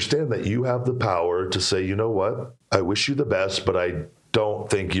understand that you have the power to say, you know what, I wish you the best, but I don't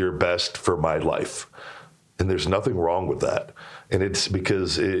think you're best for my life. And there's nothing wrong with that. And it's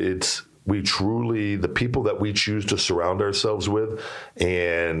because the people that we choose to surround ourselves with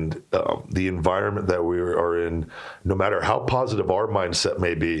and the environment that we are in, no matter how positive our mindset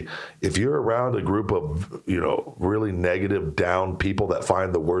may be, if you're around a group of, really negative, down people that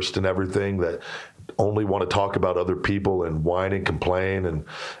find the worst in everything, that only want to talk about other people and whine and complain, and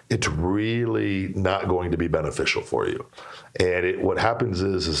it's really not going to be beneficial for you. And what happens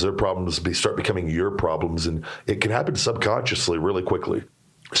is their problems start becoming your problems, and it can happen subconsciously really quickly.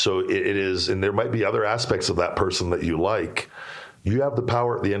 So it is, and there might be other aspects of that person that you like. You have the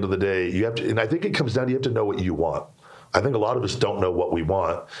power at the end of the day. You have to, and I think it comes down to you have to know what you want. I think a lot of us don't know what we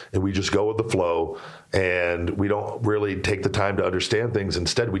want, and we just go with the flow, and we don't really take the time to understand things.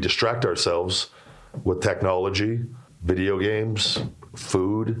 Instead, we distract ourselves with technology, video games,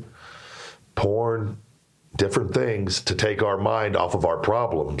 food, porn, different things to take our mind off of our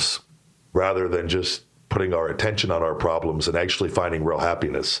problems rather than just putting our attention on our problems and actually finding real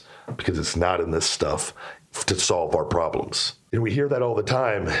happiness, because it's not in this stuff to solve our problems. And we hear that all the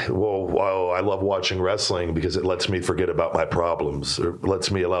time. Well, I love watching wrestling because it lets me forget about my problems, or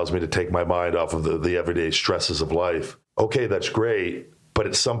allows me to take my mind off of the everyday stresses of life. Okay, that's great. But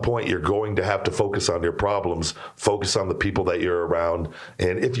at some point, you're going to have to focus on your problems, focus on the people that you're around,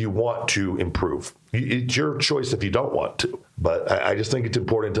 and if you want to improve. It's your choice if you don't want to. But I just think it's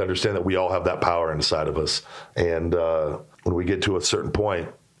important to understand that we all have that power inside of us. And when we get to a certain point,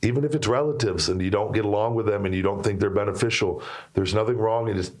 even if it's relatives and you don't get along with them and you don't think they're beneficial, there's nothing wrong.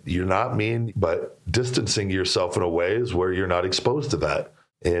 You're not mean, but distancing yourself in a way is where you're not exposed to that.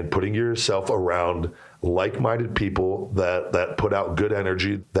 And putting yourself around like-minded people that put out good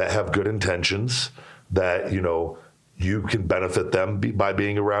energy, that have good intentions, that, you can benefit them by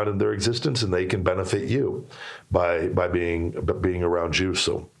being around in their existence, and they can benefit you by being around you.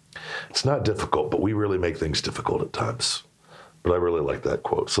 So it's not difficult, but we really make things difficult at times. But I really like that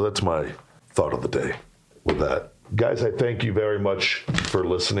quote. So that's my thought of the day with that. Guys, I thank you very much for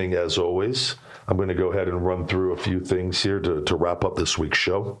listening as always. I'm going to go ahead and run through a few things here to wrap up this week's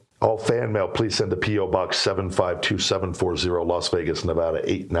show. All fan mail, please send to P.O. Box 752740, Las Vegas, Nevada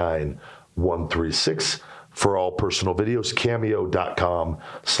 89136. For all personal videos,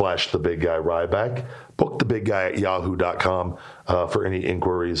 cameo.com/thebigguy.ryback. Book the big guy at yahoo.com for any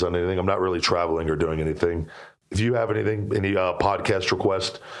inquiries on anything. I'm not really traveling or doing anything. If you have any podcast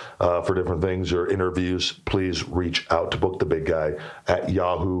requests for different things or interviews, please reach out to Book the Big Guy at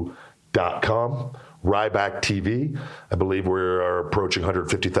yahoo.com. youtube.com. Ryback TV. I believe we are approaching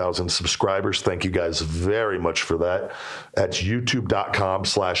 150,000 subscribers. Thank you guys very much for that. That's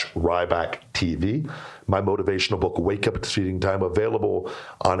youtube.com/Ryback TV. My motivational book, Wake Up, It's Feeding Time, available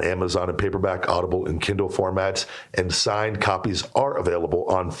on Amazon in paperback, Audible, and Kindle formats, and signed copies are available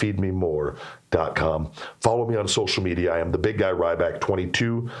on feedmemore.com. Follow me on social media. I am the Big Guy Ryback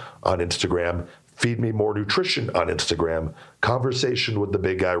 22 on Instagram. Feed Me More Nutrition on Instagram. Conversation with the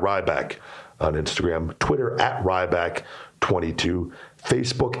Big Guy Ryback on Instagram, Twitter at Ryback22,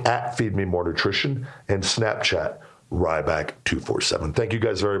 Facebook at Feed Me More Nutrition, and Snapchat Ryback247. Thank you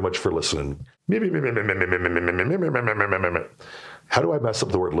guys very much for listening. How do I mess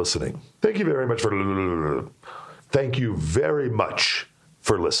up the word listening? Thank you very much for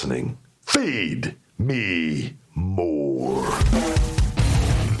listening. Feed me more.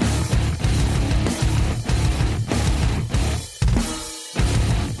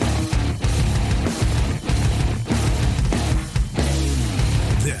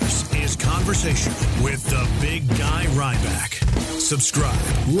 Conversation with the Big Guy Ryback. Subscribe,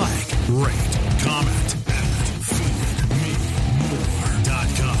 like, rate, comment,